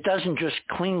 Because it doesn't just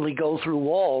cleanly go through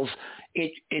walls,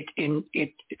 it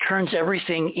turns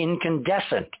everything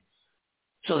incandescent.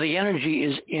 So the energy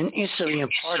is instantly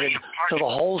imparted to the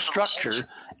whole structure,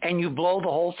 and you blow the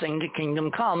whole thing to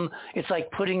kingdom come. It's like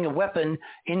putting a weapon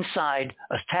inside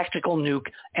a tactical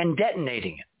nuke and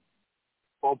detonating it.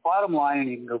 Well, bottom line, and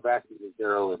you can go back to the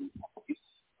zero, and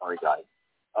sorry guys,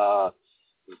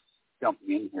 jumping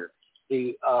in here.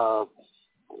 See,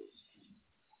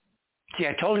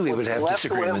 I told you we would have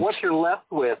disagreements. What you're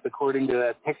left with, according to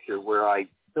that picture where I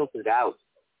filtered out,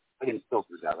 I didn't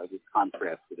filter it out, I just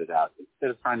contrasted it out. Instead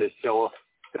of trying to show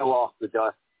off the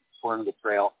dust, pouring the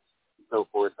trail, and so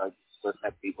forth, I just let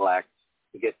that be black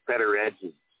to get better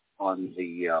edges on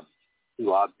the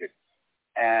two objects.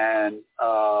 And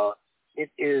it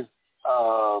is,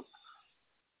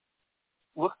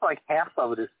 looks like half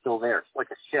of it is still there. It's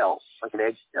like a shell, like an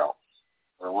egg shell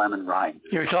or a lemon rind.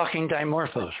 You're talking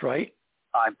dimorphos, right?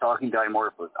 I'm talking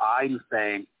dimorphos. I'm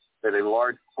saying that a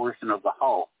large portion of the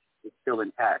hull is still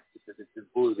intact because it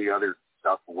just blew the other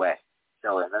stuff away.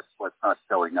 So that's what's not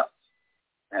showing up.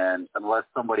 And unless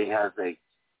somebody has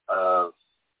a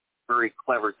very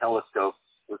clever telescope,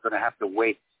 we're going to have to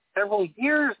wait several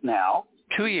years now.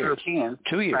 2 years. Europeans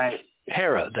 2 years.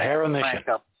 Hera, the Hera mission.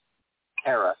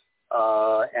 Hera,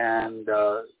 and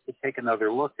to take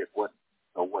another look at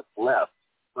what's left.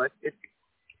 But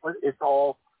it's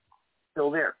all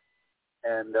still there.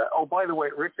 And, by the way,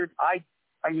 Richard, I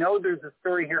know there's a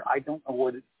story here. I don't know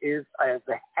what it is.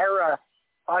 The Hera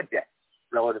project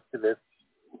relative to this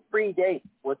predates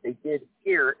what they did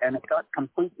here, and it got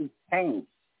completely changed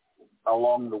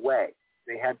along the way.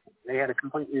 They had a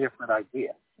completely different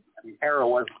idea. I mean, Hera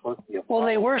wasn't supposed to be a Well,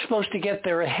 they were supposed to get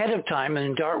there ahead of time,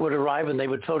 and DART would arrive, and they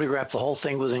would photograph the whole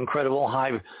thing with incredible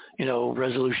high,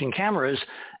 resolution cameras.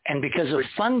 And because of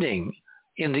funding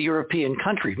in the European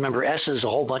countries, remember, ESA is a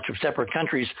whole bunch of separate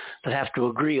countries that have to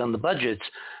agree on the budgets.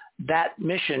 That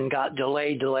mission got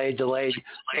delayed, so it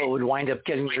would wind up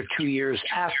getting there 2 years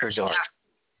after DART.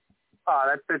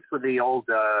 That fits with the old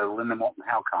Linda Moulton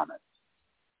Howe comment.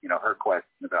 Her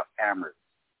question about cameras.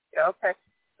 Yeah, okay,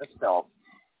 that's all.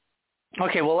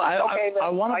 Okay, well, I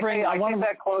want to bring. I think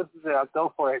that closes it out.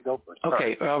 Go for it.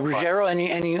 Okay, Ruggiero,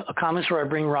 any comments where I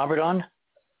bring Robert on?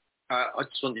 I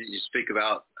just wanted you to speak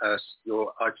about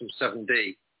your item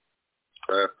 7D.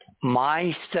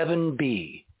 My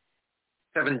 7B.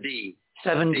 7D.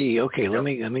 7D. Okay, let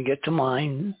me get to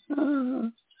mine.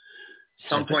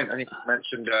 Some point I think you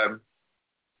mentioned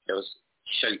there was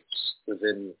shapes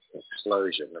within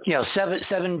explosion. Yeah,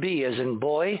 7B as in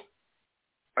boy.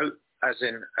 Oh, as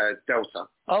in delta.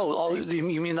 Oh,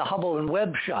 you mean the Hubble and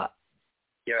Webb shot?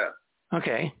 Yeah.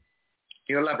 Okay.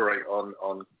 Can you elaborate on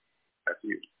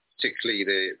particularly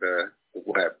the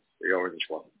Webb, the orange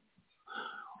one?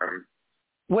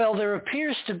 Well, there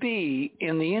appears to be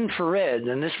in the infrared,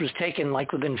 and this was taken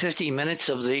like within 50 minutes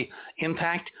of the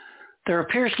impact, there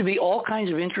appears to be all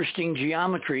kinds of interesting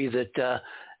geometry that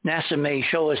NASA may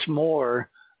show us more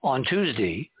on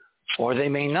Tuesday, or they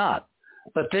may not.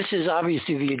 But this is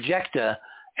obviously the ejecta,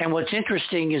 and what's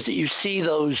interesting is that you see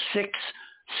those 6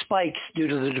 spikes due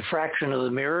to the diffraction of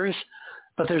the mirrors,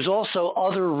 but there's also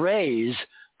other rays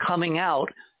coming out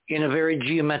in a very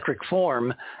geometric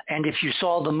form. And if you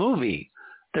saw the movie,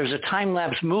 there's a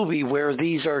time-lapse movie where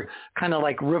these are kind of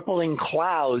like rippling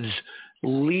clouds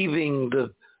leaving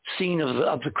the scene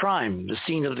of the crime, the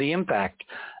scene of the impact.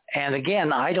 And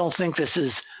again, I don't think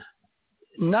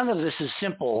none of this is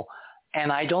simple, and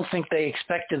I don't think they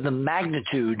expected the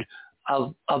magnitude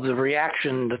of the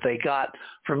reaction that they got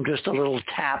from just a little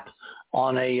tap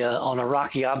on a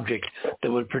rocky object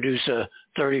that would produce a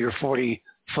 30 or 40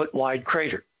 foot wide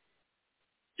crater.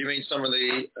 Do you mean some of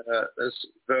the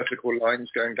vertical lines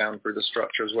going down through the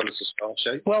structure as well as the star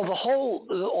shape? Well,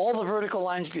 all the vertical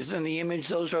lines in the image,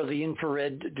 those are the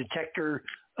infrared detector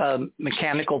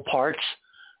mechanical parts.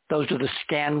 Those are the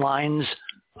scan lines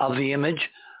of the image.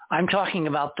 I'm talking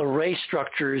about the ray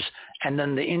structures and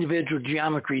then the individual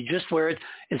geometry just where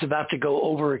it's about to go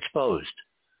overexposed.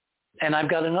 And I've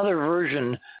got another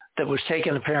version that was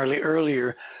taken apparently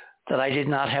earlier that I did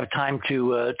not have time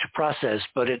to process,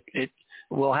 but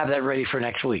we'll have that ready for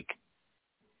next week.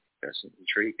 That's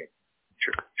intriguing.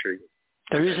 Intriguing.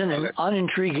 There isn't an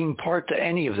unintriguing part to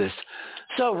any of this.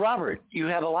 So, Robert, you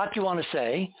have a lot you want to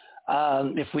say.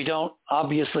 If we don't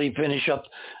obviously finish up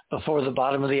before the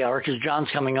bottom of the hour, because John's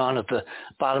coming on at the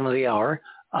bottom of the hour,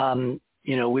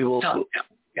 we will.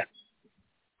 Yeah.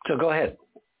 So go ahead.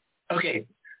 Okay.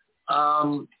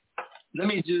 Let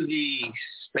me do the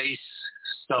space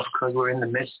stuff because we're in the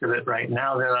midst of it right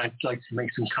now. Then I'd like to make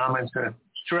some comments,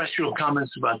 terrestrial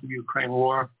comments about the Ukraine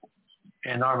war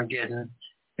and Armageddon,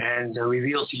 and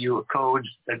reveal to you a code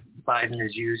that Biden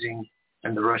is using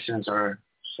and the Russians are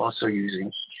also using.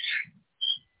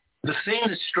 The thing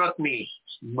that struck me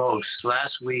most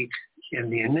last week in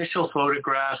the initial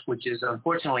photograph, which is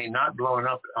unfortunately not blown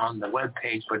up on the web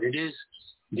page, but it is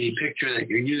the picture that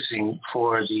you're using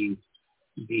for the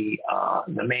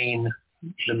main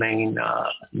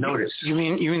notice. You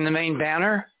mean the main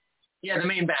banner? Yeah, the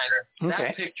main banner. Okay.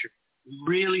 That picture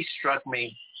really struck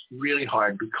me really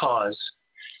hard because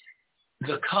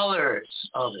the colors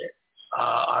of it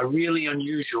are really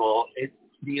unusual.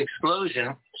 The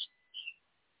explosion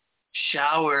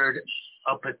showered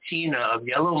a patina of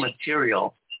yellow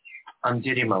material on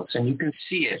Didymos, and you can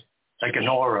see it like an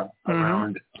aura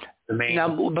around the main.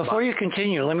 Now, before you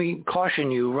continue, let me caution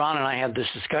you. Ron and I had this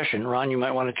discussion. Ron, you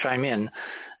might want to chime in.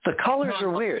 The colors are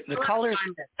weird. The colors.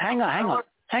 Hang on.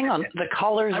 The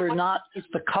colors are not.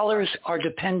 The colors are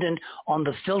dependent on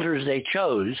the filters they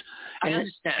chose. And I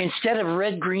understand. Instead of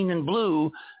red, green, and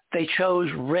blue, they chose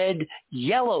red,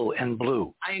 yellow, and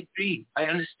blue. I agree. I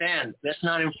understand. That's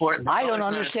not important. I don't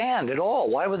understand at all.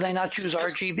 Why would they not choose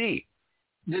RGB?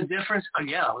 The difference,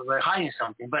 they're hiding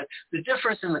something, but the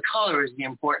difference in the color is the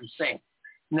important thing.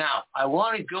 Now, I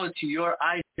want to go to your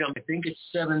item. I think it's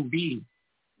 7B,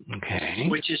 okay,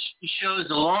 which shows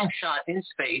the long shot in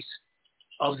space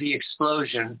of the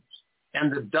explosion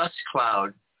and the dust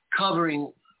cloud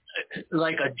covering,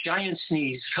 like a giant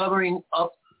sneeze, covering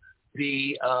up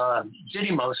the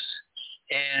Didymos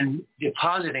and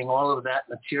depositing all of that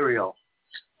material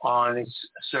on its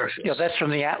surface. Yeah, that's from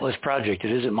the Atlas project.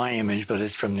 It isn't my image, but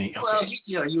it's from the... Okay. Well,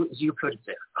 you put it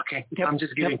there, okay? Yep. I'm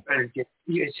just giving credit.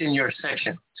 It's in your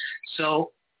section.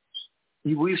 So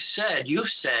you've said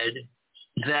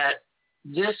that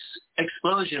this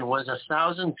explosion was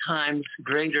 1,000 times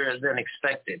greater than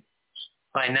expected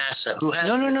by NASA.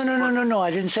 No,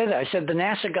 I didn't say that. I said the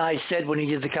NASA guy said when he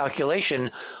did the calculation,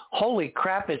 holy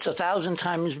crap, it's 1,000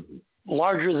 times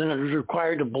larger than it was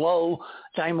required to blow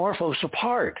Dimorphos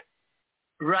apart.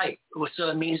 Right. So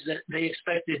it means that they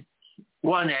expected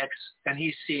 1x, and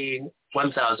he's seeing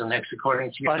 1,000x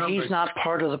according to your numbers. But he's not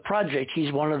part of the project.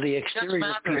 He's one of the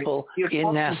exterior people in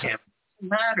NASA. It doesn't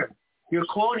matter. You're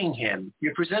quoting him.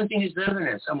 You're presenting his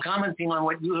evidence. I'm commenting on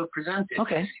what you have presented.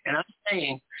 Okay. And I'm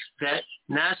saying that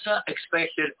NASA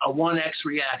expected a 1x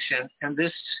reaction, and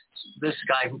this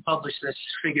guy who published this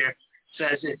figure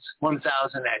says it's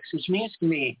 1000x, which means to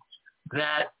me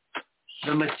that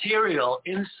the material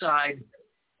inside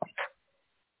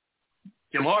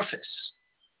Dimorphos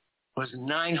was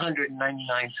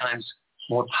 999 times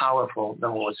more powerful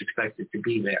than what was expected to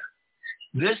be there.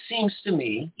 This seems to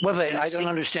me... Well, I don't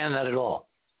understand that at all.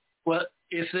 Well,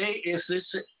 if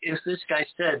this guy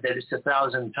said that it's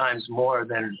 1,000 times more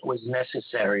than was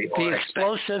necessary, the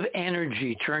explosive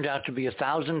energy turned out to be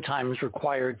 1,000 times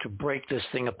required to break this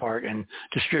thing apart and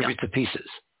distribute the pieces.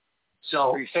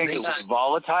 So are you saying it was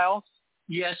volatile?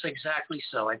 Yes, exactly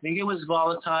so. I think it was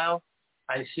volatile.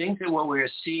 I think that what we're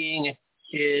seeing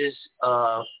is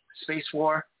space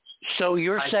war. So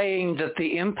you're saying that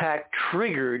the impact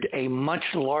triggered a much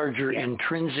larger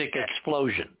intrinsic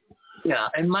explosion. Yeah,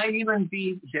 it might even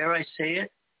be, dare I say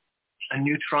it, a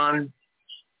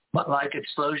neutron-like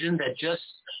explosion that just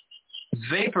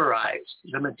vaporized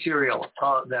the material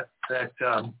that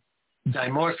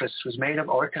Dimorphos was made of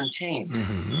or contained.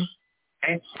 Mm-hmm.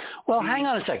 Okay? Well, hang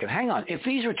on a second. Hang on. If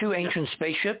these are two ancient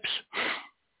spaceships,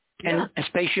 and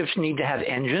spaceships need to have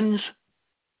engines,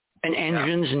 and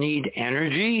engines need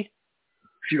energy,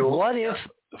 fuel. What if,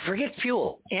 forget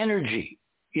fuel, energy,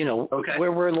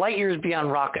 where we're light years beyond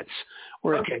rockets.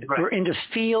 We're into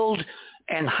field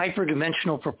and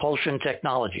hyperdimensional propulsion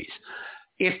technologies.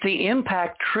 If the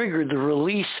impact triggered the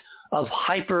release of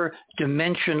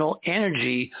hyperdimensional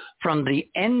energy from the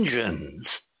engines,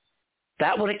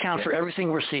 that would account for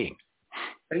everything we're seeing.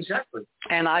 Exactly.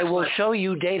 And I will show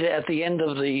you data at the end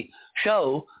of the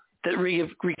show that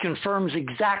reconfirms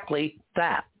exactly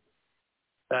that.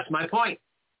 That's my point.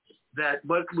 That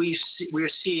what we're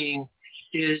seeing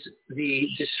is the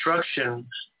destruction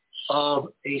of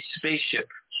a spaceship.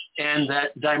 And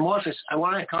that Dimorphos, I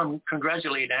want to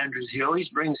congratulate Andrews. He always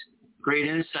brings great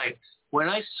insight. When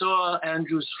I saw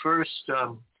Andrews' first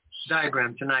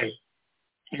diagram tonight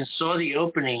and saw the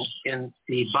opening in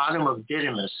the bottom of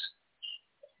Didymus,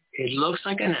 it looks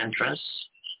like an entrance,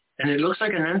 and it looks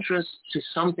like an entrance to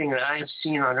something that I have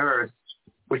seen on Earth,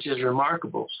 which is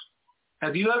remarkable.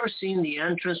 Have you ever seen the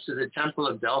entrance to the Temple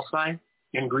of Delphi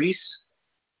in Greece?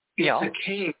 It's a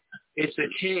cave. It's a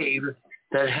cave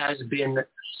that has been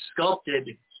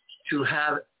sculpted to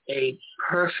have a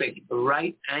perfect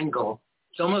right angle.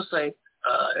 It's almost like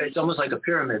a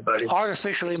pyramid, but it's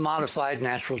artificially modified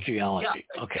natural geology.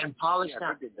 Yeah, okay. And polished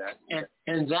down.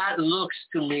 And that looks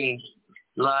to me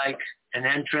like an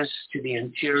entrance to the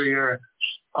interior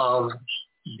of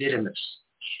Didymus.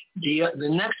 The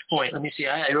next point, let me see,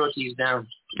 I wrote these down.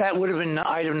 That would have been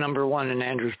item number 1 in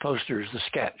Andrew's posters, the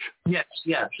sketch. Yes.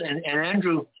 And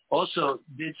Andrew also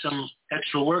did some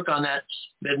extra work on that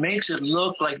makes it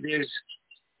look like there's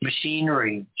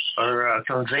machinery or a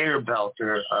conveyor belt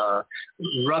or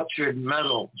ruptured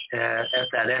metal at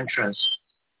that entrance.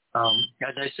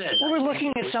 As I said. Well, we're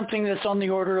looking at something that's on the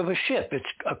order of a ship. It's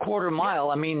a quarter mile.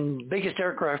 I mean, biggest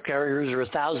aircraft carriers are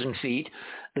 1,000 feet.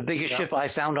 The biggest ship I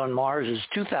found on Mars is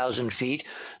 2,000 feet.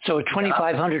 So a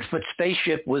 2,500-foot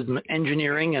spaceship with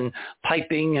engineering and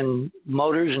piping and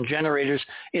motors and generators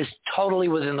is totally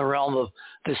within the realm of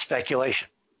this speculation.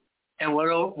 And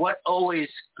what always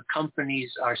accompanies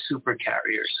our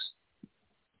supercarriers?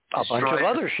 A bunch of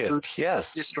other ships, yes.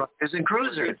 Destroyers and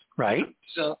cruisers. Right.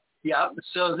 So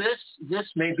this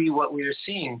may be what we are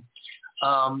seeing,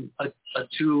 a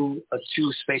two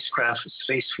spacecraft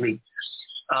space fleet.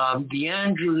 The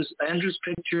Andrews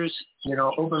pictures,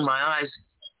 opened my eyes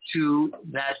to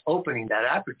that opening, that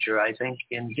aperture, I think,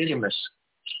 in Didymus.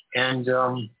 And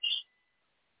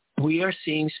we are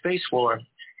seeing space war.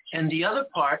 And the other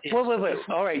part is... Wait.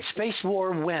 All right, space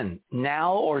war when?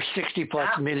 Now or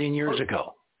 60-plus million years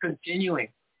ago? Continuing.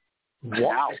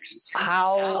 Wow.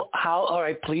 How, all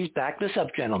right, please back this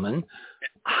up, gentlemen.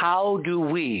 How do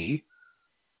we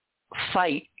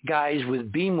fight guys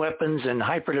with beam weapons and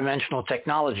hyperdimensional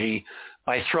technology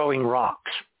by throwing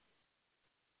rocks?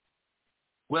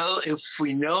 Well, if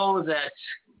we know that,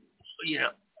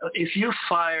 if you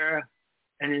fire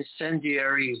an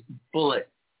incendiary bullet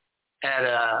at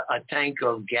a tank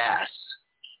of gas,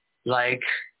 like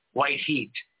white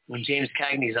heat, when James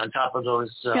Cagney's on top of those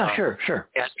sure.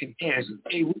 gas containers,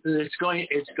 it's going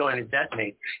to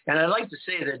detonate. And I'd like to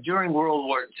say that during World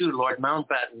War II, Lord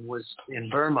Mountbatten was in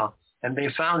Burma, and they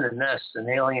found a nest, an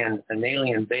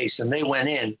alien base, and they went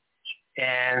in,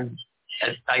 and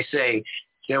as I say,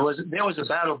 there was a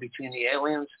battle between the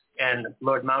aliens and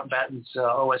Lord Mountbatten's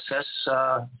OSS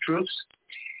troops,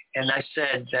 and I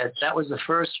said that was the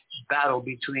first battle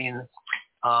between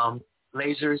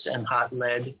lasers and hot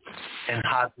lead, and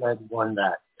hot lead won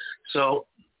that. So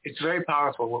it's very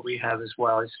powerful what we have as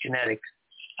well. It's kinetic.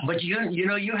 But you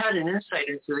had an insight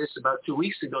into this about 2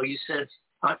 weeks ago. You said,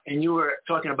 and you were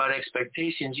talking about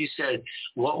expectations. You said,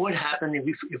 what would happen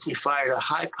if we fired a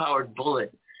high-powered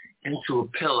bullet into a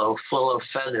pillow full of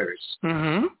feathers?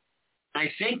 Mm-hmm. I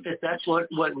think that's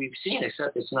what we've seen,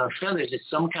 except it's not feathers. It's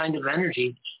some kind of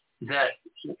energy that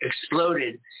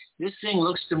exploded. This thing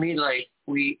looks to me like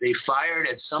they fired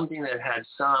at something that had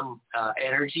some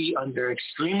energy under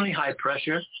extremely high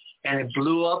pressure, and it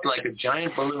blew up like a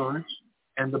giant balloon,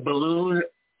 and the balloon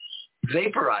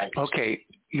vaporized. Okay,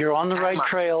 you're on the right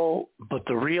trail, but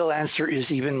the real answer is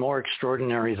even more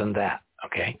extraordinary than that.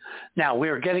 Okay, now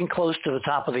we're getting close to the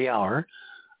top of the hour.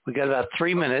 We got about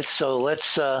 3 minutes, so let's.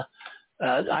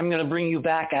 I'm going to bring you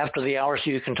back after the hour so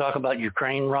you can talk about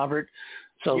Ukraine, Robert.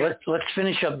 So let's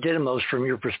finish up Didymos from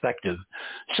your perspective.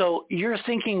 So you're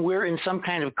thinking we're in some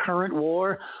kind of current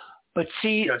war, but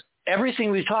see, everything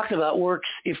we talked about works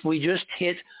if we just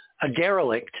hit a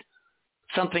derelict,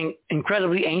 something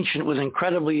incredibly ancient with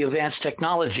incredibly advanced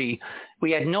technology.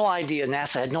 We had no idea,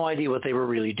 NASA had no idea what they were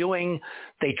really doing.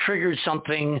 They triggered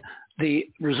something. The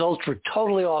results were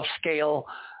totally off scale,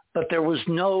 but there was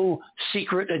no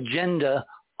secret agenda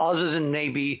other than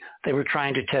maybe they were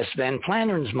trying to test Van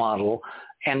Flanderen's model,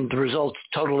 and the results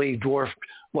totally dwarfed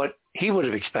what he would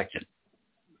have expected.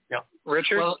 Yeah.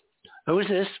 Richard? Well, who is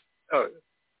this?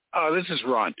 Oh, this is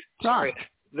Ron. Sorry.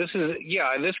 This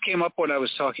came up when I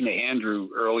was talking to Andrew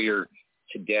earlier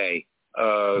today.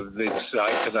 Because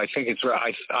I think it's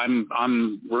right.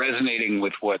 I'm resonating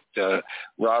with what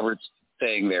Robert's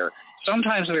saying there.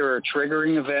 Sometimes there are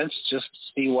triggering events just to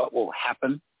see what will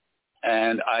happen,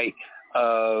 and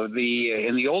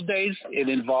in the old days it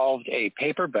involved a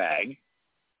paper bag,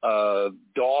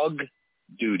 dog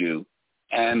doo-doo,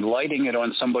 and lighting it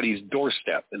on somebody's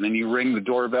doorstep, and then you ring the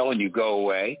doorbell and you go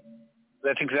away.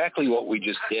 That's exactly what we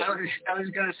just did. I was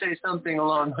going to say something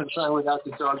along the line without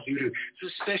the dog doo-doo.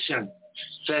 Suspicion.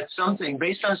 That's something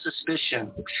based on suspicion.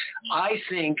 I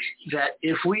think that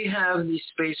if we have these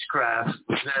spacecraft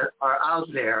that are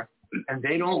out there and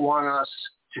they don't want us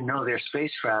to know they're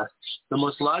spacecraft, the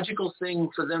most logical thing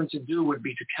for them to do would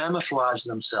be to camouflage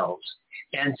themselves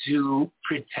and to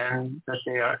pretend that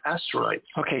they are asteroids.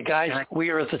 Okay, guys, we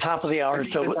are at the top of the hour,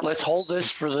 so let's hold this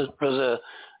for the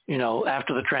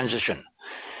after the transition.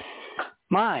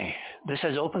 This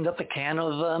has opened up a can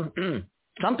of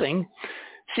something.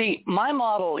 See, my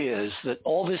model is that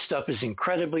all this stuff is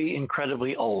incredibly,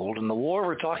 incredibly old, and the war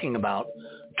we're talking about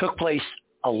took place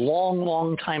a long,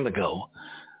 long time ago,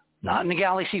 not in a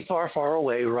galaxy far, far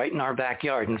away, right in our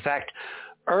backyard. In fact,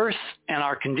 Earth and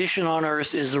our condition on Earth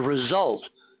is the result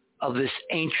of this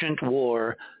ancient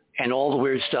war and all the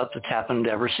weird stuff that's happened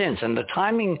ever since. And the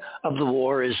timing of the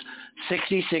war is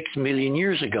 66 million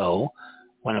years ago,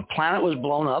 when a planet was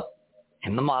blown up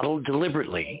in the model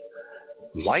deliberately,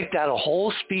 wiped out a whole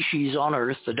species on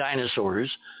Earth, the dinosaurs,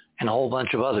 and a whole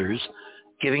bunch of others,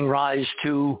 giving rise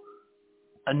to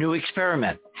a new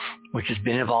experiment, which has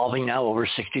been evolving now over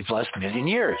 60 plus million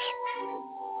years.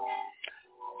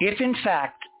 If in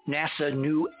fact NASA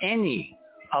knew any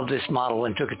of this model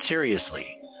and took it seriously,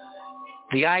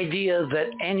 the idea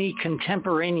that any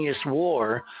contemporaneous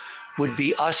war would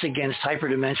be us against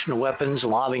hyperdimensional weapons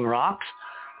lobbing rocks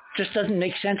just doesn't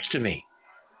make sense to me.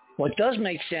 What does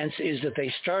make sense is that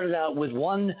they started out with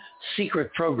one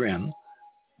secret program,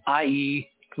 i.e.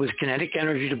 with kinetic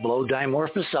energy to blow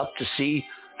Dimorphos up to see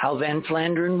how Van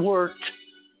Flanderen worked,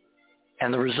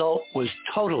 and the result was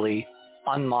totally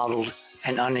unmodeled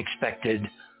and unexpected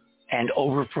and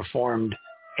overperformed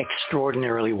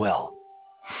extraordinarily well.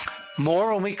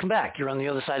 More when we come back. You're on the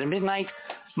other side of midnight.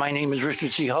 My name is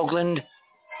Richard C. Hoagland.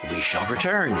 We shall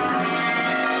return.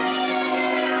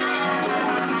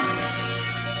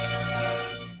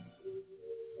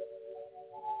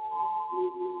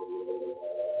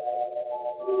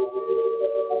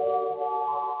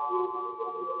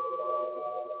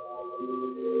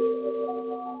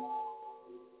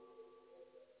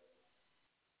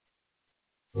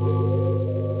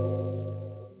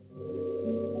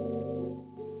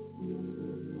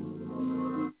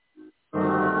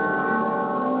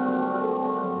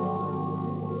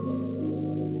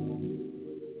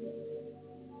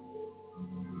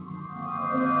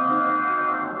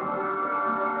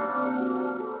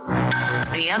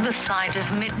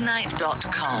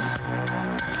 theothersideofmidnight.com.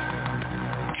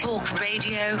 Talk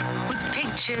radio with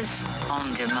pictures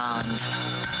on demand.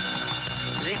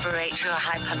 Liberate your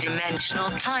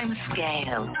hyperdimensional time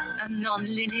scale and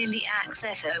non-linearly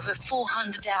access over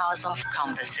 400 hours of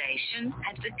conversation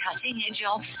at the cutting edge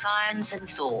of science and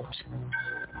thought.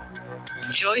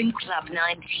 Join Club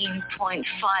 19.5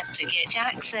 to get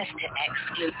access to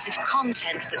exclusive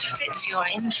content that fits your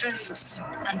interests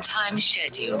and time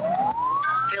schedule.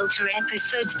 Filter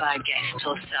episodes by guest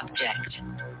or subject.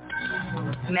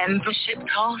 Membership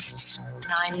costs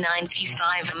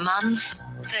 $9.95 a month,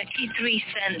 33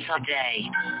 cents a day.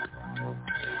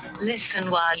 Listen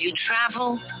while you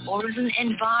travel or as an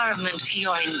environment for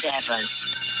your endeavors.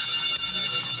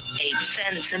 8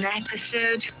 cents an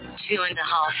episode, 2.5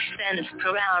 cents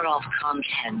per hour of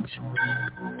content.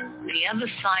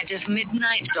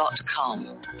 TheOtherSideOfMidnight.com.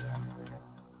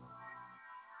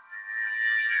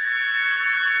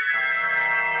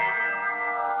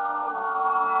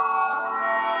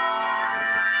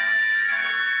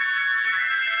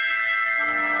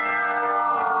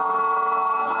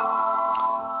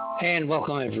 And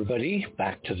welcome everybody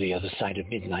back to The Other Side of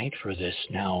Midnight for this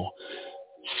now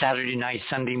Saturday night,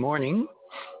 Sunday morning,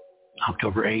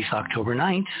 October 8th, October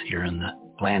 9th, here in the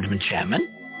land of enchantment.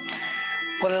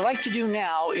 What I'd like to do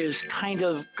now is kind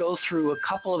of go through a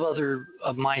couple of other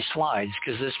of my slides,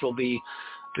 because this will be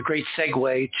the great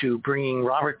segue to bringing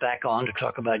Robert back on to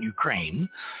talk about Ukraine,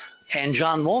 and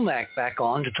John Womack back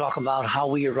on to talk about how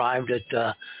we arrived at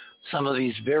some of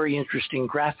these very interesting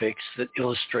graphics that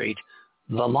illustrate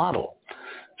the model.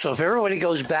 So if everybody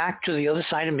goes back to The Other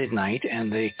Side of Midnight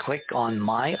and they click on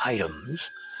My Items,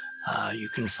 you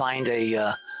can find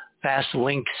a fast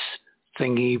links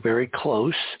thingy very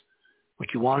close.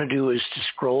 What you want to do is to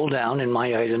scroll down in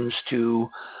My Items to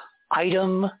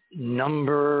item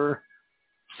number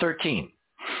 13.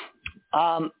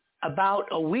 About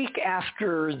a week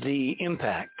after the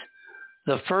impact,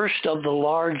 the first of the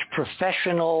large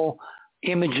professional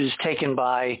images taken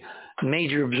by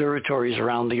major observatories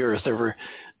around the Earth. There were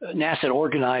NASA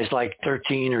organized like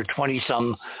 13 or 20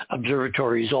 some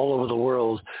observatories all over the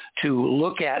world to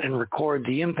look at and record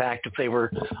the impact if they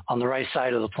were on the right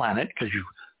side of the planet, because you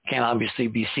can't obviously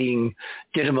be seeing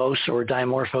Didymos or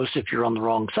Dimorphos if you're on the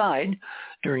wrong side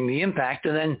during the impact.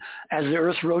 And then as the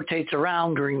Earth rotates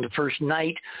around during the first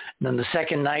night, and then the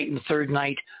second night and the third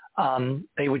night,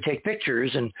 they would take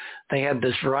pictures, and they had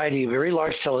this variety of very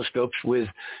large telescopes with,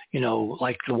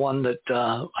 like the one that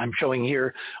I'm showing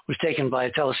here was taken by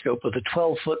a telescope with a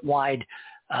 12-foot wide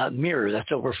mirror.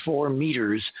 That's over 4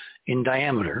 meters in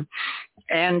diameter.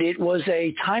 And it was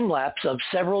a time lapse of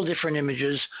several different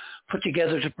images put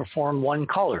together to perform one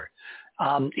color.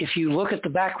 If you look at the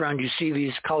background, you see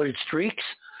these colored streaks,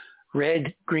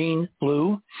 red, green,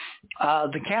 blue.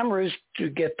 The cameras, to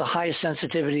get the highest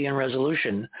sensitivity and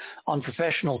resolution on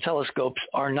professional telescopes,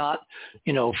 are not,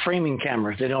 framing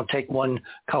cameras. They don't take one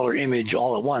color image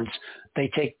all at once. They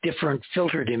take different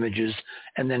filtered images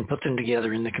and then put them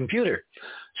together in the computer.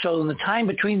 So in the time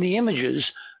between the images,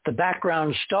 the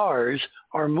background stars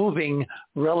are moving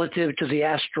relative to the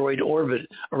asteroid orbit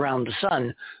around the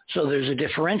sun. So there's a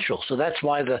differential. So that's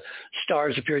why the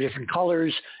stars appear different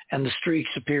colors and the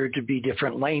streaks appear to be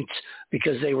different lengths,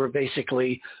 because they were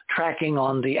basically tracking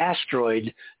on the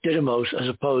asteroid Didymos as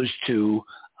opposed to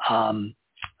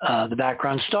the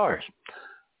background stars.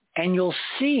 And you'll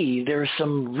see there's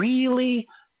some really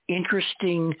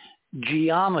interesting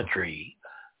geometry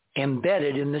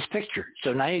embedded in this picture.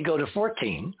 So now you go to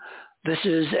 14. This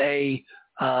is a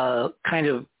kind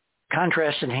of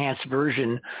contrast enhanced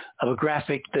version of a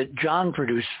graphic that John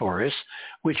produced for us,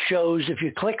 which shows, if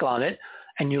you click on it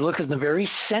and you look at the very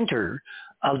center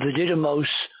of the Didymos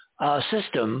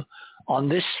system, on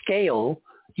this scale,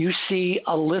 you see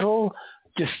a little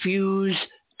diffuse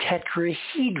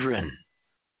tetrahedron.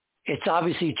 It's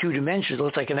obviously 2 dimensions. It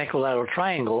looks like an equilateral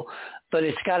triangle, but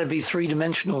it's got to be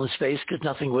 3-dimensional in space, because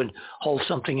nothing would hold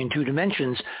something in 2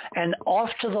 dimensions. And off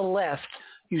to the left,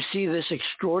 you see this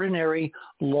extraordinary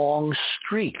long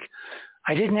streak.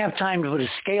 I didn't have time to put a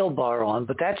scale bar on,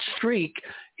 but that streak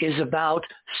is about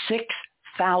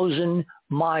 6,000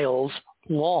 miles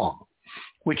long,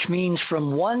 which means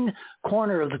from one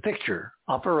corner of the picture,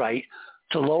 upper right,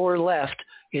 to lower left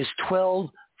is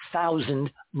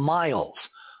 12,000 miles.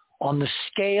 On the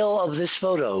scale of this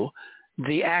photo,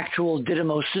 the actual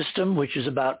Didymos system, which is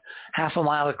about half a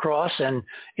mile across and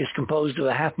is composed of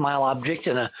a half-mile object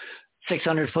and a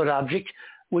 600-foot object,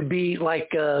 would be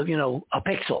like, a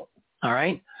pixel, all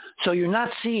right? So you're not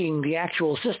seeing the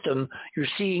actual system. You're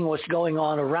seeing what's going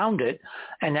on around it.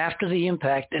 And after the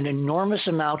impact, an enormous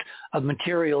amount of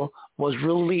material was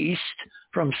released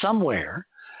from somewhere.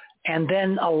 And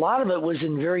then a lot of it was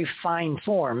in very fine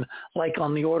form, like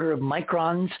on the order of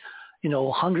microns,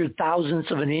 100 thousandths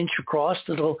of an inch across,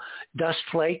 little dust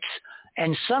flakes.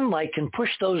 And sunlight can push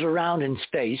those around in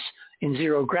space in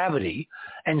zero gravity.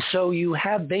 And so you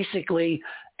have basically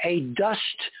a dust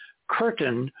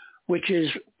curtain which is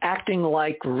acting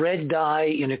like red dye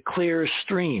in a clear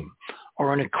stream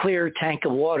or in a clear tank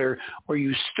of water where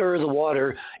you stir the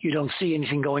water, you don't see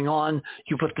anything going on,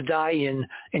 you put the dye in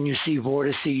and you see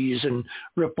vortices and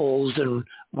ripples and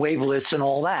wavelets and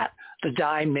all that. The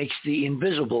dye makes the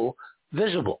invisible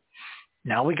visible.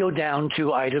 Now we go down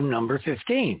to item number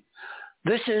 15.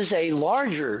 This is a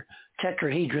larger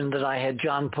tetrahedron that I had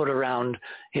John put around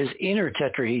his inner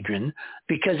tetrahedron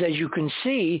because, as you can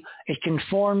see, it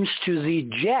conforms to the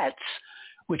jets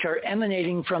which are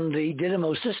emanating from the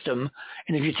Didymos system.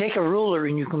 And if you take a ruler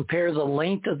and you compare the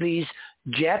length of these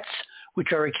jets,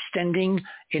 which are extending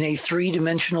in a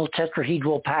three-dimensional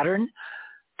tetrahedral pattern,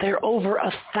 they're over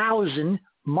 1,000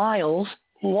 miles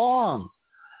long,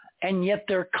 and yet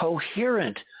they're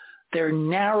coherent. They're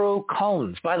narrow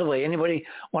cones. By the way, anybody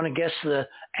want to guess the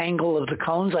angle of the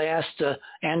cones? I asked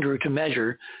Andrew to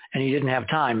measure, and he didn't have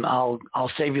time. I'll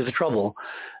save you the trouble.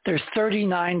 They're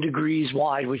 39 degrees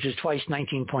wide, which is twice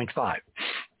 19.5.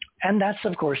 And that's,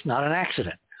 of course, not an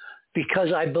accident,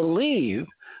 because I believe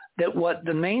that what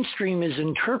the mainstream is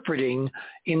interpreting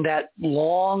in that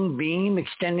long beam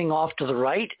extending off to the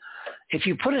right, if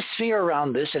you put a sphere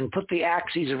around this and put the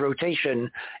axes of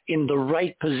rotation in the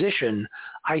right position,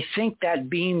 I think that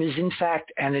beam is in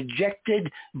fact an ejected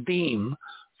beam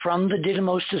from the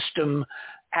Didymos system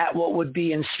at what would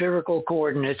be in spherical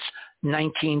coordinates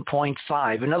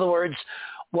 19.5. In other words,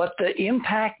 what the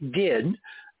impact did,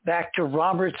 back to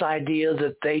Robert's idea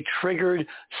that they triggered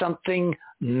something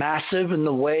massive in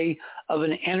the way of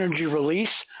an energy release,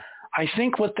 I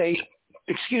think what they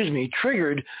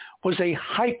triggered was a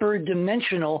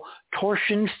hyperdimensional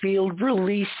torsion field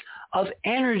release of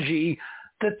energy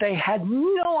that they had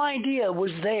no idea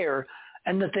was there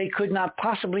and that they could not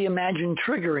possibly imagine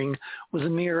triggering with a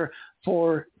mere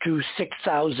 4,000 to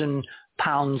 6,000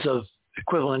 pounds of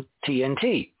equivalent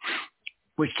TNT,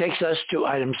 which takes us to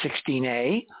item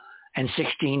 16A and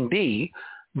 16B.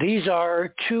 These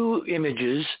are two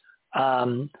images,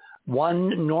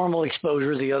 one normal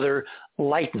exposure, the other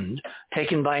lightened,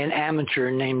 taken by an amateur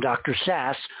named Dr.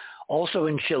 Sass, also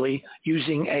in Chile,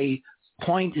 using a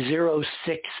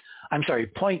 0.6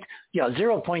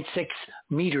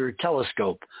 meter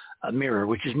telescope mirror,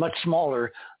 which is much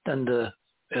smaller than the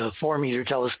 4-meter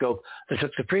telescope that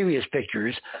took the previous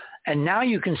pictures. And now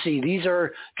you can see these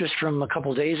are just from a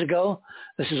couple days ago.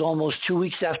 This is almost 2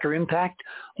 weeks after impact.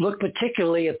 Look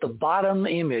particularly at the bottom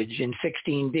image in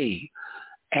 16B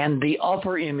and the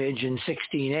upper image in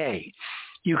 16A.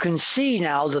 You can see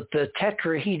now that the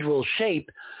tetrahedral shape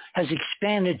has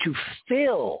expanded to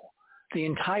fill the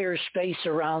entire space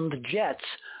around the jets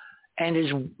and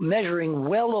is measuring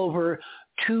well over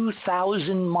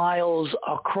 2,000 miles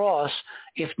across,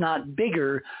 if not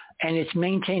bigger, and it's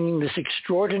maintaining this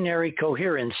extraordinary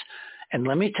coherence. And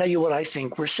let me tell you what I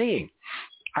think we're seeing.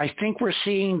 I think we're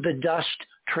seeing the dust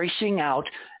tracing out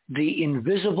the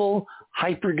invisible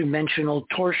hyperdimensional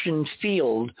torsion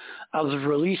field of the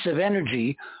release of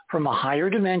energy from a higher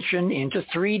dimension into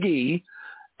 3D,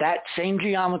 that same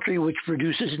geometry which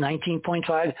produces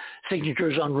 19.5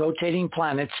 signatures on rotating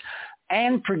planets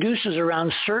and produces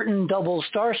around certain double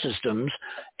star systems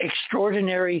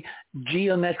extraordinary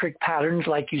geometric patterns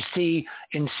like you see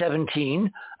in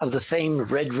 17 of the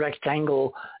famed red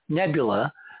rectangle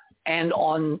nebula. And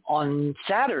on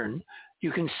Saturn,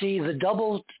 you can see the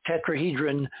double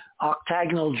tetrahedron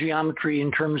octagonal geometry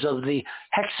in terms of the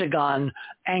hexagon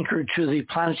anchored to the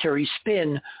planetary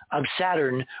spin of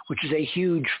Saturn, which is a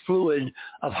huge fluid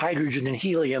of hydrogen and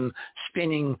helium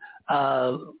spinning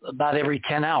about every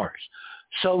 10 hours.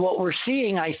 So what we're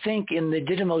seeing, I think, in the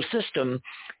Didymos system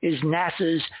is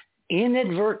NASA's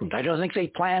inadvertent, I don't think they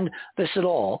planned this at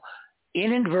all,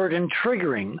 inadvertent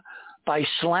triggering by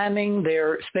slamming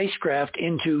their spacecraft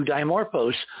into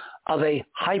Dimorphos of a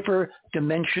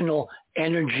hyperdimensional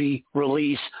energy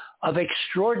release of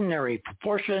extraordinary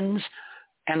proportions.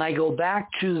 And I go back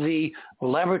to the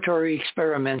laboratory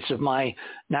experiments of my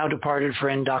now departed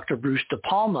friend, Dr. Bruce De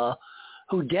Palma,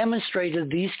 who demonstrated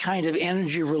these kind of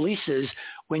energy releases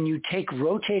when you take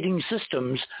rotating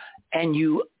systems and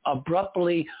you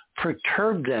abruptly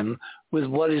perturb them with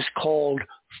what is called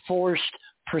forced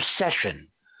precession.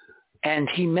 And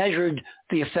he measured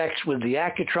the effects with the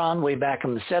Accutron way back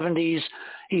in the 70s.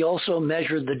 He also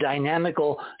measured the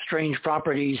dynamical strange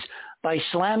properties by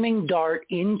slamming DART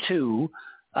into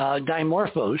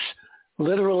Dimorphos,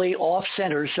 literally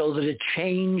off-center so that it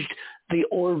changed the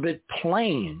orbit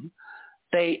plane.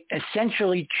 They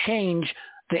essentially changed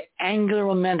the angular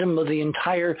momentum of the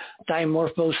entire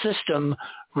Dimorphos system,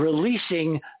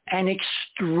 releasing an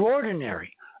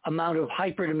extraordinary amount of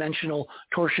hyperdimensional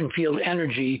torsion field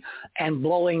energy and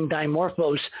blowing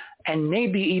Dimorphos and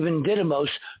maybe even Didymos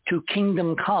to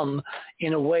kingdom come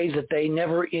in a way that they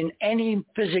never in any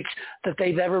physics that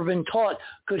they've ever been taught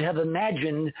could have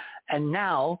imagined. And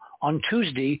now on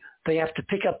Tuesday, they have to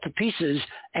pick up the pieces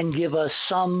and give us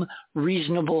some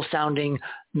reasonable sounding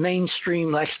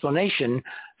mainstream explanation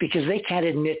because they can't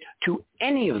admit to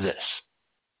any of this.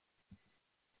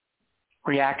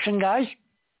 Reaction, guys?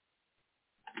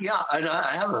 Yeah,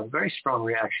 I have a very strong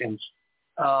reaction.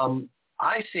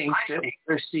 I think that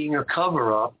we're seeing a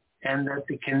cover-up and that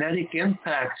the kinetic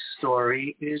impact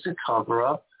story is a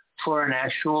cover-up for an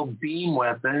actual beam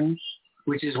weapon,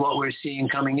 which is what we're seeing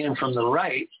coming in from the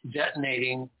right,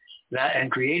 detonating that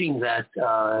and creating that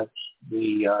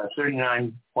the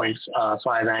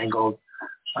 39.5 angled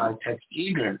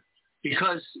tetrahedron.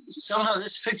 Because somehow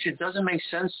this picture doesn't make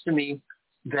sense to me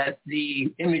that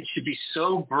the image should be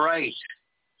so bright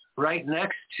right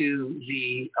next to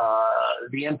the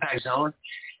impact zone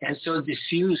and so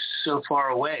diffuse so far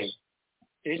away.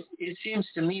 It seems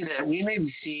to me that we may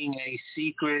be seeing a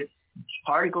secret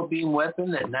particle beam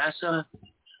weapon that NASA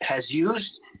has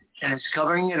used, and it's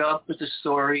covering it up with the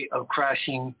story of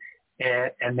crashing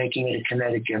and making it a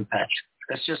kinetic impact.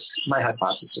 That's just my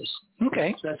hypothesis.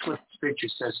 Okay. That's what the picture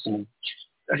says to me.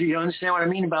 Do you understand what I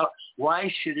mean about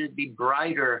why should it be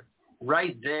brighter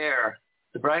right there,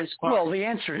 the brightest part? Well, the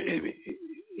answer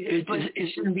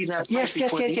it shouldn't be that yes.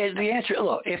 bright. Yes. The answer,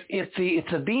 look, if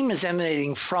the beam is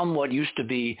emanating from what used to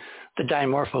be the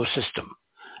Dimorphos system,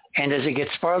 and as it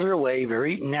gets farther away,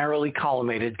 very narrowly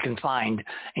collimated, confined,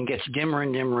 and gets dimmer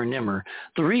and dimmer and dimmer,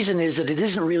 the reason is that it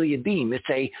isn't really a beam. It's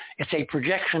a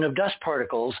projection of dust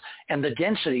particles, and the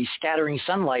density scattering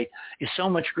sunlight is so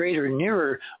much greater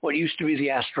nearer what used to be the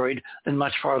asteroid than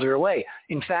much farther away.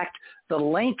 In fact, the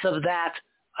length of that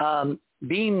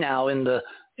beam now in the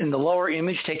lower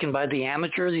image taken by the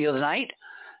amateur the other night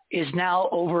is now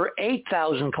over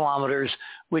 8,000 kilometers,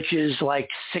 which is like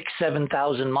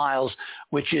 7,000 miles,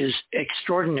 which is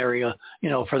extraordinary,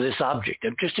 for this object.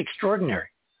 Just extraordinary.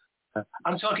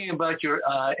 I'm talking about your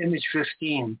image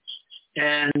 15.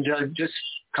 And just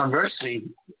conversely,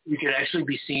 you could actually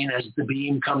be seen as the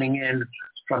beam coming in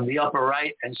from the upper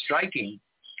right and striking.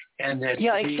 And that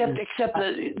except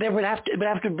that they would have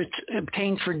to be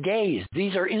obtained for days.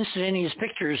 These are instantaneous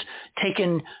pictures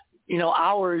taken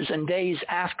hours and days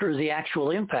after the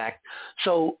actual impact.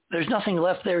 So there's nothing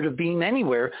left there to beam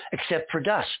anywhere except for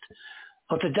dust.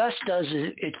 What the dust does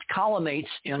is it collimates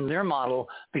in their model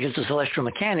because of celestial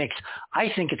mechanics.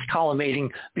 I think it's collimating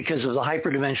because of the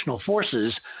hyperdimensional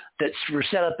forces that were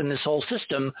set up in this whole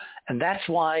system. And that's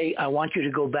why I want you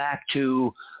to go back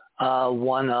to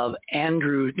one of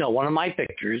my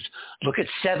pictures. Look at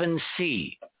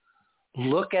 7C.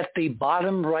 Look at the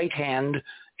bottom right-hand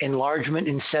enlargement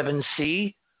in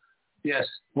 7C. Yes.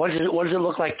 What does it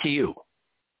look like to you?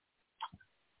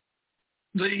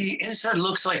 The inside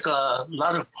looks like a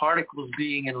lot of particles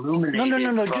being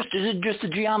illuminated. No. Just the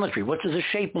geometry. What does the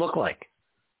shape look like?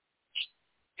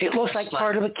 It looks like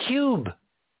part of a cube.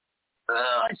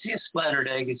 I see a splattered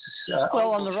egg. It's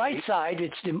on the right side,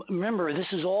 remember, this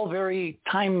is all very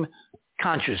time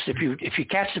conscious. If you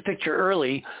catch the picture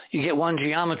early, you get one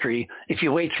geometry. If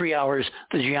you wait 3 hours,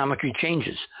 the geometry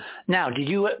changes. Now, do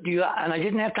you? And I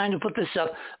didn't have time to put this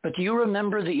up, but do you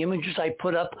remember the images I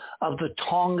put up of the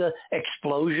Tonga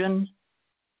explosion?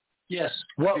 Yes.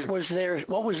 What was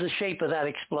the shape of that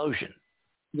explosion?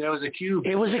 There was a cube.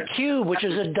 It was a cube, which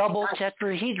is a double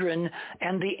tetrahedron,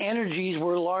 and the energies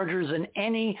were larger than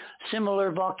any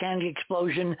similar volcanic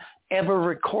explosion ever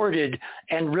recorded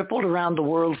and rippled around the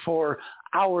world for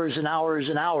hours and hours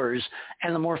and hours.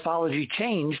 And the morphology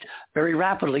changed very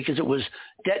rapidly because it was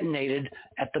detonated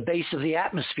at the base of the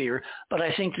atmosphere. But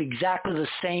I think exactly the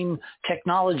same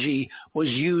technology was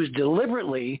used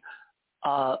deliberately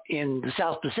in the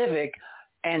South Pacific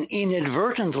and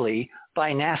inadvertently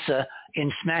by NASA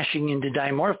in smashing into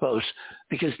Dimorphos,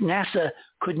 because NASA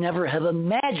could never have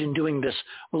imagined doing this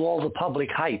with all the public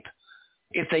hype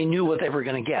if they knew what they were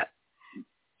going to get.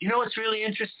 You know what's really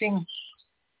interesting?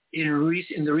 In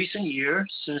the recent year,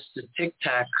 since the Tic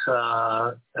Tac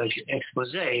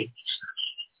expose,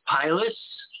 pilots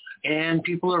and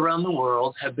people around the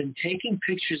world have been taking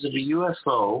pictures of a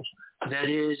UFO that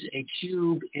is a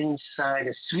cube inside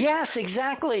a sphere. Yes,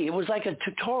 exactly. It was like a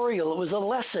tutorial. It was a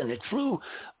lesson. It flew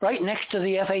right next to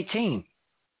the F-18.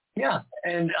 Yeah,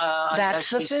 and that's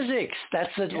the physics. That's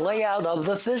the layout of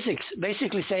the physics.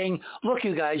 Basically saying, look,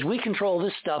 you guys, we control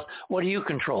this stuff. What do you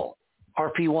control?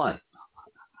 RP1.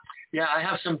 Yeah, I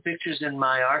have some pictures in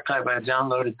my archive I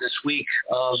downloaded this week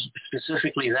of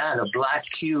specifically that, a black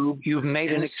cube. You've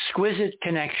made an exquisite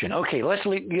connection. Okay, let's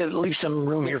leave some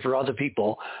room here for other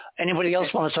people. Anybody else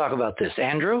want to talk about this?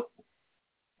 Andrew?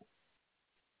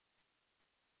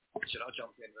 Should I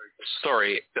jump in very quick?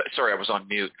 Sorry, I was on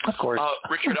mute. Of course.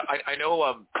 Richard, I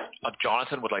know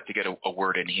Jonathan would like to get a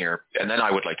word in here, and then I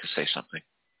would like to say something.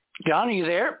 John, are you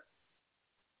there?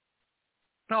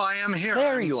 No, I am here.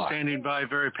 There you are. Standing by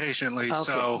very patiently.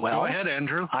 Okay, So well, go ahead,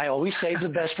 Andrew. I always save the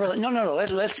best for... No.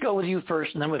 Let's go with you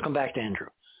first, and then we'll come back to Andrew,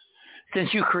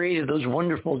 since you created those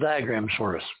wonderful diagrams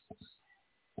for us.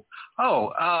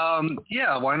 Oh,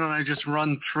 yeah. Why don't I just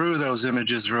run through those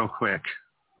images real quick?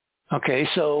 Okay,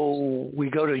 so we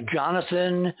go to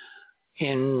Jonathan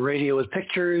in Radio with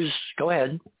Pictures. Go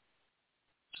ahead.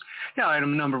 Yeah,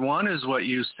 item number 1 is what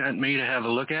you sent me to have a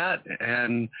look at,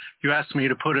 and you asked me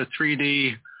to put a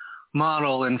 3D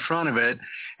model in front of it.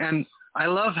 And I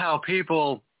love how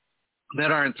people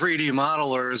that aren't 3D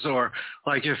modelers, or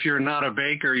like if you're not a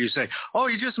baker, you say, oh,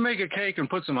 you just make a cake and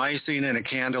put some icing and a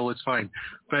candle, it's fine.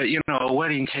 But, a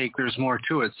wedding cake, there's more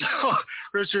to it. So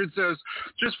Richard says,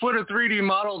 just put a 3D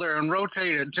model there and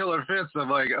rotate it until it fits. I'm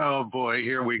like, oh, boy,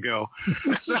 here we go.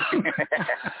 So,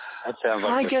 that sounds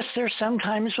like I guess there's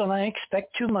sometimes when I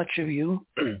expect too much of you.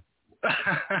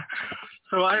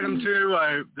 So item 2,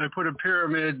 I put a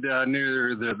pyramid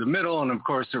near the middle, and of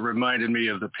course it reminded me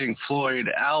of the Pink Floyd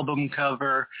album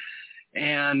cover.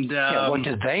 And yeah, what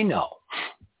did they know?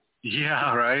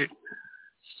 Yeah, right.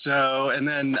 So, and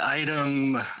then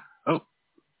item,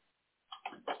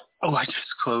 I just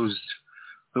closed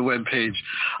the web page.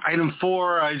 Item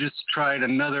 4, I just tried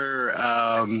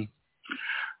another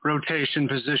rotation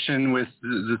position with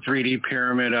the 3D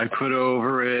pyramid. I put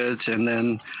over it, and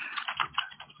then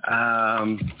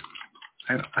I'm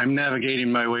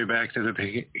navigating my way back to the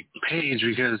page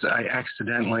because I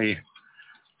accidentally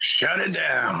shut it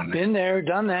down. Been there,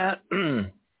 done that.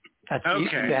 That's the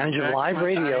advantage of live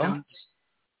radio.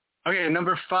 Okay,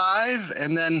 number 5,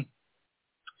 and then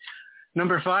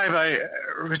number 5,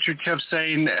 Richard kept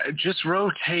saying, just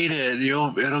rotate it.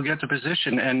 It'll get the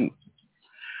position. And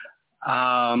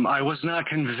I was not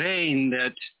conveying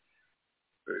that,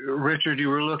 Richard, you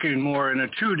were looking more in a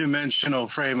 2-dimensional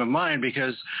frame of mind,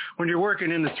 because when you're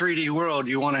working in the 3D world,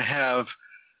 you want to have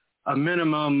a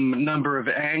minimum number of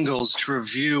angles to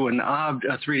review a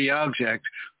 3D object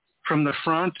from the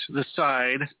front, the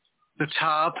side, the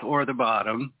top, or the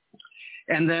bottom,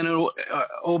 and then an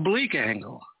oblique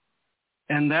angle.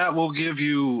 And that will give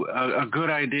you a good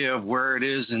idea of where it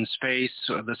is in space,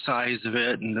 or the size of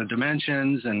it, and the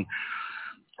dimensions.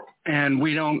 And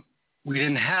we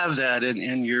didn't have that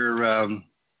in your,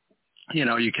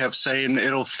 you kept saying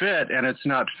it'll fit, and it's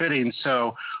not fitting.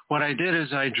 So what I did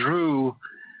is I drew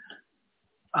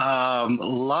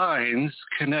lines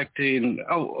connecting.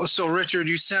 Oh, so Richard,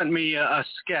 you sent me a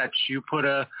sketch. You put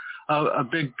a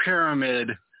big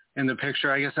pyramid in the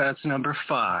picture. I guess that's number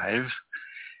 5.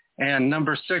 And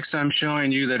number 6, I'm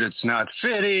showing you that it's not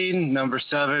fitting. Number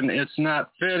 7, it's not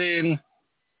fitting.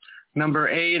 Number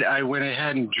 8, I went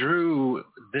ahead and drew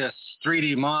this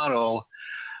 3D model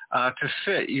to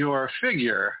fit your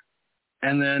figure.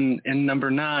 And then in number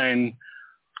 9,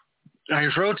 I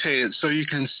rotated so you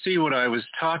can see what I was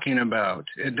talking about.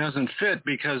 It doesn't fit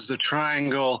because the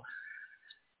triangle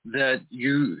that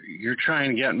you're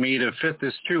trying to get me to fit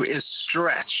this to is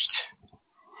stretched.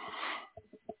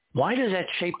 Why does that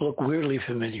shape look weirdly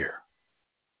familiar?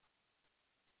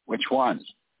 Which one?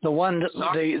 The one,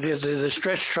 the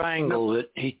stretched triangle that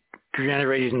he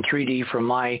generated in 3D from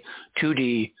my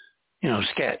 2D,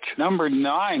 sketch. Number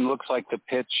 9 looks like the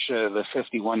pitch, the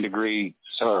 51-degree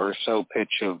or so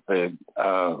pitch of the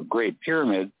Great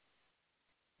Pyramid.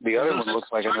 The other one looks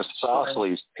like an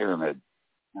isosceles pyramid.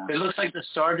 It looks like the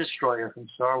Star Destroyer from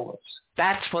Star Wars.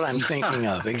 That's what I'm thinking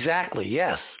of. Exactly.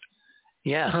 Yes.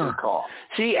 Yes. Good call.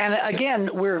 See, and again,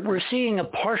 we're seeing a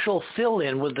partial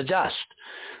fill-in with the dust.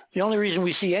 The only reason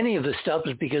we see any of this stuff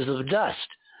is because of the dust.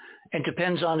 It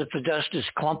depends on if the dust is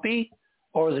clumpy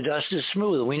or the dust is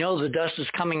smooth. We know the dust is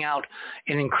coming out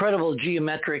in incredible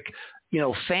geometric,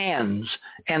 fans.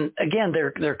 And again,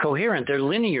 they're coherent. They're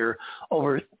linear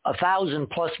over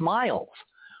 1,000+ miles.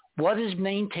 What is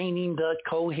maintaining the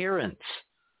coherence?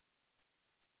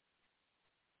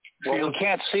 Well, we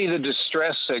can't see the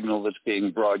distress signal that's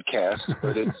being broadcast,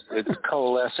 but it's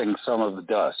coalescing some of the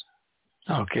dust.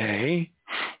 Okay.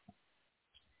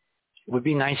 It would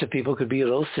be nice if people could be a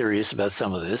little serious about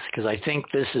some of this, because I think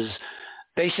this is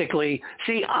basically,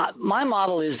 my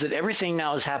model is that everything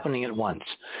now is happening at once.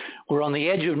 We're on the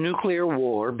edge of nuclear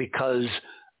war because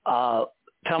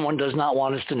someone does not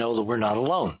want us to know that we're not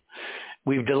alone.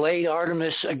 We've delayed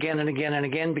Artemis again and again and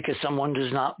again because someone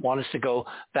does not want us to go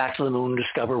back to the moon and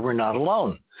discover we're not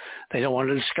alone. They don't want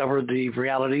to discover the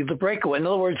reality of the breakaway. In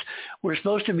other words, we're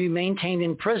supposed to be maintained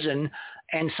in prison,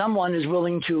 and someone is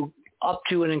willing to up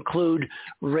to and include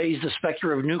raise the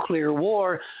specter of nuclear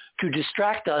war to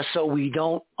distract us so we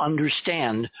don't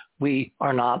understand we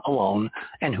are not alone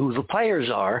and who the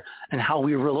players are and how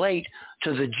we relate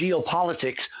to the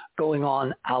geopolitics going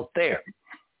on out there.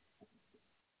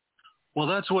 Well,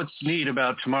 that's what's neat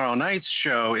about tomorrow night's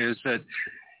show is that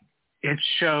it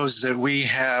shows that we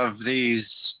have these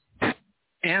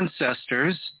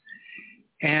ancestors,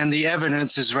 and the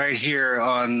evidence is right here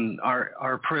on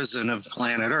our prison of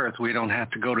planet Earth. We don't have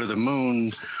to go to the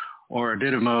moon or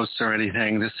Didymos or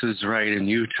anything. This is right in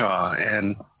Utah,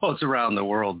 and well, it's around the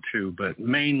world too, but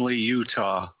mainly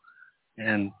Utah.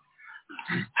 And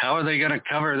how are they going to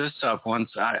cover this up once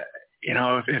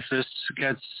if this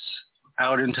gets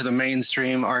out into the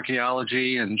mainstream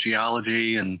archaeology and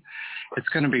geology, and it's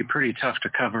going to be pretty tough to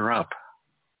cover up.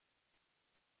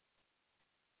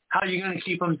 How are you going to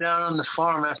keep them down on the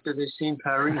farm after they've seen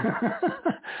Paris?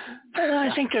 I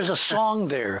think there's a song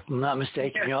there, if I'm not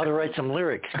mistaken. You ought to write some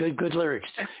lyrics. Good lyrics.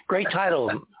 Great title,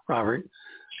 Robert.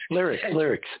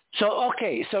 Lyrics.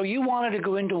 So you wanted to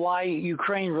go into why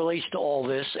Ukraine relates to all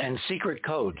this and secret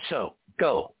code. So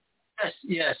go.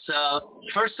 Yes.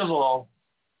 First of all,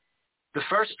 the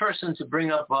first person to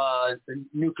bring up the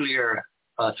nuclear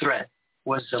threat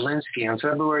was Zelensky. On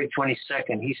February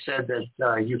 22nd, he said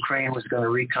that Ukraine was going to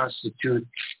reconstitute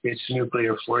its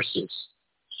nuclear forces.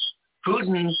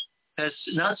 Putin has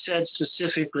not said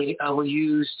specifically, I will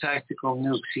use tactical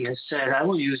nukes. He has said, I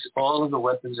will use all of the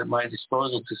weapons at my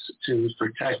disposal to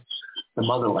protect the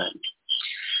motherland.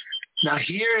 Now,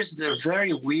 here's the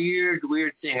very weird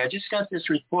thing. I just got this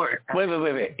report. Wait.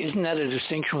 Isn't that a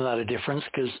distinction without a difference?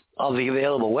 Because of the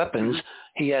available weapons,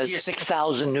 he has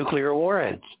 6,000 nuclear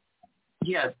warheads.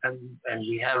 Yeah, and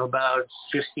we have about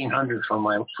 1,500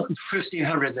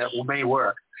 that may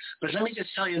work. But let me just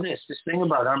tell you this thing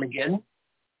about Armageddon,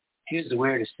 here's the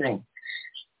weirdest thing.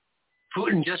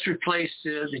 Putin just replaced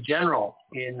the general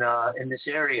in this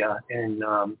area in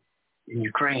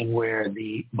Ukraine where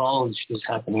the bulge is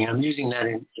happening. I'm using that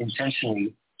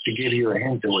intentionally to give you a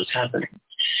hint of what's happening.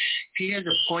 He has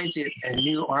appointed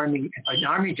an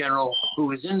army general who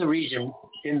was in the region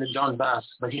in the Donbass,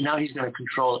 but now he's going to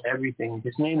control everything.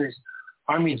 His name is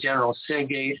Army General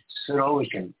Sergei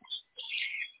Surovikin,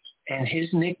 and his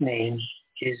nickname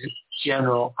is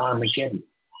General Armageddon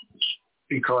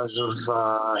because of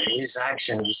his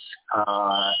actions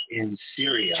in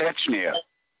Syria. Chechnya.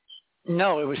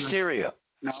 No, it was Syria.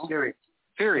 No? Syria.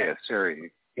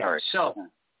 Yeah. All right. So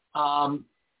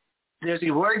there's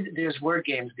word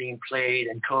games being played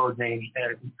and codes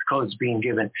being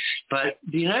given. But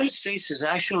the United States has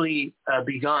actually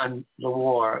begun the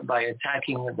war by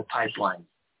attacking the pipeline.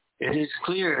 It is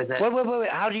clear that... Wait.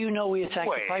 How do you know we attacked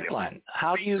the pipeline?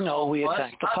 How do you know we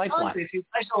attacked the pipeline? If you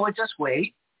guys know it, just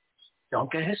wait. Don't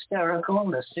get hysterical.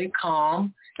 Let's stay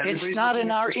calm. It's not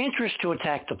in our interest to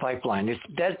attack the pipeline. It's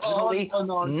definitely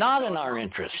not in our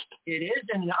interest. It is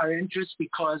in our interest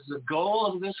because the goal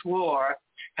of this war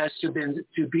has been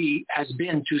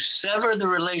to sever the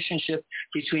relationship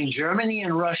between Germany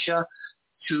and Russia,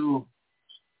 to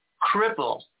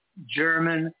cripple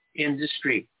German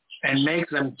industry and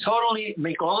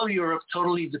make all of Europe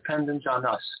totally dependent on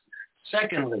us.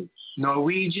 Secondly,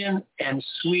 Norwegian and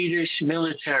Swedish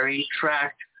military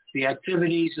tracked the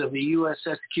activities of the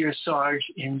USS Kearsarge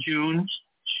in June,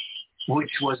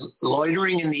 which was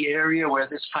loitering in the area where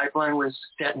this pipeline was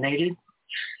detonated.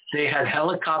 They had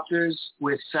helicopters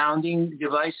with sounding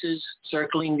devices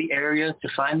circling the area to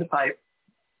find the pipe.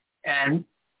 And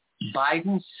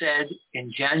Biden said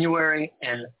in January,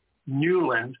 and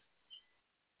Nuland,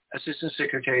 Assistant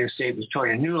Secretary of State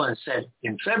Victoria Nuland, said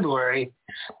in February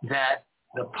that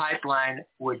the pipeline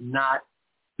would not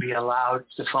be allowed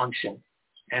to function.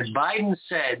 And Biden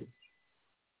said,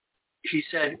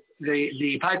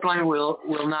 the pipeline will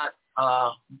not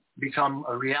become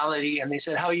a reality. And they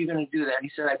said, how are you going to do that? And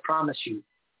he said, I promise you,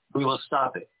 we will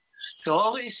stop it. So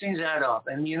all these things add up.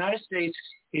 And the United States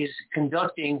is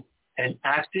conducting an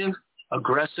active,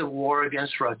 aggressive war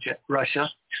against Russia,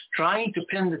 trying to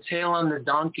pin the tail on the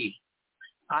donkey.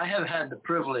 I have had the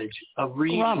privilege of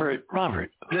reading... Robert,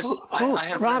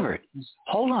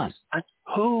 hold on.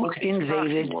 Who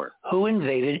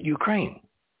invaded Ukraine?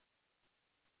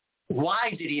 Why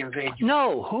did he invade Ukraine?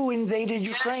 No, who invaded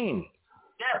Ukraine?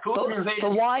 Putin invaded. So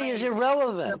why is it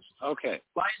relevant? Okay.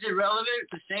 Why is it relevant?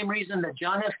 The same reason that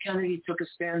John F. Kennedy took a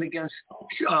stand against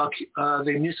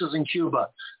the missiles in Cuba.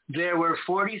 There were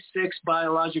 46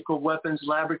 biological weapons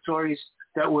laboratories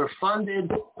that were funded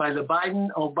by the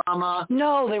Biden-Obama.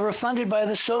 No, they were funded by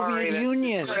the Soviet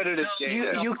Union.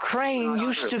 Ukraine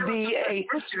used to be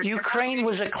Ukraine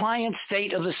was a client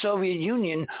state of the Soviet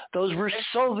Union. Those were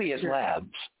Soviet labs.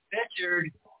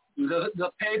 Richard, the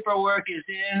paperwork is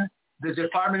in. The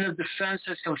Department of Defense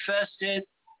has confessed it.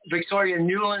 Victoria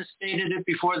Nuland stated it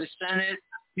before the Senate.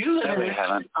 You live in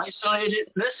an isolated.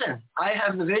 Listen, I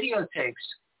have the videotapes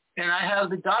and I have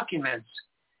the documents.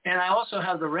 And I also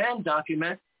have the RAND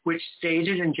document, which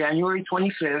stated in January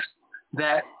 25th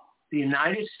that the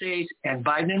United States and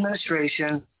Biden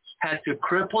administration had to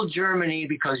cripple Germany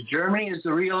because Germany is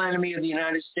the real enemy of the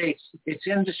United States. Its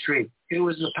industry. It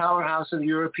was the powerhouse of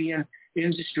European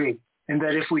industry. And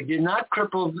that if we did not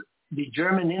cripple the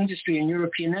German industry and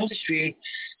European industry,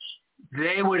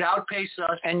 they would outpace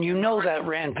us. And you know that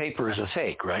RAND paper is a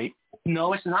fake, right?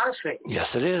 No, it's not a fake. Yes,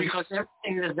 it is. Because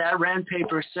everything that RAND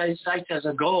paper cites as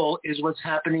a goal is what's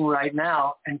happening right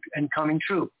now and coming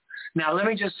true. Now, let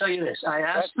me just tell you this.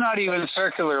 That's not even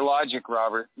circular logic,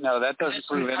 Robert. No, that doesn't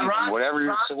prove anything.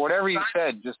 Whatever you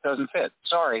said just doesn't fit.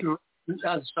 Sorry.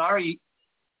 Sorry.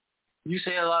 You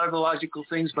say a lot of illogical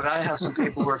things, but I have some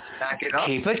paperwork to back it up.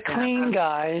 Keep it clean,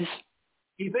 guys.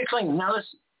 Keep it clean. Now,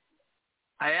 listen.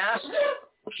 I asked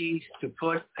Keith to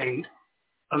put a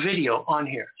video on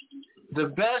here. The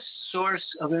best source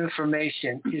of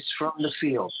information is from the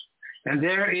field. And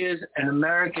there is an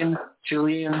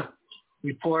American-Chilean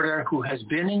reporter who has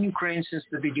been in Ukraine since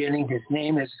the beginning. His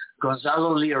name is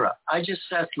Gonzalo Lira. I just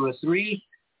sat through a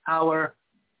 3-hour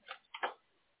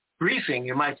briefing,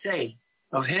 you might say,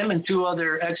 of him and 2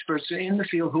 other experts in the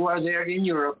field who are there in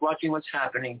Europe watching what's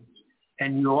happening.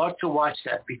 And you ought to watch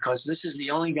that because this is the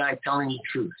only guy telling the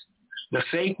truth. The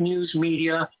fake news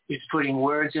media is putting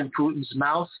words in Putin's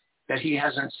mouth that he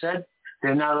hasn't said.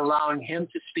 They're not allowing him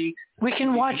to speak. We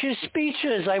can watch his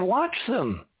speeches. I watch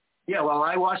them. Yeah, well,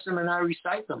 I watch them and I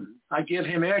recite them. I give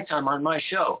him airtime on my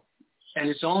show. And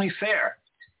it's only fair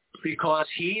because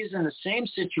he's in the same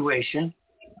situation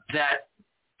that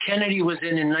Kennedy was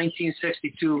in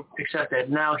 1962, except that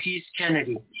now he's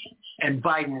Kennedy and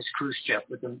Biden is Khrushchev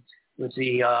with the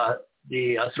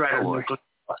threat of nuclear.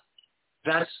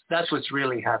 That's what's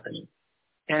really happening.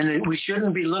 And we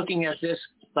shouldn't be looking at this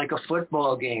like a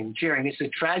football game, cheering. It's a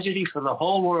tragedy for the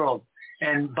whole world.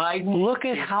 And Biden... Look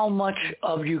at how much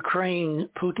of Ukraine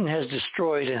Putin has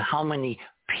destroyed and how many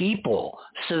people,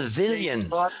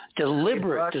 civilians,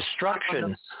 deliberate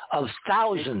destruction of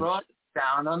thousands. They brought it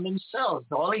down on themselves.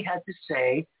 All he had to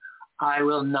say, I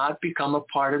will not become a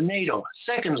part of NATO.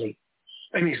 Secondly,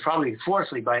 probably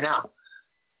fourthly by now,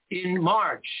 in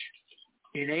March,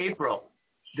 in April,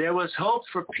 there was hope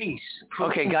for peace.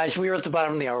 Okay, guys, we are at the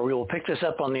bottom of the hour. We will pick this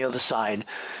up on the other side.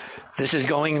 This is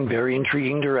going in very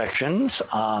intriguing directions.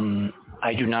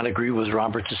 I do not agree with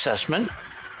Robert's assessment,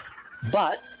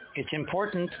 but it's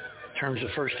important in terms of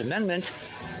First Amendment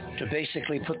to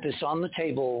basically put this on the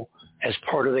table as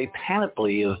part of a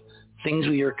panoply of things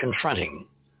we are confronting.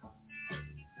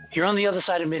 You're on the other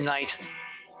side of midnight.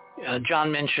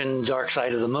 John mentioned dark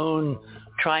side of the moon,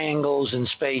 triangles in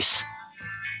space.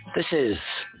 This is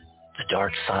the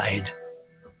dark side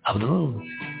of the moon.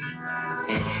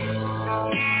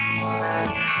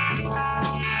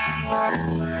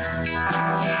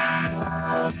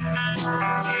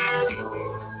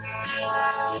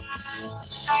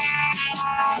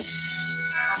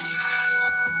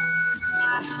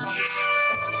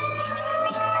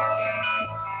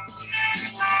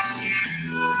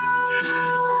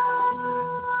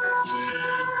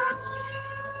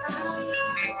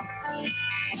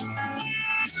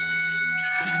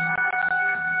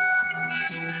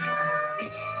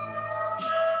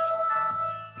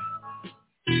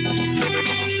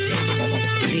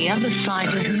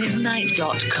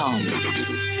 TheOtherSideOfMidnight.com.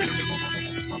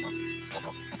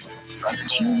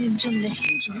 Tune in to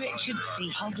listen to Richard C.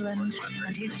 Hogland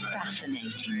and his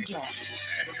fascinating guests.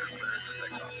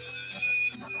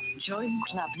 Join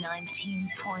Club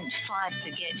 19.5 to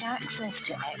get access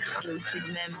to exclusive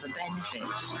member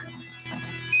benefits.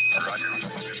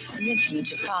 Listen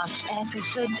to past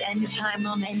episodes anytime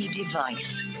on any device.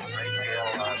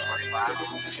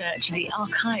 Search the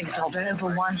archives of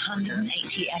over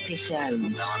 180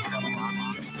 episodes.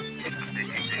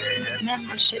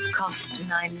 Membership costs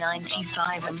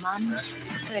 $9.95 a month,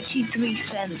 33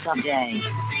 cents a day.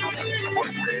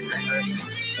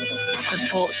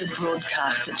 Support the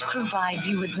broadcast that provides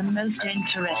you with the most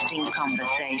interesting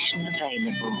conversation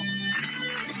available.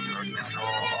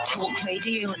 Talk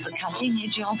radio at the cutting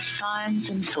edge of science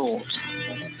and thought.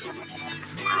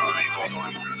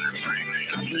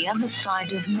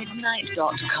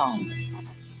 TheOtherSideOfMidnight.com.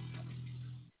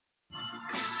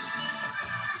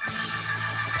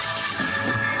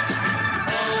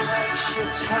 All that you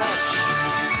touch,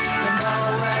 and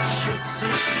all that you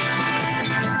see,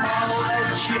 all that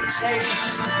you taste,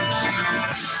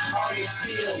 all you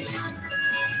feel,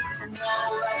 and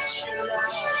all that you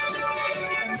love,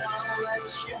 and all that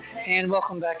you hate. And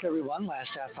welcome back, everyone. Last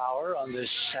half hour on this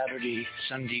Saturday,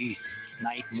 Sunday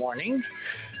night morning.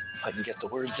 If I can get the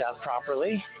words out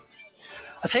properly.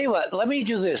 I'll tell you what, let me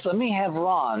do this. Let me have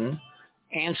Ron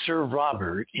answer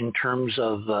Robert in terms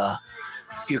of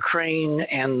Ukraine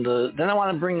and then I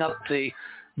want to bring up the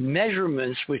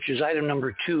measurements, which is item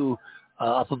number 2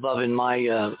 up above in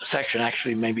my section.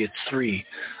 Actually, maybe it's 3.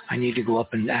 I need to go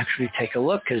up and actually take a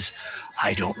look because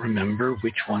I don't remember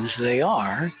which ones they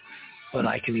are, but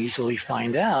I can easily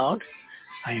find out.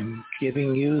 I am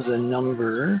giving you the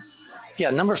number. Yeah,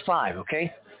 number 5,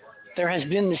 okay? There has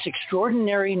been this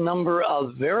extraordinary number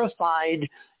of verified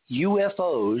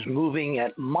UFOs moving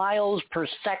at miles per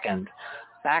second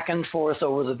back and forth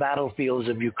over the battlefields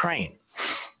of Ukraine.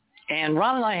 And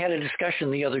Ron and I had a discussion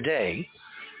the other day,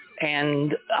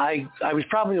 and I was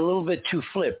probably a little bit too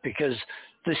flip because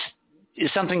this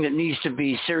is something that needs to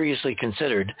be seriously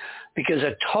considered, because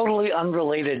a totally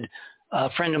unrelated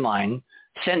friend of mine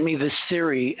sent me this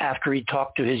theory after he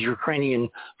talked to his Ukrainian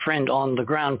friend on the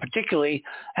ground, particularly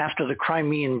after the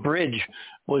Crimean Bridge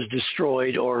was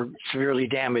destroyed or severely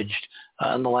damaged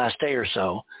in the last day or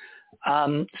so.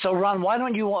 So, Ron, why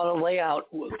don't you want to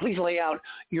please lay out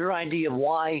your idea of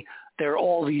why there are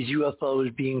all these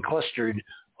UFOs being clustered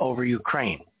over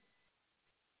Ukraine?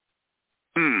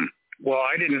 Well,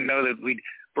 I didn't know that we'd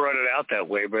brought it out that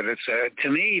way, but it's to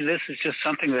me, this is just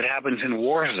something that happens in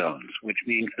war zones, which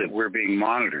means that we're being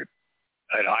monitored.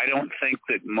 I don't think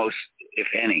that most, if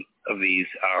any, of these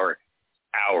are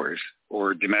ours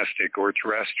or domestic or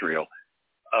terrestrial.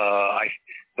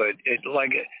 But it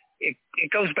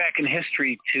goes back in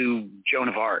history to Joan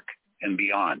of Arc and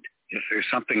beyond. If there's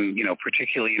something,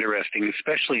 particularly interesting,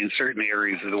 especially in certain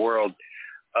areas of the world,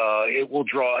 it will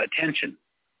draw attention.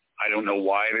 I don't know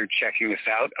why they're checking us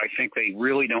out. I think they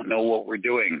really don't know what we're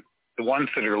doing. The ones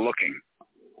that are looking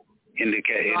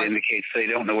indicates they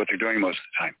don't know what they're doing most of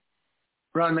the time.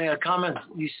 Ron, may I comment?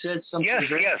 You said something. Yes,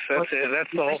 that's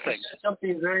the whole thing. You said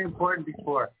something very important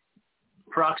before.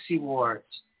 Proxy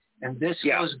wars. And this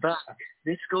goes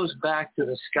back to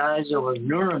the skies over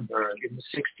Nuremberg in the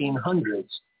 1600s,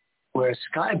 where a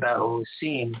sky battle was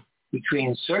seen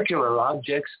between circular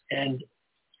objects and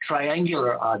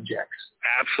triangular objects.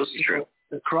 Absolutely true.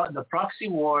 The proxy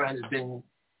war has been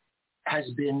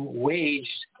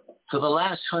waged for the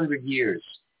last 100 years.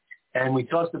 And we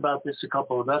talked about this a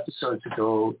couple of episodes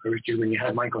ago, Richard, when you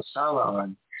had Michael Sala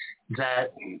on,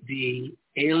 that the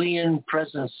alien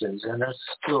presences, and that's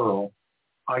plural,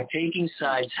 are taking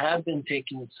sides, have been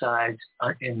taking sides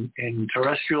in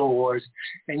terrestrial wars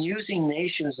and using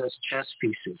nations as chess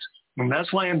pieces. And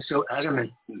that's why I'm so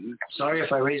adamant. Sorry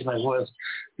if I raise my voice,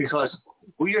 because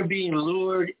we are being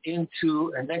lured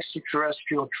into an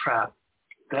extraterrestrial trap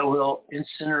that will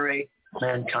incinerate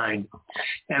mankind.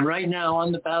 And right now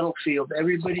on the battlefield,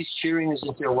 everybody's cheering as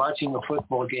if they're watching a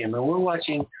football game. And we're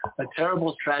watching a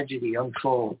terrible tragedy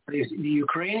unfold. The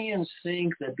Ukrainians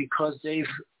think that because they've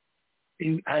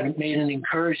had made an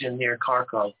incursion near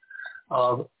Kharkov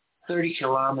of 30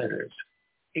 kilometers,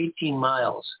 18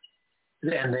 miles,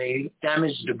 and they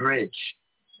damaged the bridge,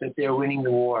 that they're winning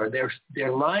the war.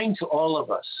 They're lying to all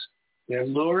of us. They're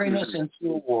luring us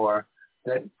into a war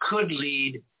that could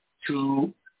lead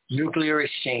to nuclear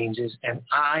exchanges, and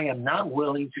I am not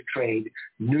willing to trade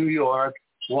New York,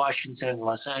 Washington,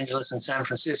 Los Angeles, and San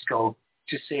Francisco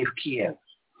to save Kiev.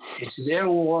 It's their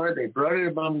war. They brought it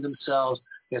upon themselves.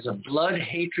 There's a blood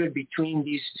hatred between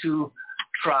these two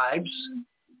tribes.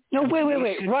 No,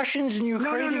 wait. Russians and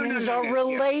Ukrainians are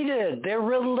related. They're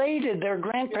related. They're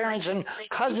grandparents and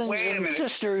cousins and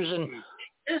sisters. And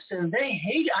listen, they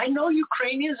hate. I know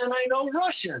Ukrainians and I know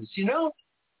Russians,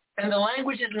 and the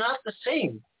language is not the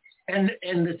same. And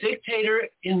the dictator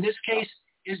in this case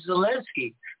is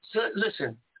Zelensky. So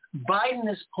listen, Biden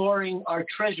is pouring our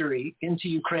treasury into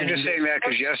Ukraine. You're just saying that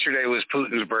because yesterday was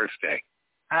Putin's birthday.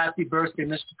 Happy birthday,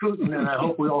 Mr. Putin, and I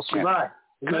hope we all survive.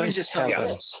 Let me just tell you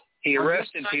this. He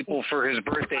arrested people for his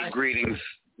birthday greetings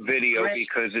video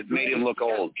because it made him look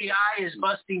old. The FBI is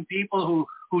busting people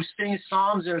who sing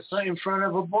psalms in front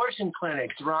of abortion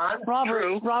clinics, Ron.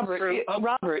 Robert,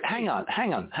 hang on.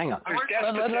 There's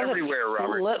despots everywhere,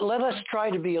 Robert. Let us try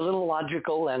to be a little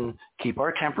logical and keep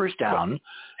our tempers down.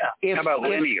 How about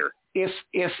linear?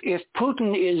 If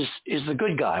Putin is the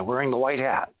good guy wearing the white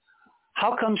hat,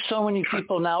 how come so many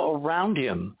people now around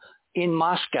him in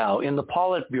Moscow, in the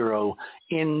Politburo,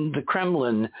 in the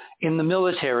Kremlin, in the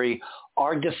military,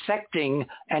 are defecting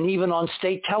and even on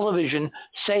state television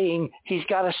saying he's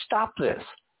got to stop this?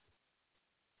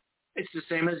 It's the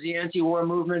same as the anti-war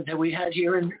movement that we had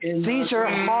here in These are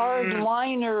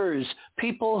hardliners,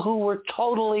 people who were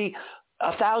totally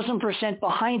 1,000%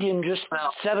 behind him just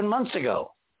 7 months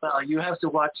ago. Well, you have to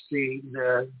watch the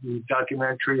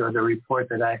documentary or the report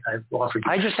that I've offered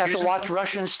you. I just have to watch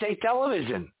Russian state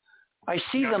television. I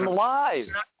see them live.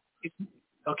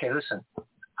 Okay, listen.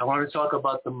 I want to talk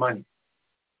about the money.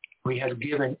 We have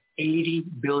given $80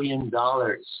 billion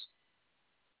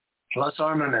plus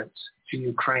armaments to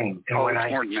Ukraine. And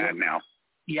it's more than that now.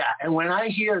 Yeah, and when I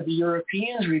hear the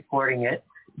Europeans reporting it,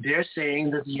 they're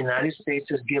saying that the United States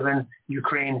has given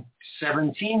Ukraine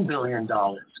 $17 billion.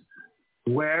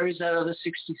 Where is that other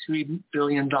 $63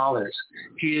 billion?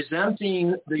 He is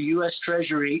emptying the U.S.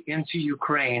 Treasury into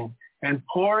Ukraine and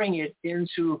pouring it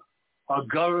into a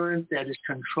government that is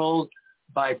controlled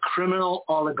by criminal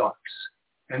oligarchs.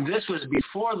 And this was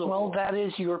before the war. Well, that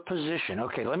is your position.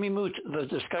 Okay, let me move the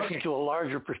discussion to a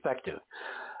larger perspective.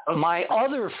 Okay. My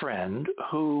other friend,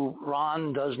 who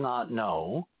Ron does not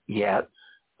know yet,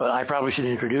 but I probably should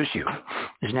introduce you.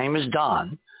 His name is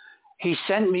Don. He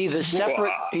sent me this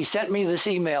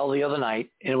email the other night,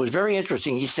 and it was very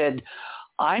interesting. He said,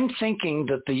 I'm thinking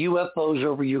that the UFOs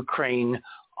over Ukraine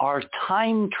are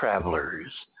time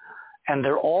travelers, and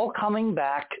they're all coming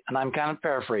back, and I'm kind of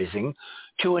paraphrasing,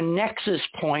 to a nexus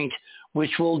point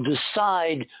which will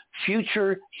decide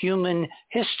future human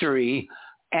history,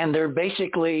 and they're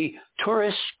basically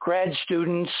tourists, grad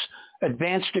students,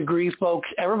 advanced degree folks,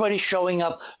 everybody showing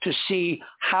up to see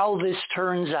how this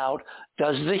turns out.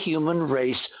 Does the human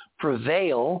race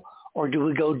prevail, or do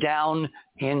we go down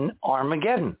in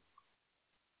Armageddon?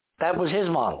 That was his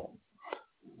model.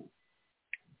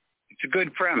 It's a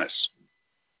good premise.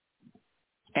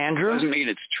 Andrew? Doesn't mean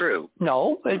it's true.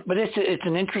 No, but it's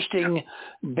an interesting,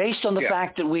 based on the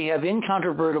fact that we have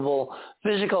incontrovertible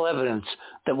physical evidence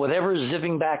that whatever is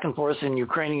zipping back and forth in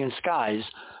Ukrainian skies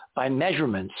by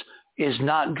measurements is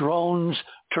not drones,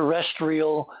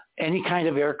 terrestrial, any kind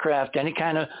of aircraft, any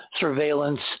kind of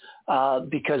surveillance,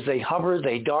 because they hover,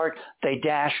 they dart, they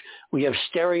dash. We have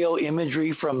stereo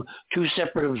imagery from two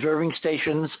separate observing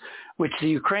stations, which the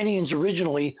Ukrainians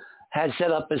originally had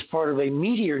set up as part of a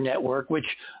meteor network, which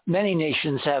many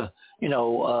nations have,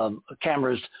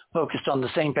 cameras focused on the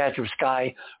same patch of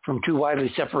sky from two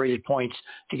widely separated points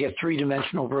to get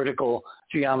three-dimensional vertical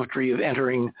geometry of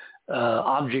entering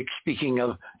objects, speaking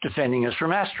of defending us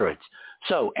from asteroids.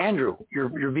 So, Andrew,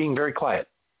 you're being very quiet.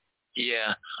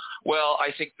 Yeah. Well,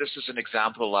 I think this is an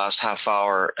example of the last half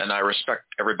hour, and I respect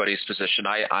everybody's position.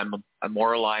 I'm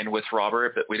more aligned with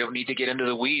Robert, but we don't need to get into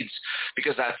the weeds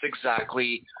because that's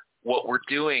exactly what we're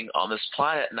doing on this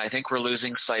planet, and I think we're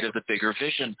losing sight of the bigger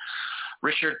vision.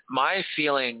 Richard, my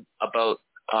feeling about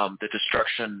the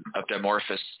destruction of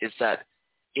Dimorphos is that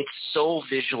it's so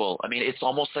visual. I mean, it's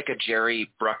almost like a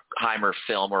Jerry Bruckheimer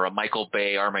film or a Michael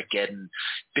Bay Armageddon,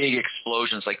 big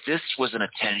explosions. Like, this was an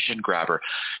attention grabber.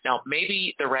 Now,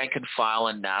 maybe the rank and file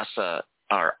in NASA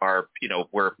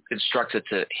were instructed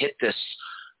to hit this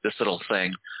little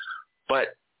thing,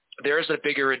 but there's a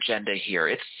bigger agenda here.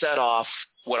 It's set off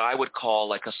what I would call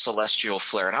like a celestial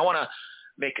flare. And I want to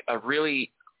make a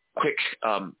really quick,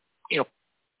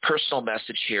 personal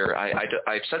message here.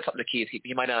 I said something to Keith.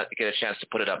 He might not get a chance to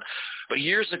put it up. But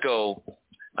years ago,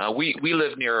 we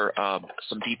live near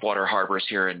some deep water harbors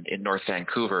here in North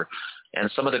Vancouver.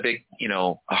 And some of the big,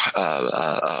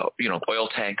 oil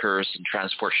tankers and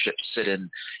transport ships sit in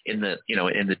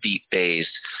the deep bays.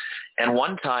 And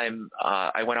one time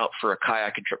I went out for a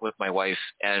kayaking trip with my wife,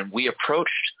 and we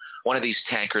approached one of these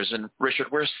tankers. And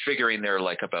Richard, we're figuring they're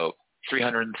like about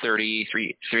 330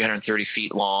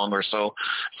 feet long or so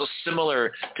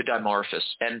similar to Dimorphos.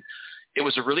 And it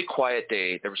was a really quiet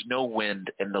day. There was no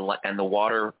wind, and the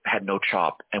water had no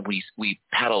chop. And we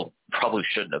paddled, probably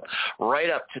shouldn't have, right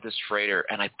up to this freighter.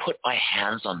 And I put my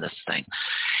hands on this thing,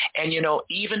 and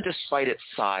even despite its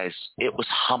size, it was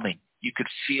humming. You could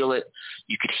feel it,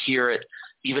 you could hear it,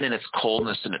 even in its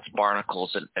coldness and its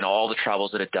barnacles and all the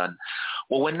travels it had done.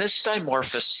 Well, when this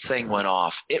Dimorphos thing went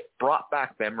off, it brought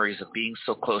back memories of being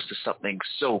so close to something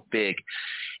so big.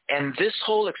 And this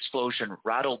whole explosion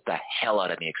rattled the hell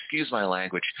out of me. Excuse my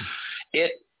language.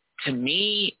 To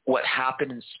me, what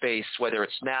happened in space, whether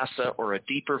it's NASA or a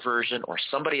deeper version or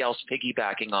somebody else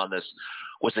piggybacking on this,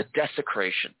 was a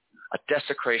desecration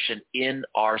in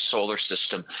our solar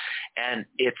system. And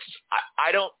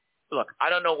I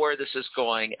don't know where this is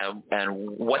going and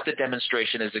what the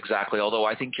demonstration is exactly, although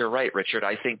I think you're right, Richard.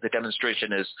 I think the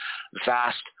demonstration is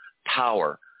vast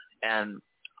power. And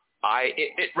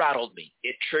it rattled me.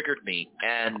 It triggered me.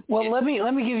 And let me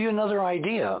give you another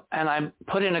idea. And I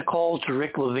put in a call to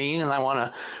Rick Levine, and I want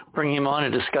to bring him on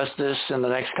and discuss this in the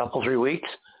next 3 weeks.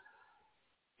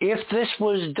 If this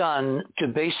was done to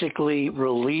basically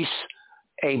release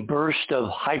a burst of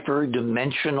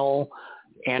hyperdimensional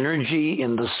energy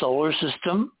in the solar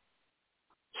system,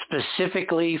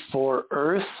 specifically for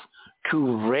Earth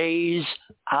to raise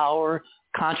our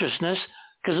consciousness,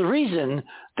 because the reason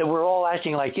that we're all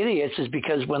acting like idiots is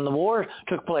because when the war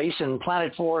took place and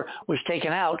Planet 4 was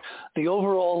taken out, the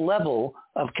overall level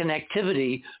of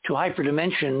connectivity to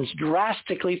hyperdimensions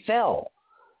drastically fell.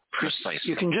 Precisely.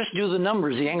 You can just do the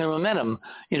numbers, the angular momentum,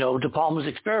 De Palma's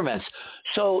experiments.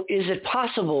 So is it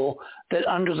possible that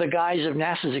under the guise of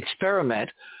NASA's experiment,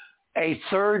 a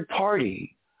third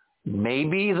party,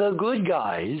 maybe the good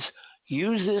guys,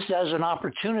 use this as an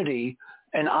opportunity,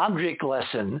 an object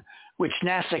lesson, which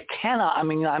NASA cannot,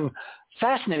 I'm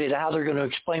fascinated how they're going to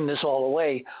explain this all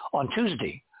away on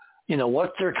Tuesday.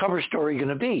 What's their cover story going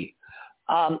to be?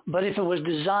 But if it was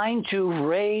designed to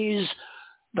raise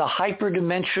the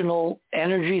hyperdimensional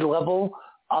energy level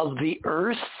of the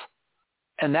Earth,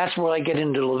 and that's where I get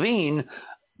into Levine,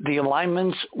 the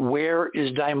alignments, where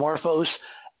is Dimorphos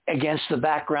against the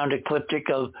background ecliptic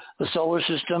of the solar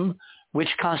system,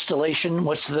 which constellation,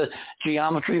 what's the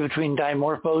geometry between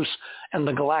Dimorphos and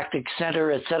the galactic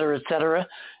center, et cetera, et cetera.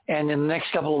 And in the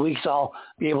next couple of weeks, I'll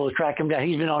be able to track him down.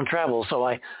 He's been on travel, so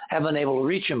I haven't been able to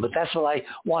reach him. But that's what I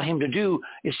want him to do,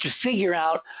 is to figure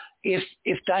out if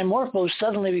Dimorphos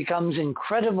suddenly becomes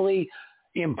incredibly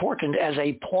important as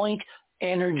a point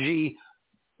energy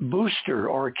booster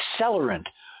or accelerant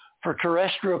for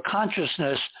terrestrial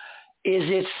consciousness, is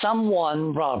it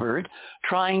someone, Robert,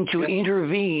 trying to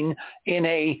intervene in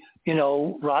a,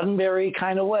 Roddenberry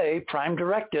kind of way, prime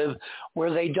directive,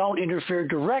 where they don't interfere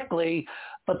directly,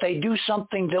 but they do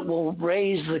something that will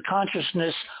raise the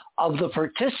consciousness of the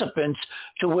participants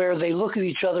to where they look at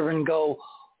each other and go,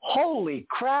 holy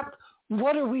crap,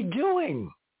 what are we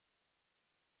doing?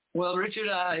 Well, Richard,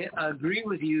 I agree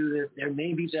with you that there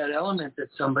may be that element that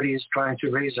somebody is trying to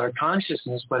raise our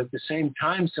consciousness, but at the same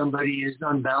time, somebody is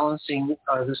unbalancing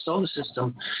the solar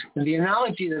system. And the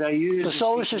analogy that I use... The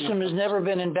solar system has never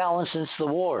been in balance since the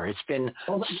war. It's been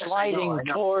sliding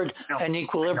toward an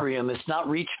equilibrium. It's not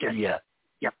reached it yet.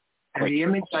 Yeah. And the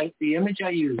image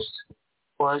I used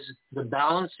was the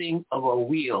balancing of a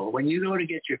wheel. When you go to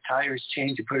get your tires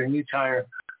changed, you put a new tire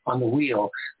on the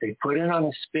wheel, they put it on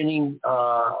a spinning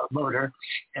motor,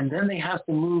 and then they have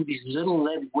to move these little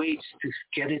lead weights to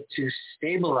get it to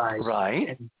stabilize.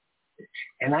 Right.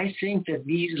 And I think that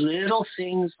these little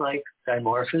things like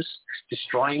Dimorphos,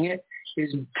 destroying it,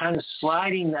 is kind of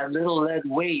sliding that little lead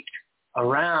weight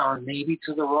around, maybe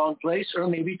to the wrong place or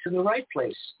maybe to the right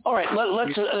place. All right,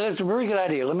 that's a very good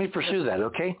idea. Let me pursue that,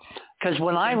 okay? Because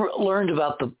when I learned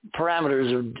about the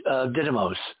parameters of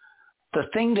Didymos, the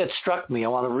thing that struck me, I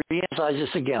want to re-emphasize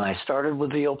this again, I started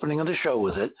with the opening of the show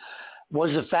with it,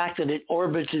 was the fact that it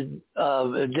orbited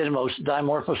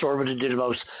Dimorphos orbited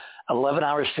Didymos 11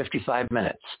 hours, 55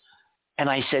 minutes. And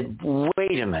I said,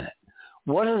 wait a minute.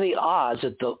 What are the odds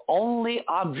that the only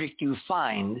object you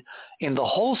find in the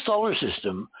whole solar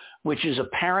system, which is a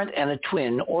parent and a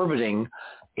twin orbiting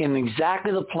in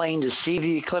exactly the plane to see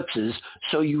the eclipses,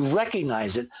 so you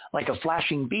recognize it like a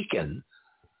flashing beacon,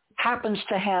 happens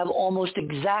to have almost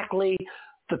exactly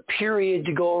the period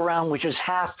to go around, which is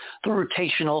half the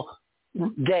rotational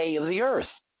day of the Earth?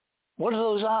 What are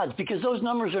those odds? Because those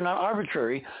numbers are not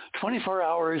arbitrary. 24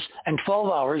 hours and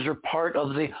 12 hours are part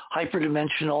of the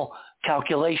hyperdimensional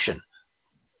calculation,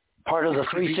 part of the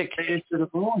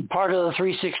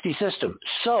 360 system.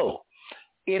 So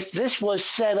if this was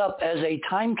set up as a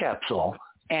time capsule,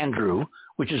 Andrew,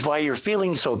 which is why you're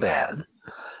feeling so bad,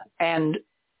 and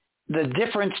the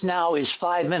difference now is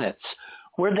 5 minutes.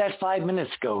 Where'd that 5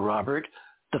 minutes go, Robert?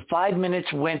 The 5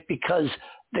 minutes went because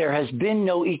there has been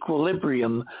no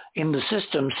equilibrium in the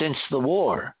system since the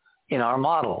war. in our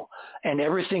model, and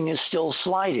everything is still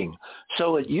sliding.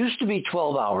 So it used to be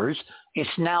 12 hours. It's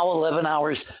now 11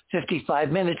 hours, 55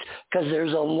 minutes because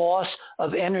there's a loss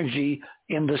of energy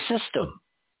in the system.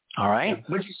 All right?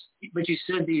 But you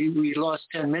said we lost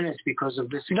 10 minutes because of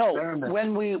this experiment.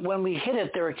 No, when we hit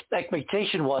it, their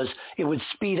expectation was it would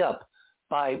speed up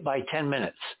by 10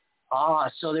 minutes.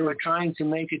 So they were trying to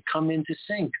make it come into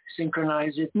sync,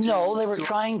 synchronize it. No, they were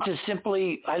trying to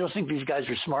simply, I don't think these guys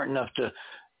are smart enough to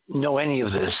know any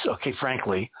of this, okay,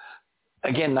 frankly.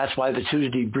 Again, that's why the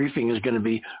Tuesday briefing is going to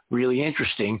be really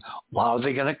interesting. How are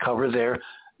they going to cover their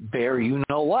bare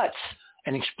you-know-whats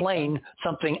and explain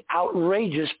something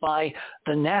outrageous by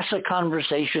the NASA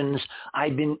conversations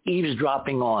I've been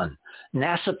eavesdropping on?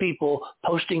 NASA people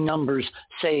posting numbers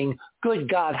saying, good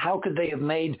God, how could they have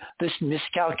made this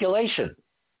miscalculation?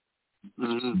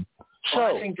 Mm-hmm. So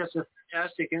I think that's a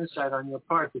fantastic insight on your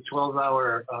part, the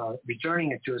 12-hour,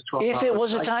 returning it to us 12 hours. If it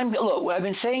was a time, look, I've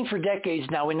been saying for decades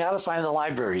now, we now find the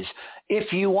libraries.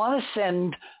 If you want to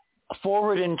send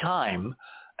forward in time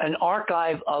an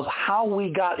archive of how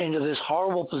we got into this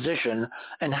horrible position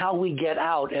and how we get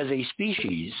out as a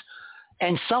species,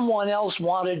 and someone else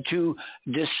wanted to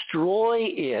destroy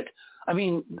it, I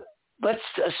mean, let's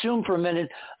assume for a minute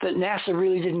that NASA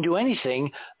really didn't do anything,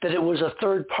 that it was a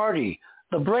third party,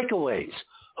 the breakaways,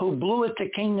 who blew it to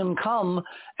kingdom come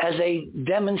as a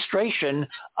demonstration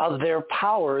of their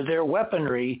power, their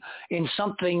weaponry, in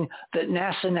something that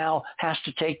NASA now has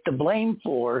to take the blame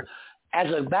for as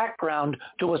a background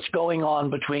to what's going on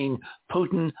between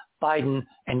Putin, Biden,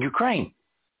 and Ukraine.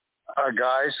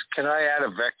 Guys, can I add a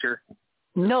vector?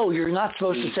 No, you're not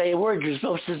supposed to say a word. You're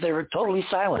supposed to stay totally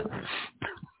silent.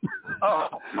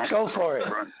 Go for it.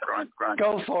 Grunt.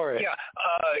 Go for it.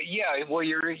 Yeah. Well,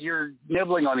 you're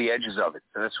nibbling on the edges of it.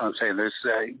 That's what I'm saying. There's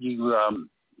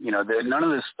none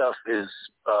of this stuff is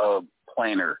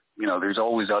planar. There's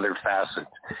always other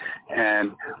facets.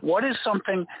 And what is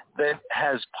something that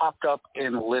has popped up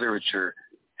in literature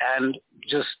and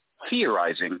just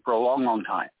theorizing for a long, long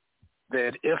time,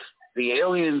 that if the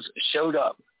aliens showed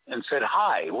up and said,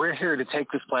 hi, we're here to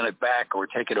take this planet back or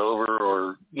take it over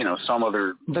or, some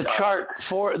other... The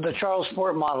Charles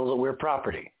Fort model that we're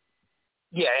property.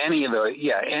 Yeah, any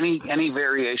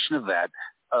variation of that.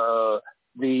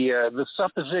 The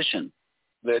supposition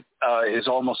that is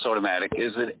almost automatic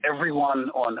is that everyone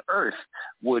on Earth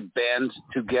would band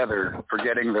together,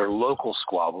 forgetting their local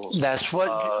squabbles. That's what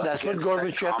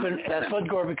Gorbachev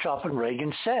and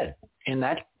Reagan said in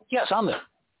that summit.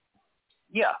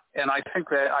 Yeah, and I think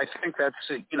that's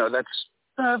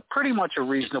pretty much a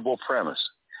reasonable premise.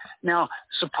 Now,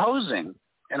 supposing,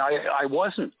 and I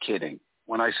wasn't kidding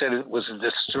when I said it was a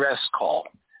distress call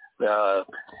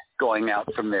going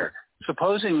out from there.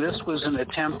 Supposing this was an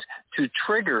attempt to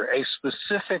trigger a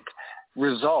specific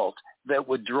result that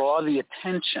would draw the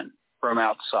attention from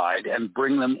outside and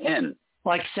bring them in.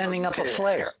 Like sending up a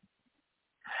flare.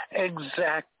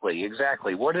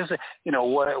 Exactly. What is it?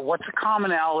 What's a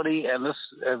commonality? And this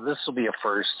will be a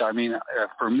first. I mean,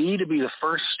 for me to be the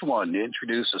first one to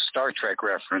introduce a Star Trek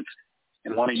reference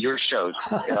in one of your shows,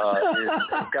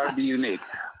 it's got to be unique.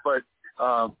 But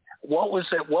what was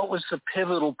it? What was the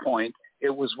pivotal point? It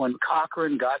was when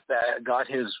Cochrane got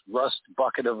his rust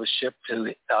bucket of a ship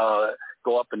to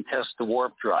go up and test the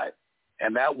warp drive,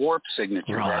 and that warp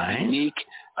signature, that unique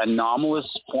anomalous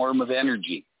form of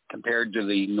energy compared to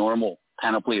the normal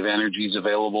panoply of energies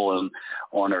available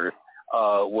on Earth,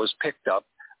 was picked up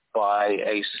by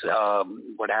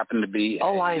what happened to be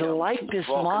I like this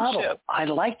model. Ship. I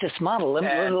like this model.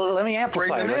 Let me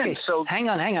amplify it. Okay. So, hang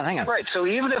on. Right. So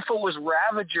even if it was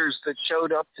Ravagers that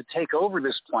showed up to take over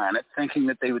this planet, thinking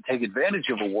that they would take advantage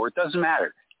of a war, it doesn't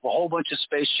matter. A whole bunch of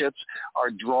spaceships are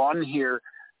drawn here.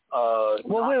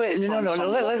 Wait.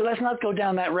 No. Let's not go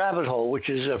down that rabbit hole, which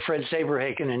is Fred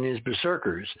Saberhagen and his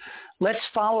berserkers. Let's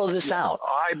follow this out.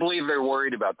 I believe they're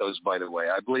worried about those, by the way.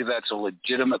 I believe that's a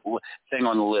legitimate thing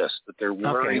on the list, that they're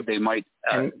worried they might...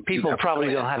 and people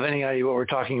probably don't have any idea what we're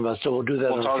talking about, so we'll do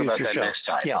that on a future show. We'll talk about that next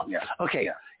time. Yeah. Okay,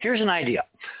 here's an idea.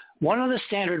 One of the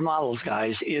standard models,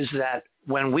 guys, is that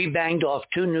when we banged off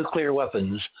 2 nuclear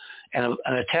weapons and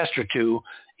a test or two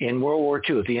in World War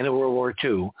II, at the end of World War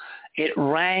II, it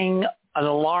rang an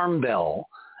alarm bell,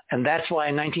 and that's why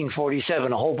in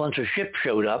 1947 a whole bunch of ships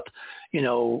showed up,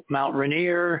 Mount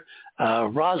Rainier,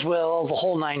 Roswell, the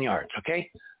whole 9 yards,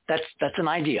 okay? That's an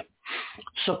idea.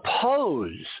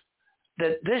 Suppose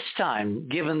that this time,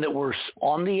 given that we're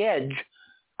on the edge,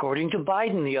 according to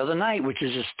Biden the other night, which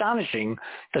is astonishing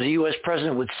that a U.S.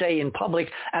 president would say in public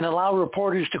and allow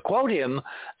reporters to quote him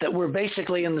that we're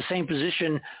basically in the same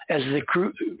position as the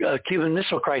Cuban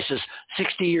Missile Crisis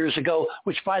 60 years ago,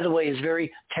 which, by the way, is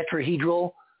very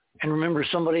tetrahedral. And remember,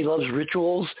 somebody loves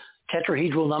rituals,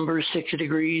 tetrahedral numbers, 60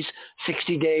 degrees,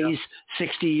 60 days,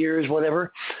 60 years,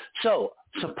 whatever. So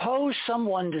suppose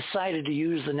someone decided to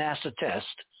use the NASA test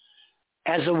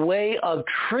as a way of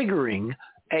triggering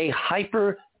a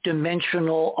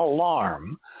hyperdimensional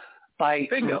alarm by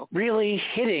really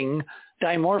hitting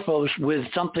Dimorphos with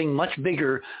something much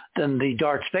bigger than the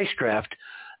DART spacecraft,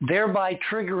 thereby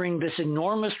triggering this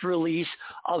enormous release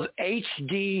of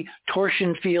HD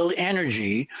torsion field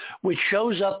energy, which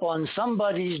shows up on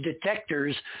somebody's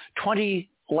detectors 20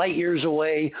 light years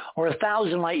away or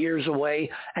 1,000 light years away,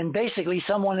 and basically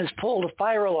someone has pulled a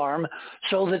fire alarm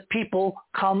so that people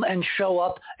come and show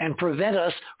up and prevent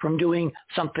us from doing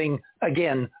something,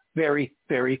 again, very,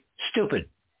 very stupid.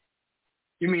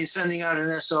 You mean sending out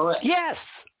an SOS? Yes.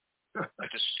 A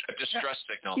distress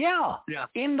signal. Yeah.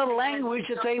 In the language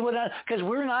that they would, because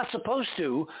we're not supposed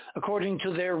to, according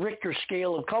to their Richter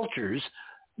scale of cultures,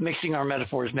 mixing our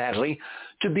metaphors madly,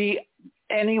 to be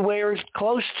anywhere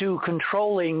close to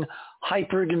controlling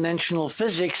hyperdimensional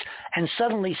physics, and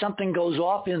suddenly something goes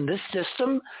off in this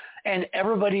system, and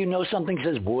everybody who knows something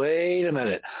says, wait a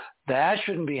minute, that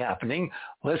shouldn't be happening.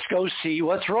 Let's go see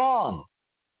what's wrong.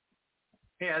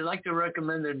 Hey, I'd like to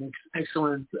recommend an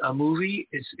excellent movie.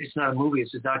 It's not a movie,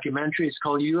 it's a documentary. It's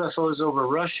called UFOs Over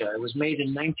Russia. It was made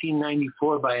in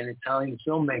 1994 by an Italian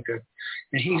filmmaker.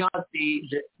 And he got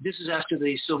this is after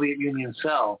the Soviet Union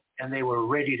fell, and they were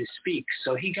ready to speak.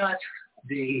 So he got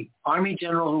the Army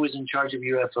general who was in charge of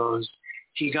UFOs.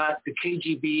 He got the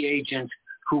KGB agent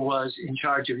who was in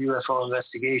charge of UFO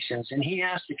investigations. And he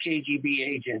asked the KGB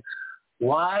agent,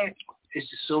 why is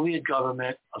the Soviet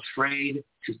government afraid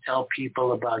to tell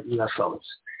people about UFOs?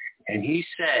 And he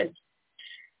said,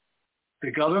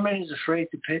 the government is afraid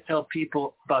to tell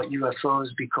people about UFOs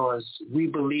because we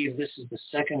believe this is the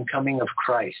second coming of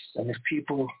Christ. And if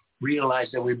people realize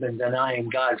that we've been denying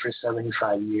God for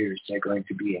 75 years, they're going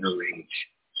to be in a rage.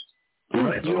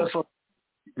 Right?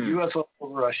 UFO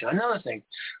over Russia. Another thing,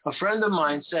 a friend of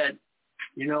mine said,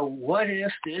 what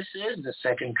if this is the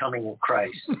second coming of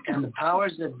Christ and the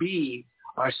powers that be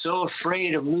are so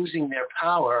afraid of losing their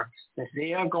power that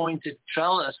they are going to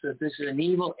tell us that this is an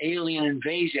evil alien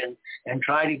invasion and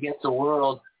try to get the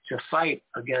world to fight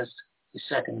against the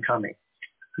second coming?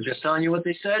 I'm just telling you what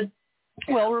they said.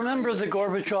 Well, remember the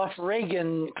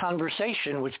Gorbachev-Reagan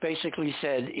conversation, which basically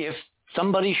said if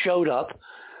somebody showed up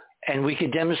and we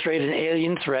could demonstrate an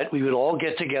alien threat, we would all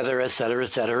get together, et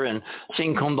cetera, and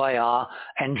sing Kumbaya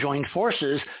and join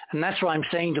forces. And that's why I'm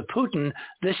saying to Putin,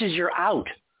 this is your out.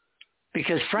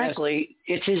 Because frankly,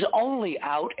 it's his only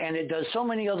out, and it does so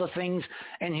many other things,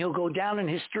 and he'll go down in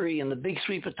history in the big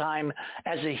sweep of time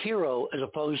as a hero as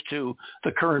opposed to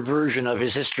the current version of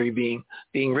his history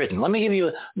being written. Let me give you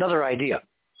another idea.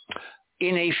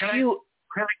 Can I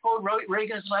quote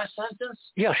Reagan's last sentence?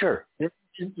 Yeah, sure.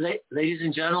 Ladies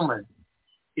and gentlemen,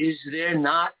 is there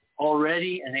not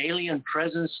already an alien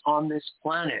presence on this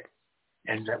planet,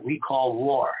 and that we call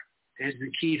war? Is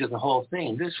the key to the whole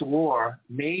thing. This war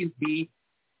may be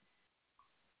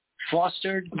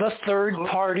fostered. The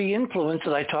third-party influence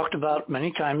that I talked about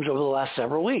many times over the last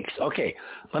several weeks. Okay,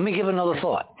 let me give another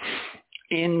thought.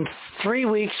 In 3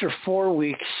 weeks or 4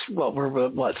 weeks, we're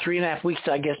 3.5 weeks,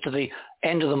 I guess, to the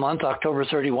end of the month, October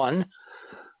 31,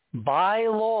 by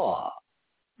law,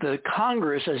 the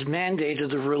Congress has mandated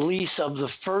the release of the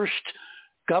first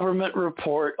government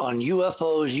report on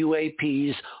UFOs,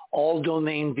 UAPs, all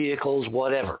domain vehicles,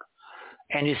 whatever.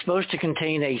 And it's supposed to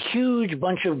contain a huge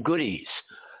bunch of goodies,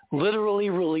 literally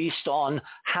released on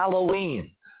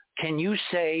Halloween. Can you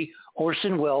say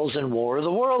Orson Welles and War of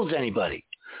the Worlds, anybody?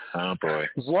 Oh, boy.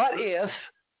 What if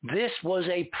this was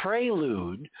a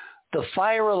prelude, the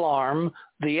fire alarm,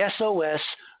 the SOS,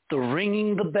 the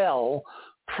ringing the bell,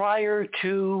 prior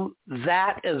to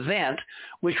that event,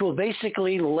 which will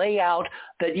basically lay out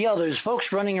that, there's folks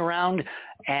running around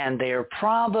and they're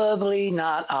probably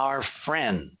not our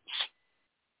friends.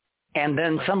 And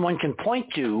then someone can point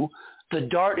to the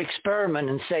DART experiment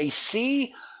and say,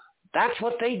 see, that's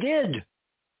what they did.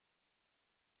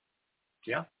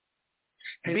 Yeah.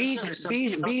 Beads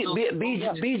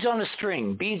on a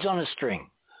string. Beads on a string.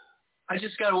 I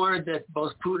just got word that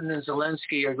both Putin and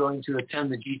Zelensky are going to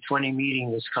attend the G20 meeting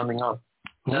that's coming up.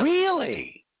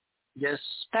 Really? Yes.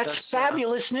 That's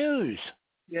fabulous news.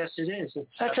 Yes, it is.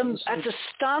 That's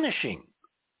astonishing.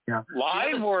 Yeah.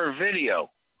 Live or video?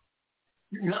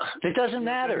 No. It doesn't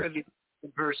matter.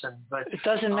 in person. But it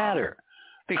doesn't matter.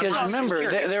 Because remember,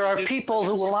 there are people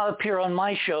who will not appear on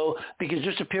my show because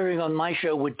just appearing on my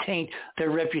show would taint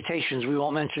their reputations. We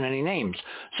won't mention any names.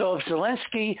 So if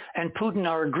Zelensky and Putin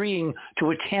are agreeing to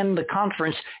attend the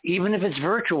conference, even if it's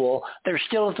virtual, they're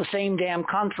still at the same damn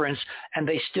conference and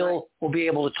they still will be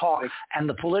able to talk. And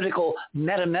the political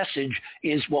meta message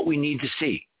is what we need to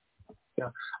see.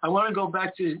 Yeah. I want to go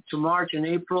back to March and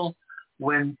April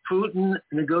when Putin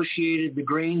negotiated the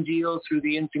grain deal through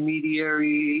the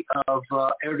intermediary of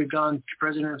Erdogan,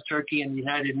 president of Turkey, and the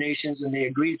United Nations, and they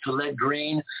agreed to let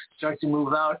grain start to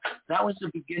move out. That was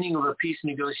the beginning of a peace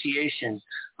negotiation.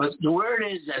 But the word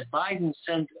is that Biden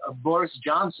sent Boris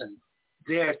Johnson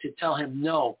there to tell him,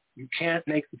 no, you can't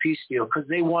make the peace deal because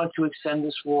they want to extend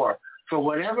this war. For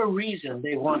whatever reason,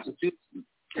 they want to do.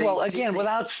 Well, again,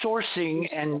 without sourcing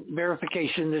and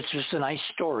verification, it's just a nice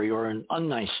story or an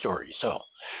unnice story. So,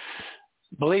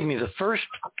 believe me, the first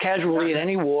casualty in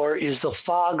any war is the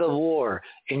fog of war,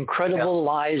 incredible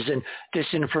lies and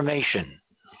disinformation.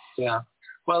 Yeah.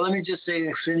 Well, let me just say,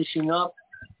 finishing up,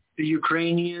 the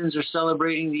Ukrainians are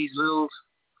celebrating these little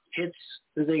hits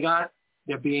that they got.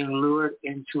 They're being lured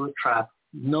into a trap.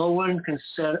 No one can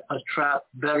set a trap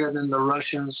better than the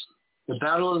Russians. The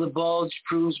Battle of the Bulge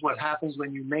proves what happens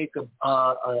when you make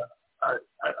a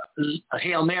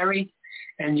Hail Mary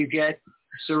and you get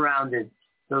surrounded.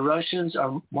 The Russians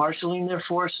are marshaling their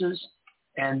forces,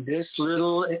 and this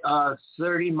little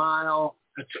 18-mile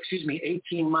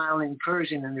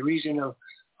incursion in the region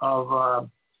of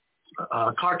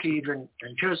Kharkiv and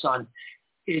Kherson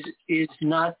is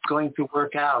not going to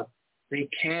work out. They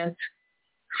can't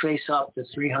face up to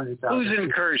 300,000. Who's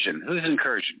incursion? The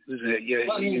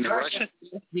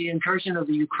incursion of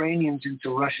the Ukrainians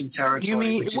into Russian territory. You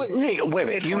mean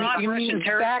you mean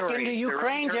back into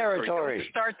Ukraine territory?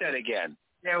 Start that again.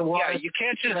 Yeah, you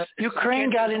can't just.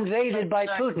 Ukraine got invaded by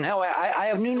Putin. Hell, I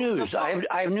have new news. I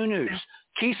have new news.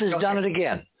 Keith has done it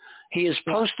again. He has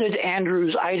posted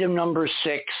Andrew's item number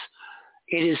 6.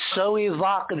 It is so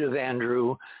evocative,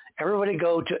 Andrew. Everybody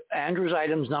go to Andrew's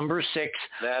items number 6.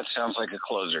 That sounds like a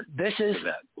closer. This is,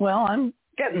 well, I'm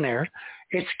getting there.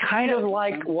 It's kind of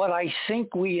like what I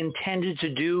think we intended to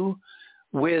do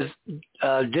with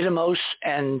Didymos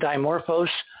and Dimorphos,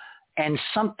 and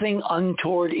something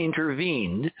untoward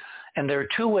intervened. And there are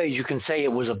two ways you can say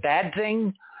it was a bad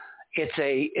thing. It's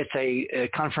a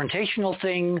confrontational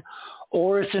thing,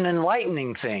 or it's an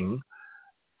enlightening thing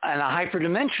and a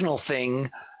hyperdimensional thing.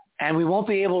 And we won't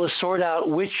be able to sort out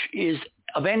which is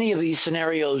of any of these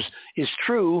scenarios is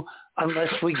true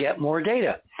unless we get more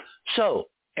data. So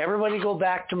everybody go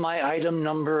back to my item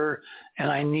number, and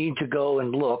I need to go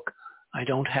and look. I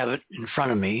don't have it in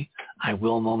front of me. I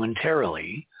will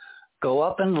momentarily. Go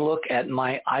up and look at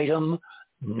my item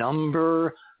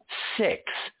number 6,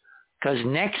 because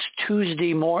next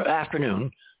Tuesday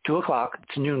afternoon, 2 o'clock,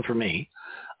 it's noon for me,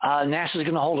 NASA's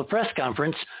going to hold a press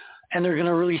conference, and they're going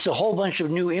to release a whole bunch of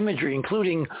new imagery,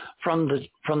 including from the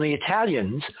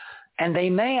Italians, and they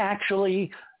may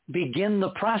actually begin the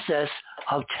process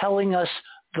of telling us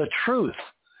the truth.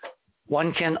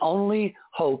 One can only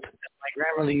hope, as my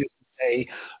grandmother used to say,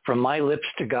 from my lips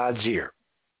to God's ear.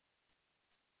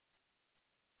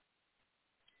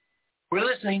 We're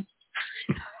listening.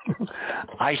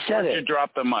 I said it. You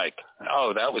dropped the mic.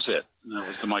 Oh, that was it. That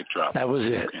was the mic drop. That was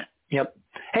it. Okay. Yep.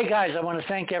 Hey, guys, I want to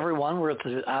thank everyone. We're at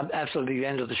the absolutely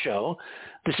end of the show.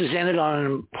 This has ended on an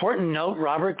important note,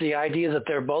 Robert. The idea that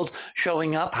they're both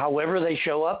showing up, however they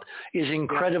show up, is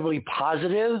incredibly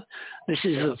positive. This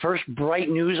is the first bright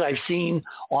news I've seen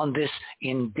on this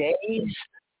in days.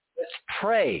 Let's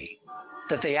pray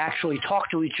that they actually talk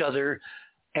to each other,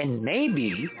 and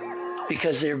maybe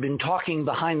because they've been talking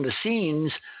behind the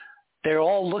scenes, they're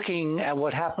all looking at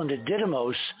what happened at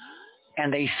Didymos,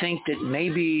 and they think that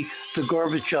maybe the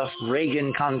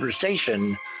Gorbachev-Reagan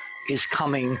conversation is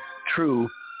coming true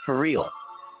for real.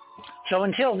 So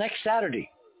until next Saturday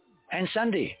and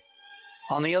Sunday,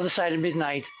 on the other side of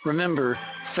midnight, remember,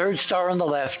 third star on the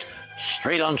left,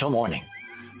 straight on till morning.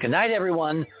 Good night,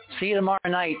 everyone. See you tomorrow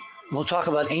night. We'll talk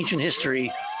about ancient history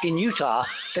in Utah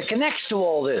that connects to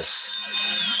all this.